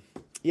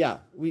yeah,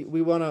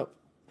 we want to,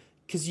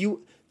 because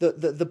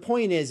the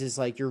point is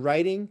like you're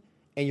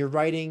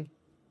writing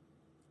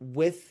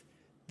with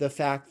the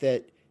fact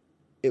that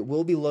it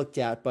will be looked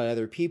at by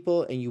other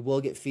people and you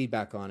will get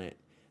feedback on it.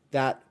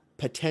 That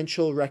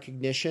potential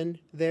recognition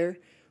there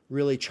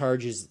really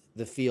charges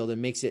the field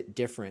and makes it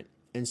different.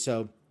 And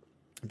so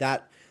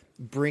that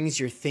brings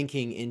your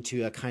thinking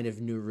into a kind of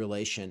new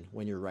relation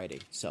when you're writing.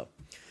 So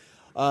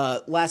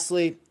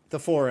lastly, the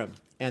forum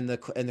and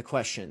the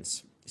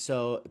questions.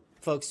 So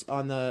folks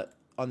on the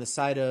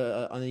side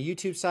on the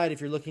YouTube side,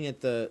 if you're looking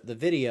at the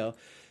video,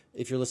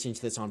 if you're listening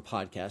to this on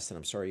podcast, then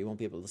I'm sorry you won't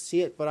be able to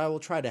see it, but I will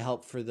try to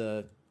help for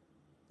the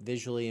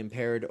visually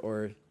impaired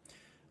or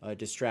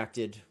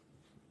distracted.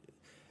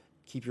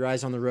 Keep your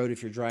eyes on the road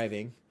if you're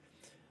driving.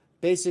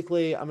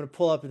 Basically, I'm going to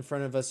pull up in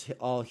front of us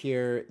all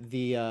here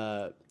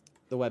the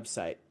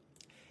website.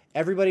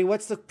 Everybody,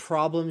 what's the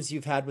problems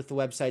you've had with the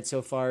website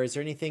so far? Is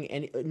there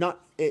anything,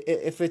 not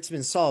if it's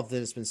been solved,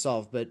 then it's been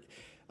solved, but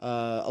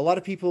a lot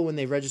of people, when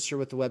they register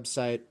with the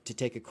website to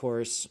take a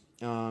course,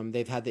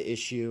 they've had the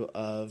issue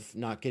of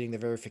not getting the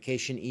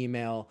verification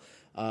email.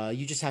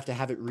 You just have to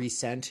have it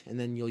resent, and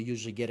then you'll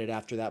usually get it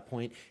after that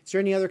point. Is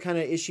there any other kind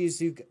of issues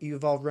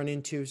you've all run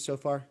into so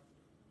far?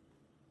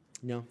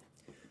 No?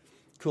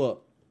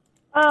 Cool.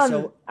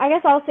 So I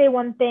guess I'll say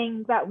one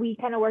thing that we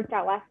kind of worked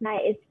out last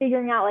night is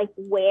figuring out like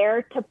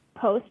where to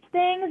post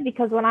things,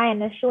 because when I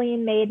initially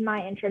made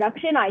my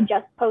introduction, I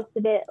just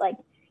posted it like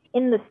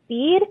in the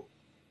feed,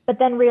 but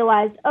then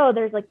realized, oh,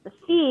 there's like the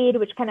feed,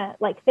 which kind of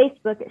like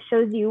Facebook, it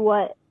shows you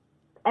what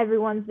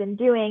everyone's been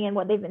doing and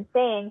what they've been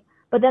saying,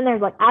 but then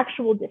there's like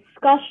actual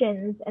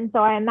discussions. And so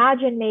I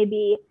imagine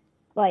maybe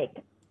like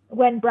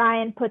when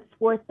Brian puts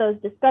forth those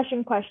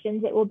discussion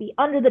questions, it will be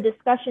under the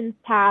discussions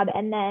tab,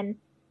 and then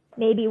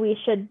maybe we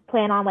should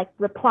plan on like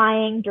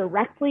replying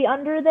directly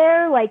under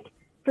there. Like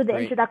for the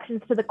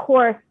introductions to the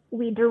course,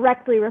 we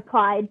directly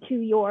replied to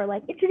your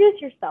like introduce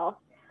yourself,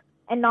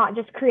 and not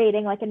just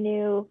creating like a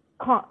new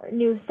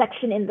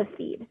section in the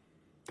feed,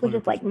 which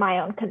 100%. Is like my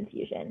own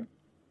confusion.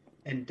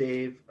 And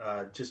Dave,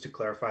 just to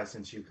clarify,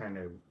 since you kind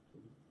of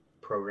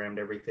programmed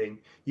everything,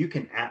 you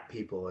can @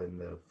 people in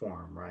the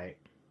forum, right?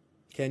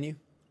 Can you?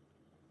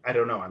 I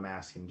don't know. I'm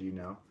asking. Do you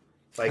know?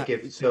 Like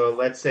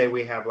let's say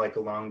we have like a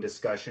long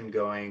discussion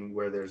going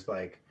where there's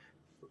like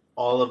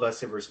all of us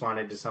have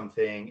responded to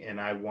something, and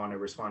I want to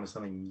respond to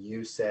something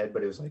you said,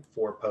 but it was like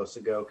 4 posts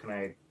ago. Can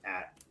I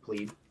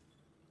plead?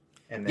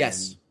 And then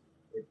yes,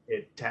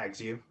 it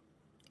tags you.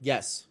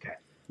 Yes. Okay.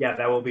 Yeah,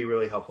 that will be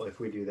really helpful if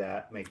we do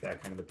that. Make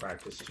that kind of the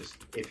practice. Just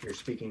if you're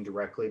speaking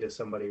directly to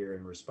somebody or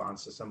in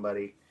response to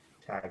somebody,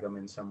 tag them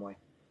in some way.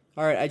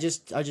 All right, I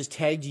just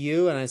tagged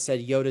you and I said,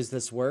 yo, does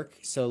this work?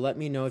 So let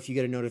me know if you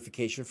get a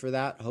notification for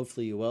that.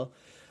 Hopefully you will.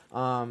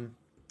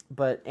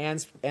 But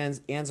Anne's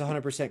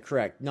 100%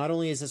 correct. Not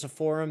only is this a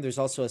forum, there's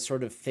also a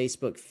sort of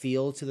Facebook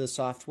feel to the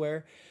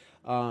software.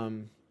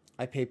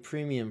 I pay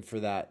premium for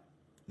that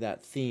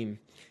theme.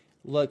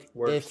 Look,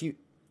 if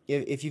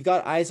you've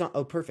got eyes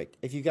on, perfect.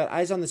 If you've got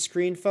eyes on the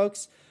screen,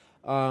 folks,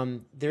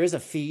 there is a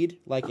feed,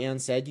 like Anne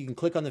said. You can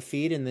click on the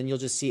feed and then you'll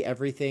just see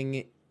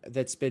everything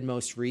that's been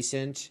most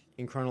recent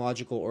in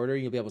chronological order.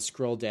 You'll be able to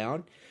scroll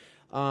down.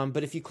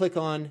 But if you click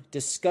on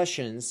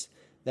discussions,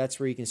 that's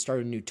where you can start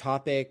a new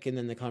topic, and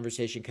then the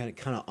conversation kind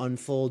of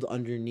unfold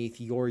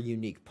underneath your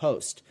unique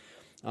post.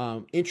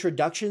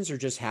 Introductions are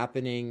just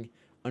happening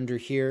under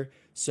here.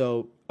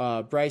 So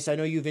Bryce, I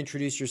know you've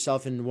introduced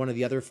yourself in one of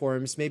the other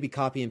forums. Maybe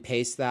copy and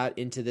paste that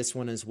into this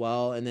one as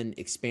well, and then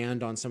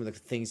expand on some of the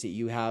things that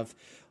you have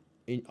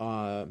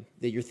that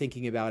you're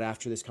thinking about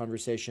after this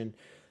conversation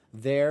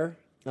there.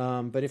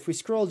 But if we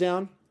scroll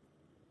down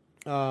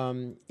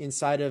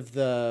inside of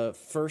the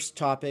first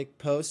topic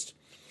post,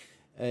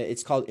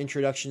 it's called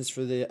Introductions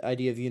for the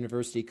Idea of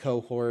University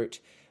Cohort.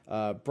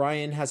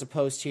 Brian has a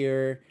post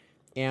here.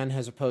 Anne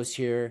has a post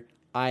here.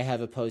 I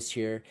have a post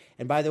here.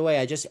 And by the way,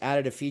 I just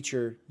added a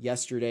feature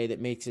yesterday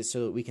that makes it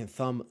so that we can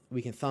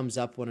thumbs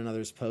up one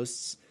another's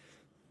posts.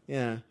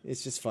 Yeah,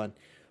 it's just fun.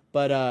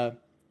 But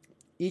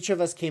each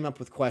of us came up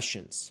with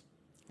questions.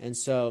 And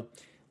so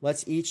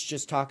let's each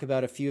just talk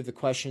about a few of the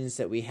questions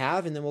that we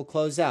have, and then we'll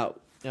close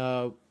out.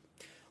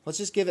 Let's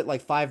just give it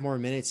like 5 more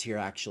minutes here,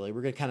 actually.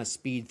 We're going to kind of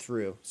speed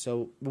through.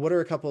 So what are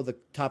a couple of the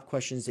top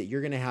questions that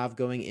you're going to have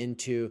going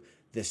into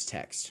this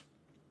text?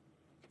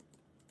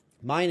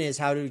 Mine is,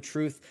 how do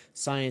truth,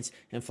 science,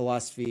 and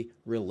philosophy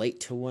relate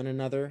to one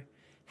another?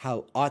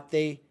 How ought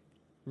they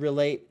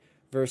relate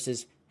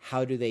versus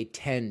how do they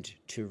tend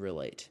to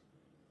relate?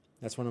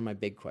 That's one of my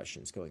big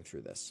questions going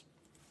through this.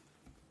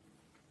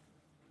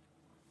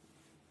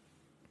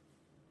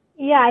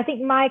 Yeah, I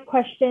think my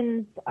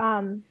questions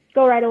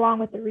go right along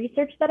with the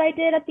research that I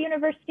did at the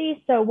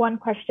university. So one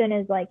question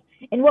is like,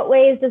 in what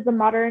ways does the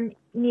modern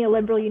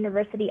neoliberal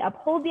university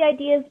uphold the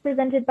ideas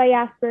presented by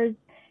Jaspers?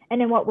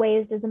 And in what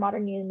ways does the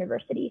modern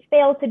university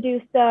fail to do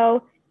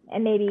so?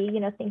 And maybe,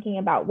 thinking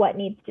about what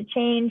needs to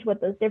change,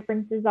 what those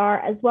differences are,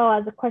 as well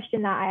as a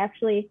question that I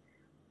actually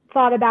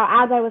thought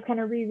about as I was kind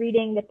of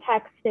rereading the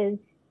text is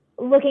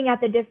looking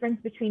at the difference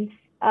between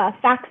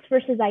facts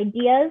versus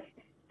ideas.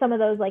 Some of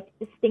those like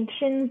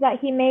distinctions that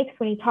he makes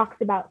when he talks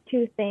about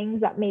two things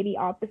that may be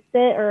opposite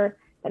or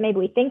that maybe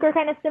we think are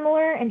kind of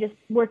similar, and just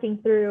working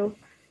through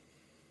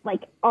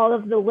like all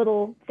of the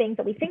little things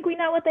that we think we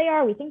know what they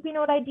are. We think we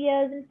know what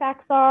ideas and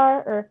facts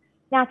are, or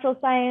natural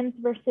science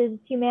versus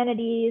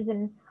humanities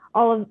and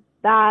all of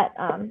that.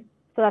 So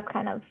that's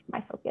kind of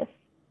my focus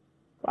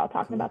while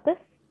talking about this.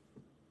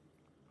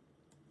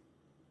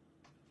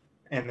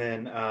 And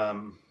then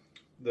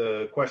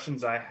the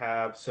questions I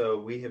have, so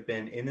we have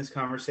been in this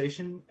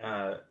conversation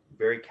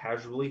very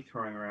casually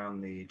throwing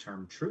around the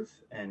term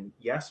truth, and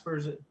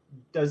Jaspers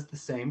does the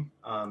same.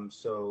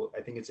 So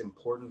I think it's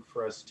important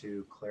for us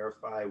to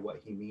clarify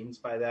what he means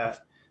by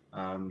that.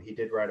 He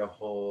did write a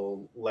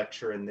whole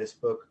lecture in this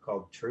book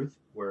called Truth,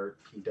 where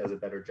he does a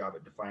better job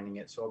at defining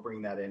it. So I'll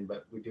bring that in,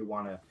 but we do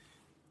want to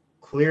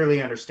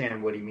clearly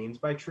understand what he means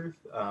by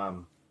truth,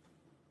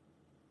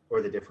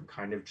 or the different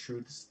kind of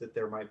truths that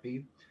there might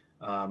be.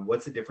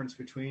 What's the difference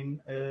between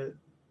the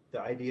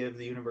idea of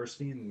the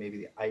university and maybe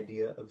the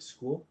idea of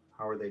school?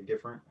 How are they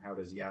different? How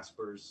does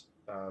Jaspers,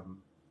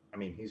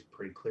 he's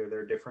pretty clear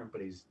they're different,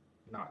 but he's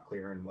not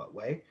clear in what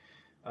way.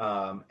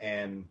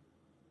 And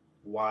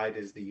why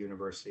does the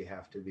university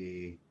have to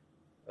be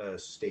a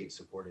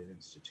state-supported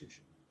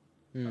institution?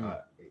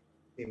 It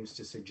seems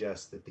to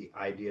suggest that the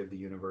idea of the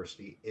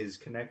university is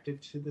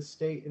connected to the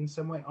state in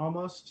some way,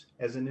 almost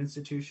as an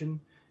institution,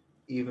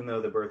 even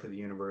though the birth of the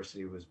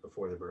university was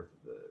before the birth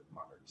of the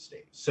modern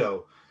state.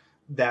 So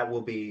that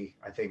will be,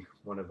 I think,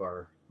 one of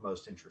our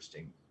most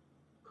interesting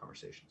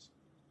conversations.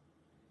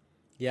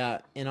 Yeah,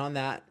 and on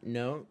that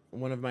note,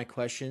 one of my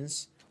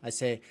questions, I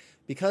say,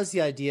 because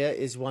the idea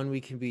is one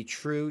we can be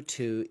true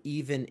to,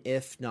 even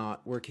if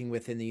not working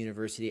within the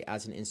university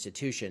as an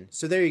institution.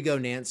 So there you go,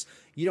 Nance.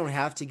 You don't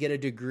have to get a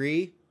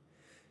degree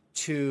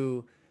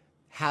to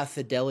have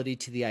fidelity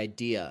to the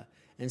idea.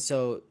 And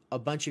so a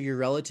bunch of your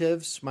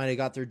relatives might have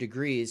got their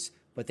degrees,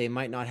 but they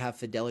might not have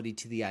fidelity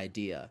to the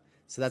idea.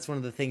 So that's one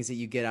of the things that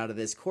you get out of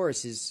this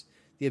course is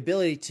the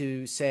ability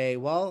to say,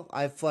 well,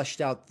 I've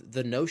fleshed out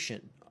the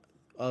notion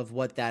of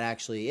what that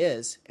actually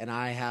is, and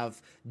I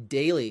have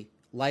daily,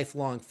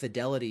 lifelong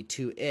fidelity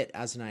to it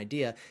as an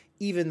idea,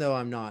 even though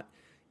I'm not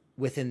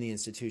within the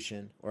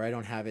institution or I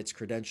don't have its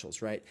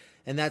credentials, right?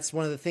 And that's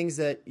one of the things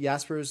that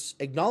Jaspers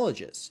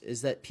acknowledges,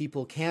 is that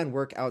people can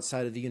work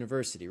outside of the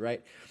university,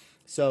 right?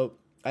 So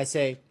I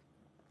say,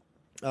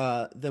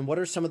 then what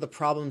are some of the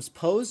problems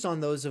posed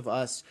on those of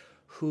us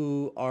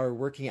who are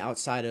working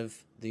outside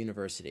of the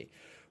university?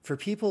 For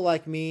people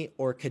like me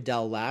or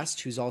Cadell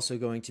Last, who's also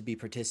going to be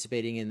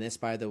participating in this,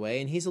 by the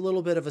way, and he's a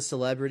little bit of a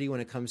celebrity when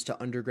it comes to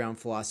underground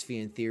philosophy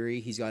and theory.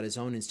 He's got his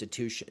own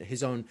institution,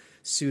 his own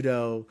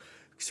pseudo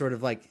sort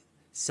of like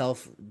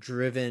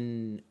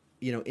self-driven,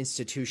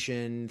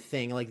 institution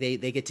thing. Like they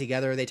get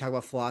together, they talk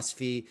about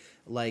philosophy,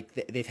 like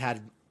they've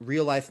had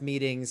real life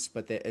meetings,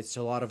 but it's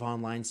a lot of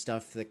online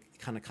stuff that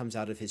kind of comes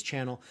out of his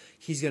channel.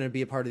 He's going to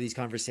be a part of these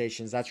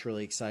conversations. That's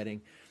really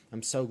exciting.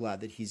 I'm so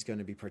glad that he's going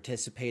to be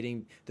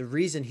participating. The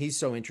reason he's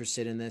so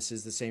interested in this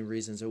is the same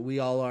reasons that we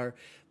all are,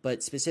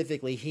 but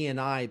specifically he and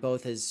I,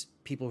 both as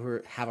people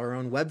who have our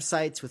own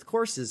websites with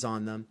courses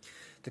on them.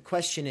 The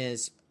question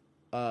is,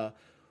 what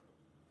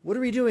are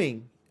we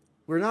doing?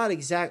 We're not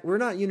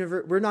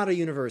a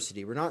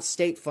university. We're not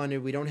state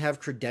funded. We don't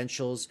have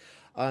credentials.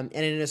 And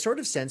in a sort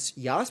of sense,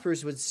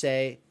 Jaspers would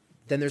say,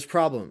 then there's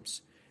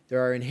problems.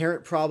 There are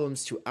inherent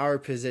problems to our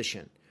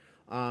position.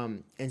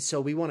 And so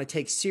we want to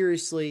take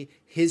seriously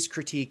his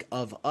critique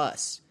of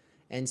us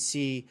and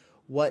see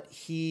what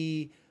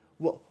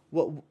are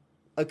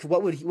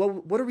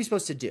we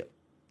supposed to do?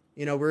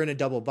 We're in a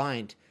double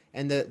bind,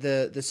 and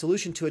the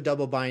solution to a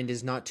double bind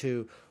is not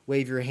to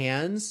wave your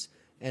hands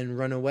and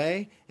run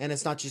away, and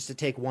it's not just to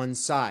take one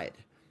side.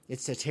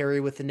 It's to tarry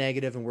with the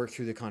negative and work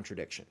through the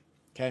contradiction.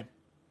 Okay.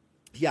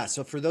 Yeah,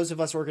 so for those of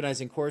us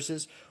organizing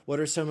courses, what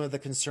are some of the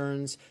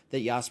concerns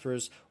that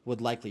Jaspers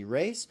would likely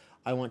raise?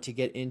 I want to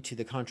get into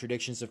the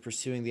contradictions of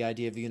pursuing the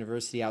idea of the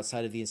university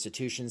outside of the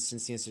institution,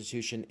 since the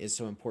institution is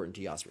so important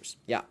to Jaspers.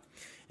 Yeah,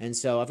 And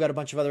so I've got a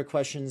bunch of other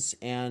questions,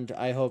 and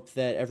I hope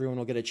that everyone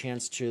will get a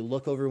chance to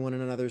look over one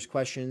another's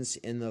questions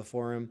in the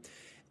forum,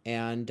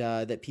 and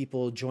that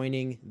people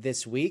joining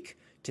this week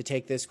to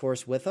take this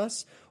course with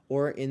us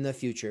or in the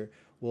future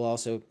will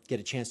also get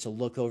a chance to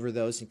look over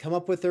those and come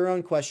up with their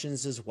own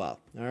questions as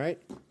well. All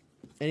right?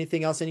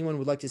 Anything else anyone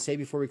would like to say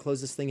before we close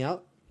this thing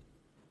out?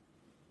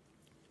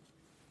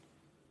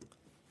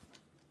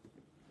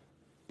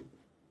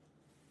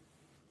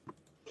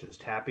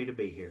 Just happy to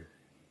be here.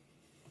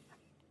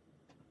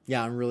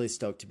 Yeah, I'm really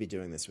stoked to be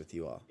doing this with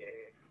you all.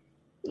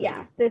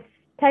 Yeah, this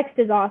text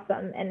is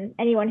awesome, and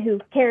anyone who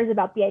cares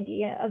about the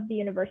idea of the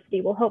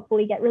university will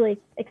hopefully get really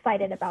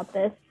excited about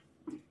this.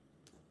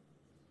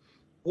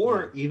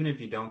 Or even if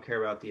you don't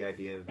care about the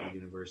idea of the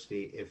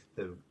university, if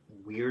the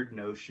weird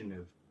notion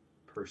of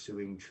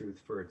pursuing truth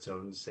for its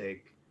own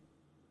sake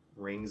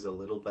rings a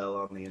little bell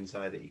on the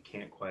inside that you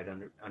can't quite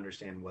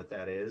understand what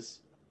that is,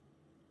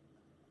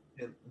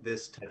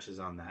 this touches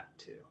on that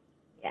too.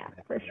 Yeah,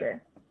 for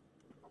sure.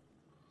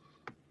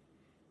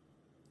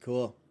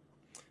 Cool.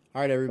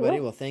 All right, everybody.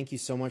 Cool. Well, thank you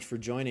so much for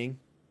joining.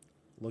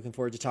 Looking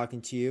forward to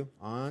talking to you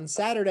on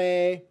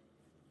Saturday.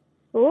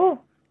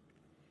 Cool.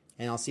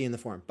 And I'll see you in the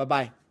forum.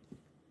 Bye-bye.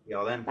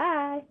 Y'all then.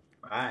 Bye.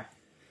 Bye.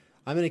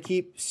 I'm going to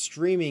keep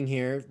streaming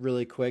here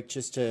really quick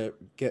just to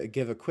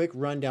give a quick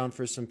rundown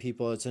for some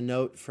people. It's a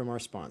note from our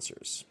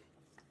sponsors.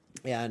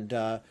 And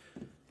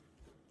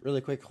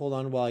really quick, hold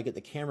on while I get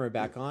the camera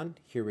back on.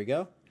 Here we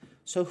go.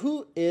 So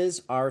who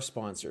is our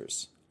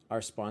sponsors?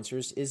 Our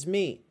sponsors is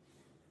me.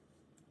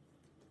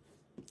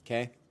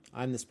 Okay,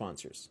 I'm the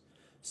sponsors.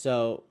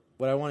 So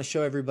what I want to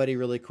show everybody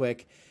really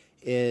quick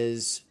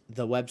is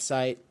the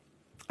website.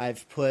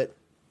 I've put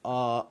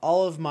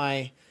all of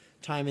my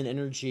time and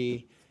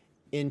energy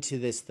into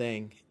this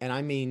thing. And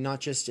I mean, not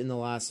just in the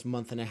last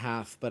month and a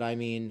half, but I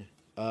mean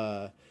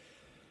my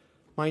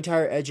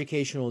entire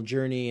educational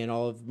journey and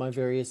all of my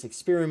various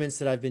experiments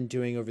that I've been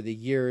doing over the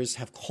years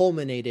have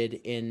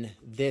culminated in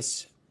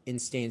this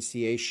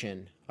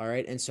instantiation. All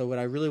right. And so what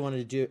I want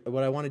to do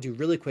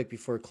really quick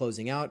before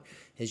closing out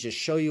is just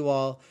show you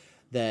all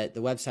that the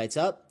website's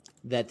up,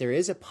 that there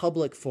is a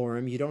public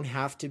forum. You don't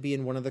have to be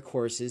in one of the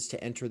courses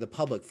to enter the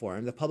public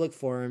forum. The public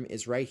forum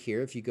is right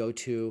here. If you go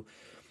to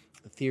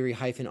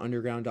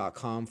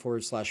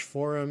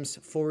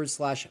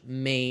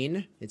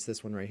theory-underground.com/forums/main, it's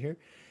this one right here,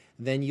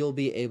 then you'll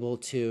be able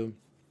to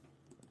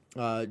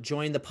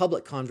join the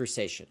public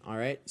conversation. All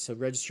right. So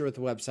register with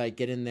the website,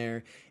 get in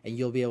there, and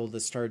you'll be able to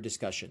start a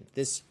discussion.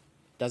 This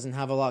doesn't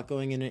have a lot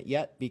going in it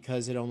yet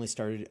because it only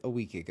started a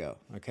week ago,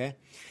 okay?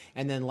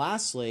 And then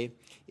lastly,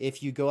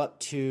 if you go up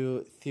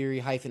to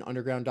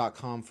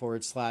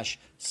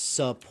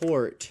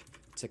theory-underground.com/support,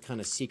 it's a kind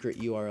of secret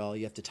URL.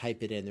 You have to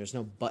type it in. There's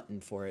no button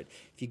for it.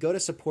 If you go to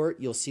support,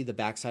 you'll see the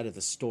backside of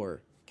the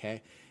store,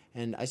 okay?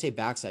 And I say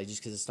backside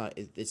just because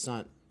it's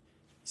not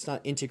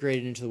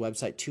integrated into the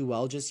website too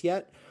well just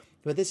yet.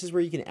 But this is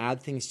where you can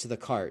add things to the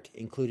cart,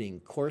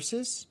 including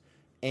courses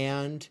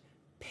and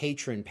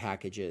patron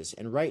packages.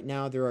 And right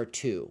now there are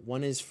two.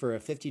 One is for a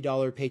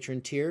 $50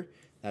 patron tier.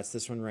 That's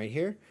this one right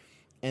here.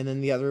 And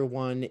then the other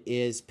one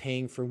is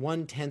paying for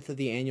 1/10 of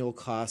the annual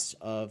cost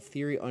of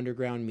Theory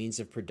Underground means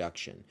of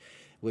production,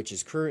 which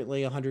is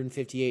currently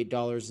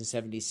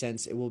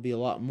 $158.70. It will be a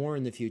lot more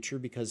in the future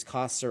because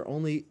costs are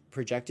only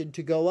projected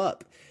to go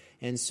up.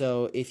 And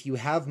so if you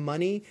have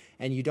money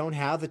and you don't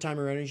have the time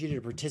or energy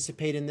to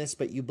participate in this,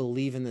 but you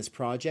believe in this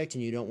project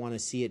and you don't want to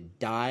see it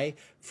die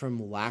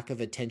from lack of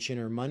attention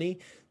or money,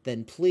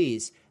 then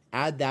please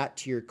add that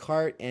to your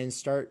cart and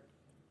start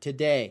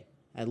today,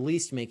 at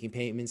least making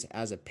payments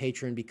as a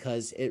patron,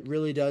 because it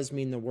really does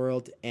mean the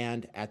world.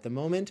 And at the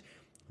moment,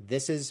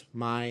 this is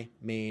my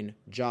main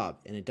job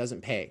and it doesn't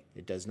pay.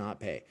 It does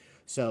not pay.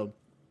 So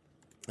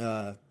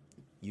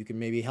you can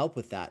maybe help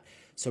with that.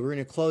 So we're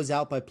going to close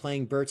out by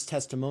playing Bert's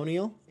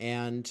testimonial,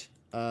 and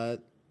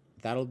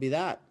that'll be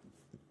that.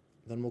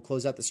 Then we'll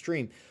close out the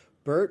stream.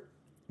 Bert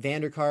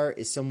Vanderkar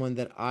is someone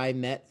that I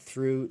met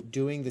through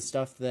doing the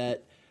stuff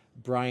that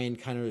Brian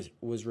kind of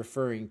was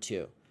referring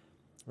to,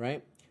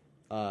 right?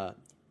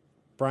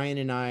 Brian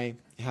and I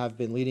have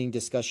been leading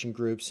discussion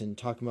groups and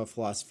talking about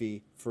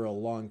philosophy for a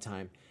long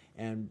time,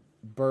 and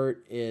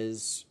Bert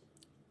is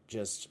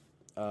just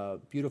a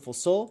beautiful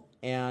soul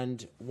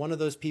and one of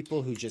those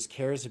people who just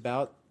cares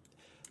about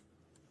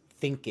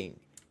thinking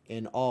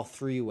in all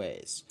three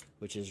ways,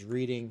 which is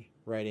reading,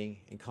 writing,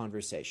 and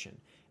conversation.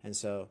 And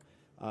so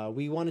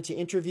we wanted to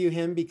interview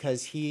him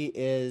because he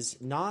is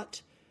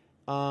not,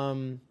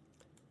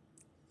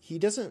 he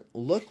doesn't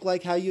look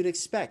like how you'd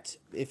expect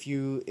if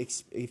you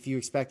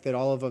expect that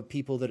all of the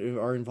people that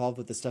are involved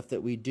with the stuff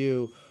that we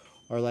do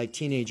are like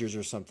teenagers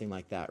or something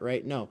like that,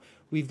 right? No,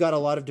 we've got a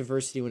lot of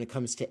diversity when it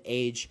comes to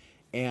age,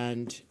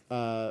 and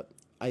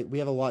we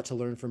have a lot to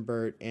learn from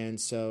Bert, and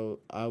so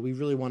we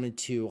really wanted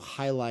to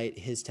highlight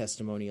his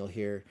testimonial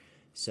here.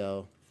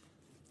 So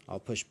I'll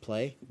push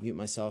play, mute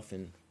myself,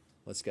 and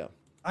let's go.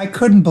 I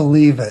couldn't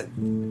believe it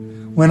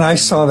when I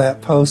saw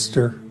that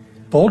poster.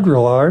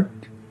 Baudrillard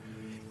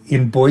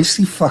in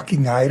Boise,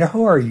 fucking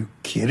Idaho? Are you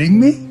kidding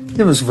me?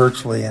 It was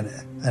virtually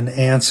an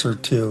answer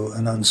to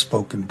an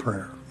unspoken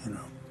prayer, you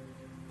know.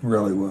 It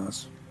really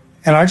was.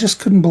 And I just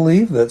couldn't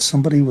believe that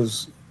somebody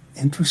was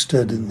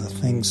interested in the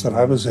things that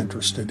I was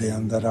interested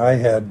in, that I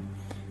had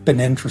been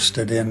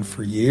interested in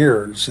for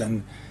years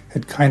and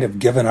had kind of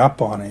given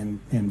up on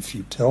in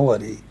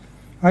futility.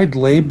 I'd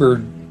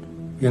labored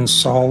in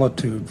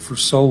solitude for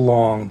so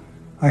long.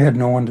 I had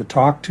no one to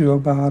talk to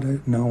about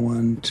it, no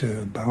one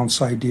to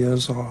bounce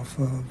ideas off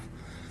of.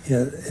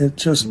 It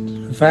just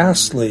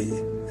vastly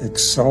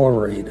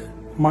accelerated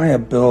my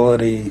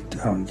ability,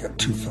 I don't get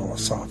too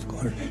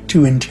philosophical,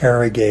 to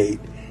interrogate,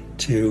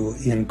 to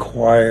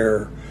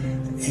inquire,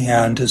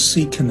 and to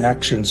see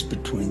connections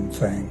between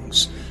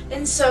things.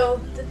 And so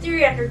the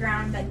theory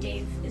underground that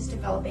Dave is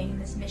developing in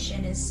this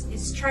mission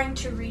is trying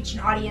to reach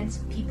an audience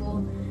of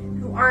people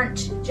who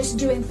aren't just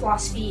doing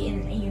philosophy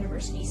in a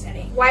university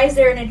setting. Why is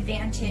there an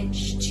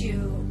advantage to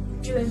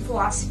doing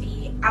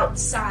philosophy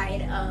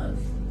outside of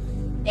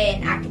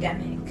an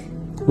academic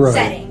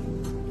setting?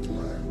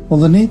 Well,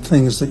 the neat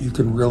thing is that you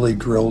can really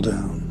drill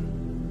down.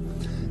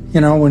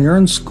 You know, when you're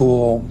in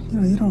school,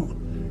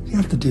 you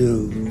have to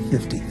do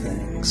 50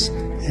 things,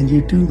 and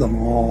you do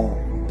them all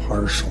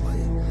partially.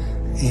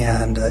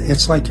 And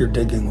it's like you're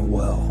digging a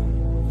well.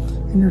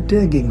 And you're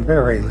digging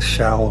very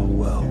shallow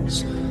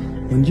wells.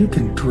 When you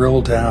can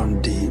drill down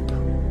deep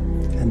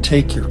and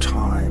take your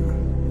time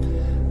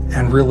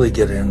and really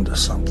get into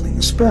something,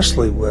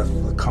 especially with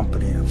a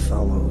company of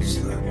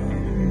fellows, that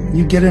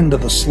you get into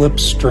the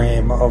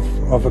slipstream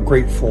of a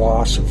great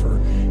philosopher,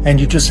 and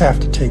you just have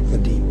to take the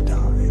deep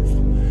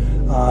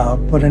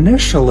dive. But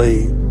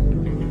initially,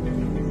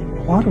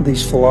 a lot of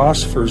these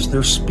philosophers,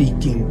 they're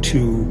speaking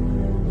to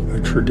a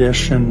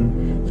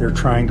tradition, they're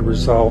trying to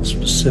resolve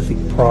specific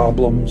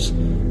problems,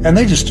 and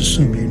they just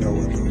assume you know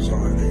what those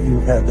are, that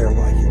you've had their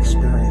life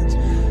experience.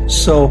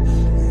 So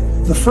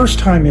the first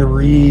time you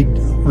read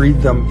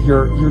them,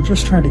 you're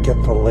just trying to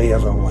get the lay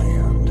of the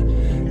land,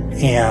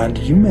 and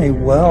you may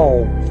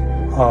well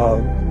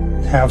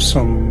have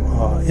some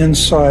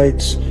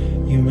insights.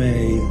 You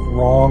may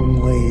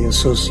wrongly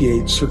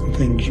associate certain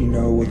things you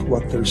know with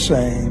what they're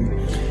saying,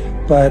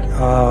 but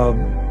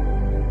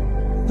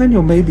then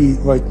you'll maybe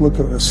look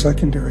at a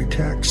secondary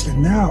text,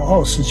 and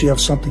now, since you have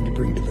something to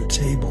bring to the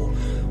table,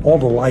 all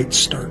the lights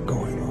start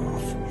going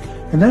off.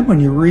 And then when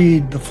you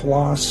read the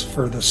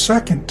philosopher the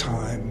second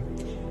time,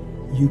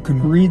 you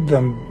can read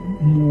them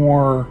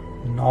more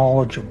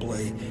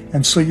knowledgeably,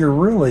 and so you're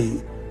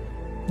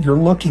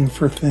looking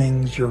for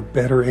things, you're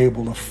better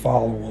able to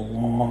follow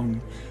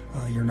along,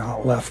 you're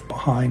not left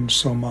behind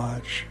so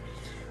much.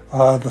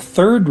 The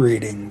third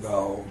reading,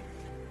 though,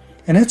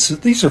 and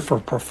these are for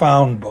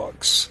profound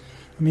books.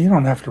 I mean, you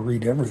don't have to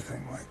read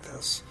everything like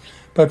this.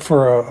 But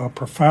for a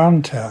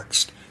profound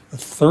text, the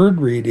third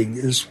reading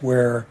is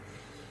where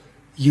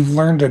you've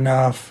learned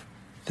enough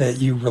that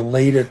you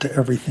relate it to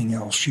everything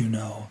else you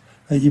know,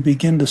 that you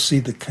begin to see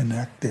the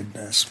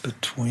connectedness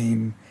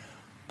between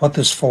what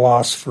this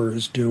philosopher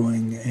is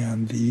doing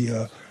and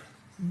the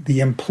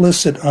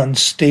implicit,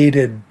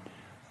 unstated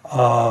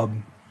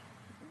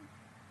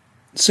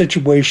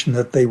situation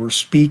that they were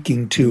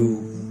speaking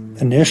to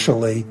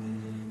initially.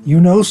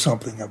 You know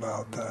something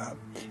about that.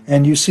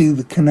 And you see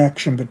the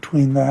connection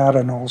between that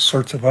and all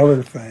sorts of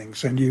other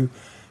things. And you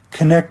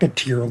connect it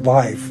to your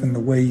life and the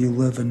way you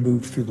live and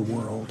move through the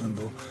world and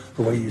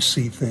the way you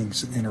see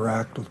things and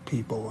interact with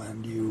people.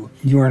 And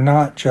you are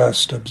not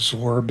just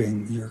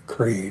absorbing, you're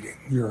creating.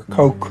 You're a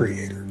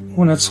co-creator.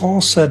 When it's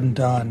all said and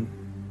done,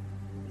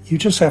 you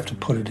just have to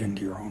put it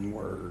into your own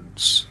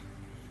words.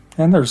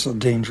 And there's a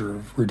danger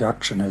of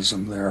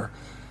reductionism there.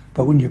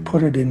 But when you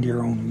put it into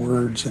your own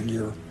words and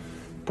you're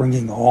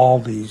bringing all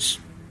these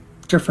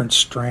different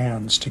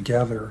strands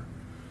together,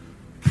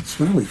 it's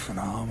really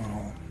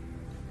phenomenal.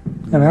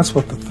 And that's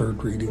what the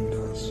third reading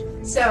does.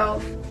 So,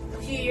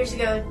 a few years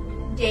ago,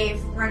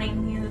 Dave,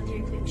 running the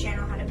Three Clip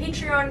channel, had a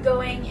Patreon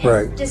going and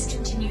Right.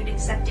 discontinued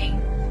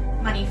accepting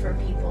money from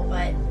people.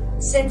 But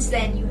since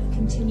then, you have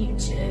continued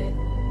to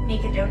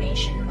make a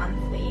donation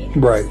monthly.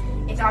 And Right.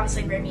 It's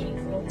obviously very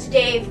meaningful to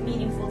Dave,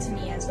 meaningful to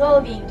me as well,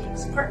 being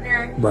Dave's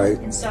partner. Right.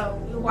 And so,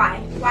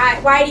 why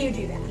do you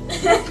do that?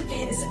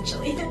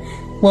 Essentially.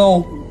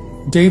 Well,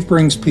 Dave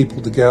brings people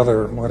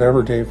together.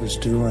 Whatever Dave is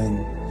doing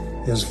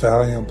is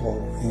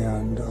valuable.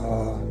 And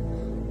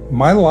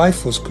my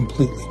life was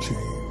completely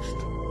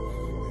changed.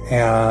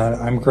 And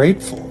I'm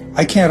grateful.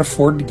 I can't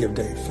afford to give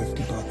Dave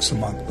 $50 a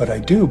month, but I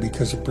do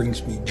because it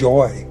brings me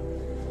joy.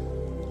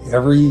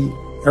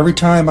 Every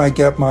time I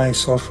get my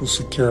Social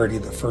Security,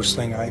 the first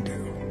thing I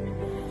do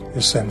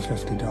is send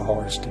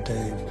 $50 to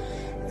Dave.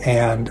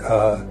 And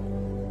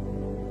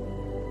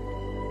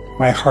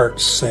my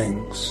heart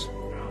sings.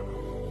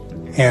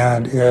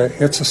 And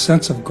it's a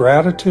sense of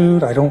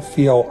gratitude. I don't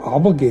feel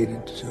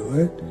obligated to do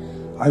it.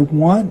 I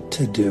want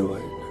to do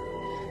it.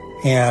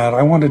 And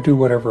I want to do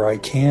whatever I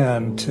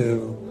can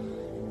to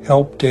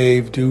help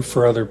Dave do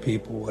for other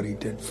people what he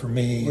did for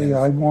me.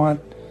 I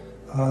want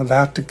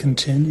that to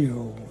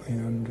continue.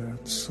 And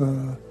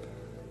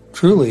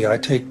truly, I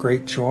take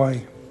great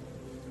joy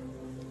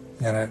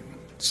in it.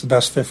 It's the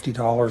best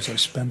 $50 I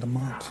spend a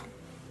month.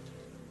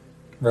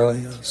 Really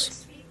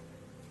is.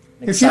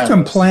 If you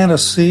can plant a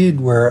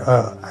seed where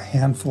a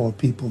handful of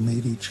people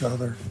meet each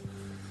other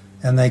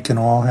and they can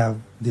all have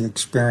the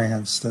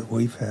experience that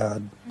we've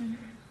had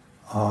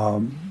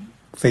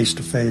face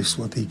to face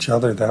with each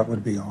other, that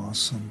would be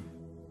awesome.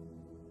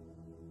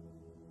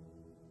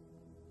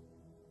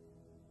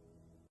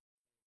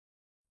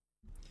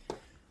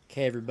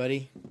 Okay,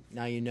 everybody,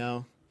 now you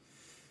know.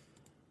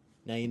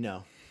 Now you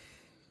know.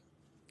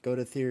 Go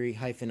to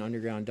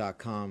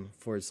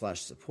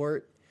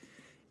theory-underground.com/support.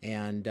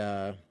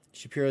 And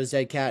Shapiro's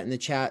Dead Cat in the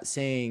chat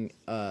saying,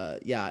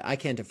 yeah, I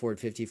can't afford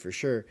 50 for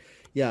sure.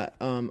 Yeah,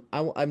 I'm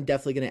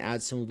definitely going to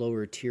add some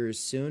lower tiers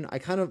soon.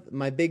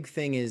 My big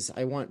thing is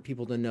I want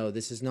people to know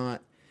this is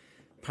not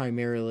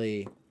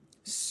primarily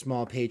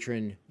small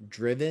patron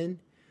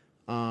driven,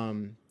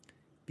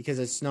 because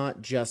it's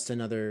not just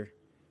another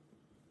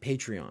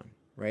Patreon,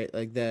 right?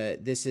 Like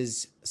this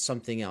is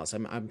something else.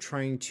 I'm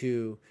trying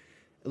to,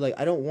 like,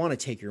 I don't want to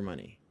take your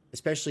money,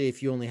 especially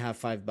if you only have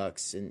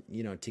 $5 and,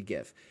 to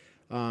give.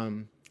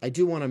 I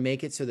do want to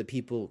make it so that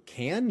people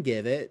can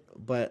give it,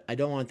 but I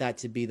don't want that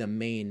to be the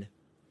main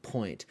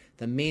point.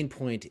 The main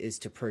point is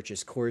to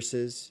purchase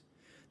courses.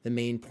 The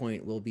main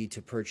point will be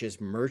to purchase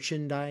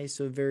merchandise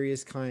of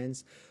various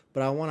kinds,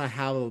 but I want to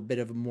have a bit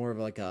of more of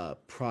like a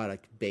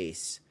product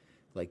base.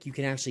 Like you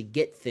can actually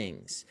get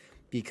things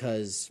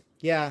because,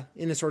 yeah,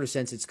 in a sort of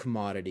sense, it's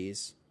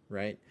commodities,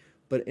 right?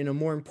 But in a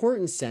more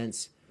important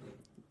sense,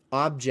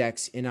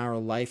 objects in our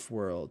life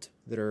world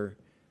that are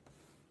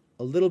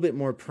a little bit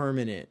more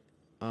permanent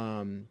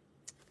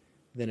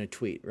than a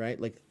tweet, right?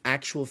 Like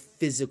actual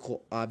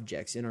physical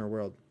objects in our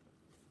world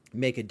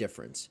make a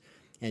difference.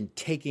 And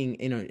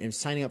taking, and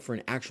signing up for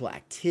an actual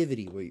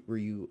activity where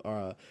you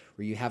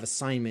have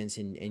assignments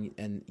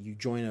and you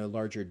join a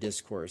larger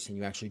discourse and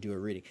you actually do a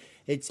reading.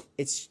 It's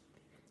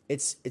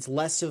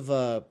less of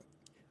a,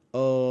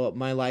 oh,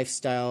 my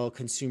lifestyle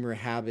consumer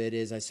habit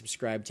is I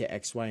subscribe to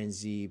X, Y, and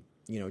Z,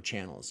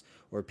 channels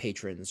or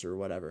patrons or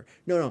whatever.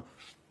 No.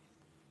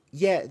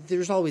 Yeah,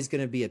 there's always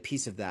going to be a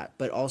piece of that,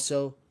 but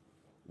also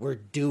we're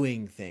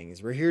doing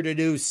things. We're here to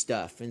do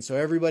stuff. And so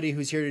everybody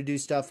who's here to do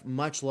stuff,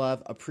 much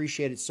love.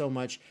 Appreciate it so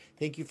much.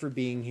 Thank you for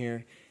being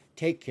here.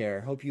 Take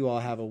care. Hope you all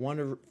have a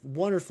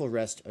wonderful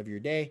rest of your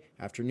day,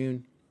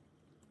 afternoon,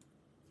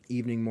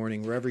 evening,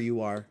 morning, wherever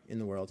you are in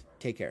the world.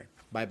 Take care.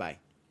 Bye-bye.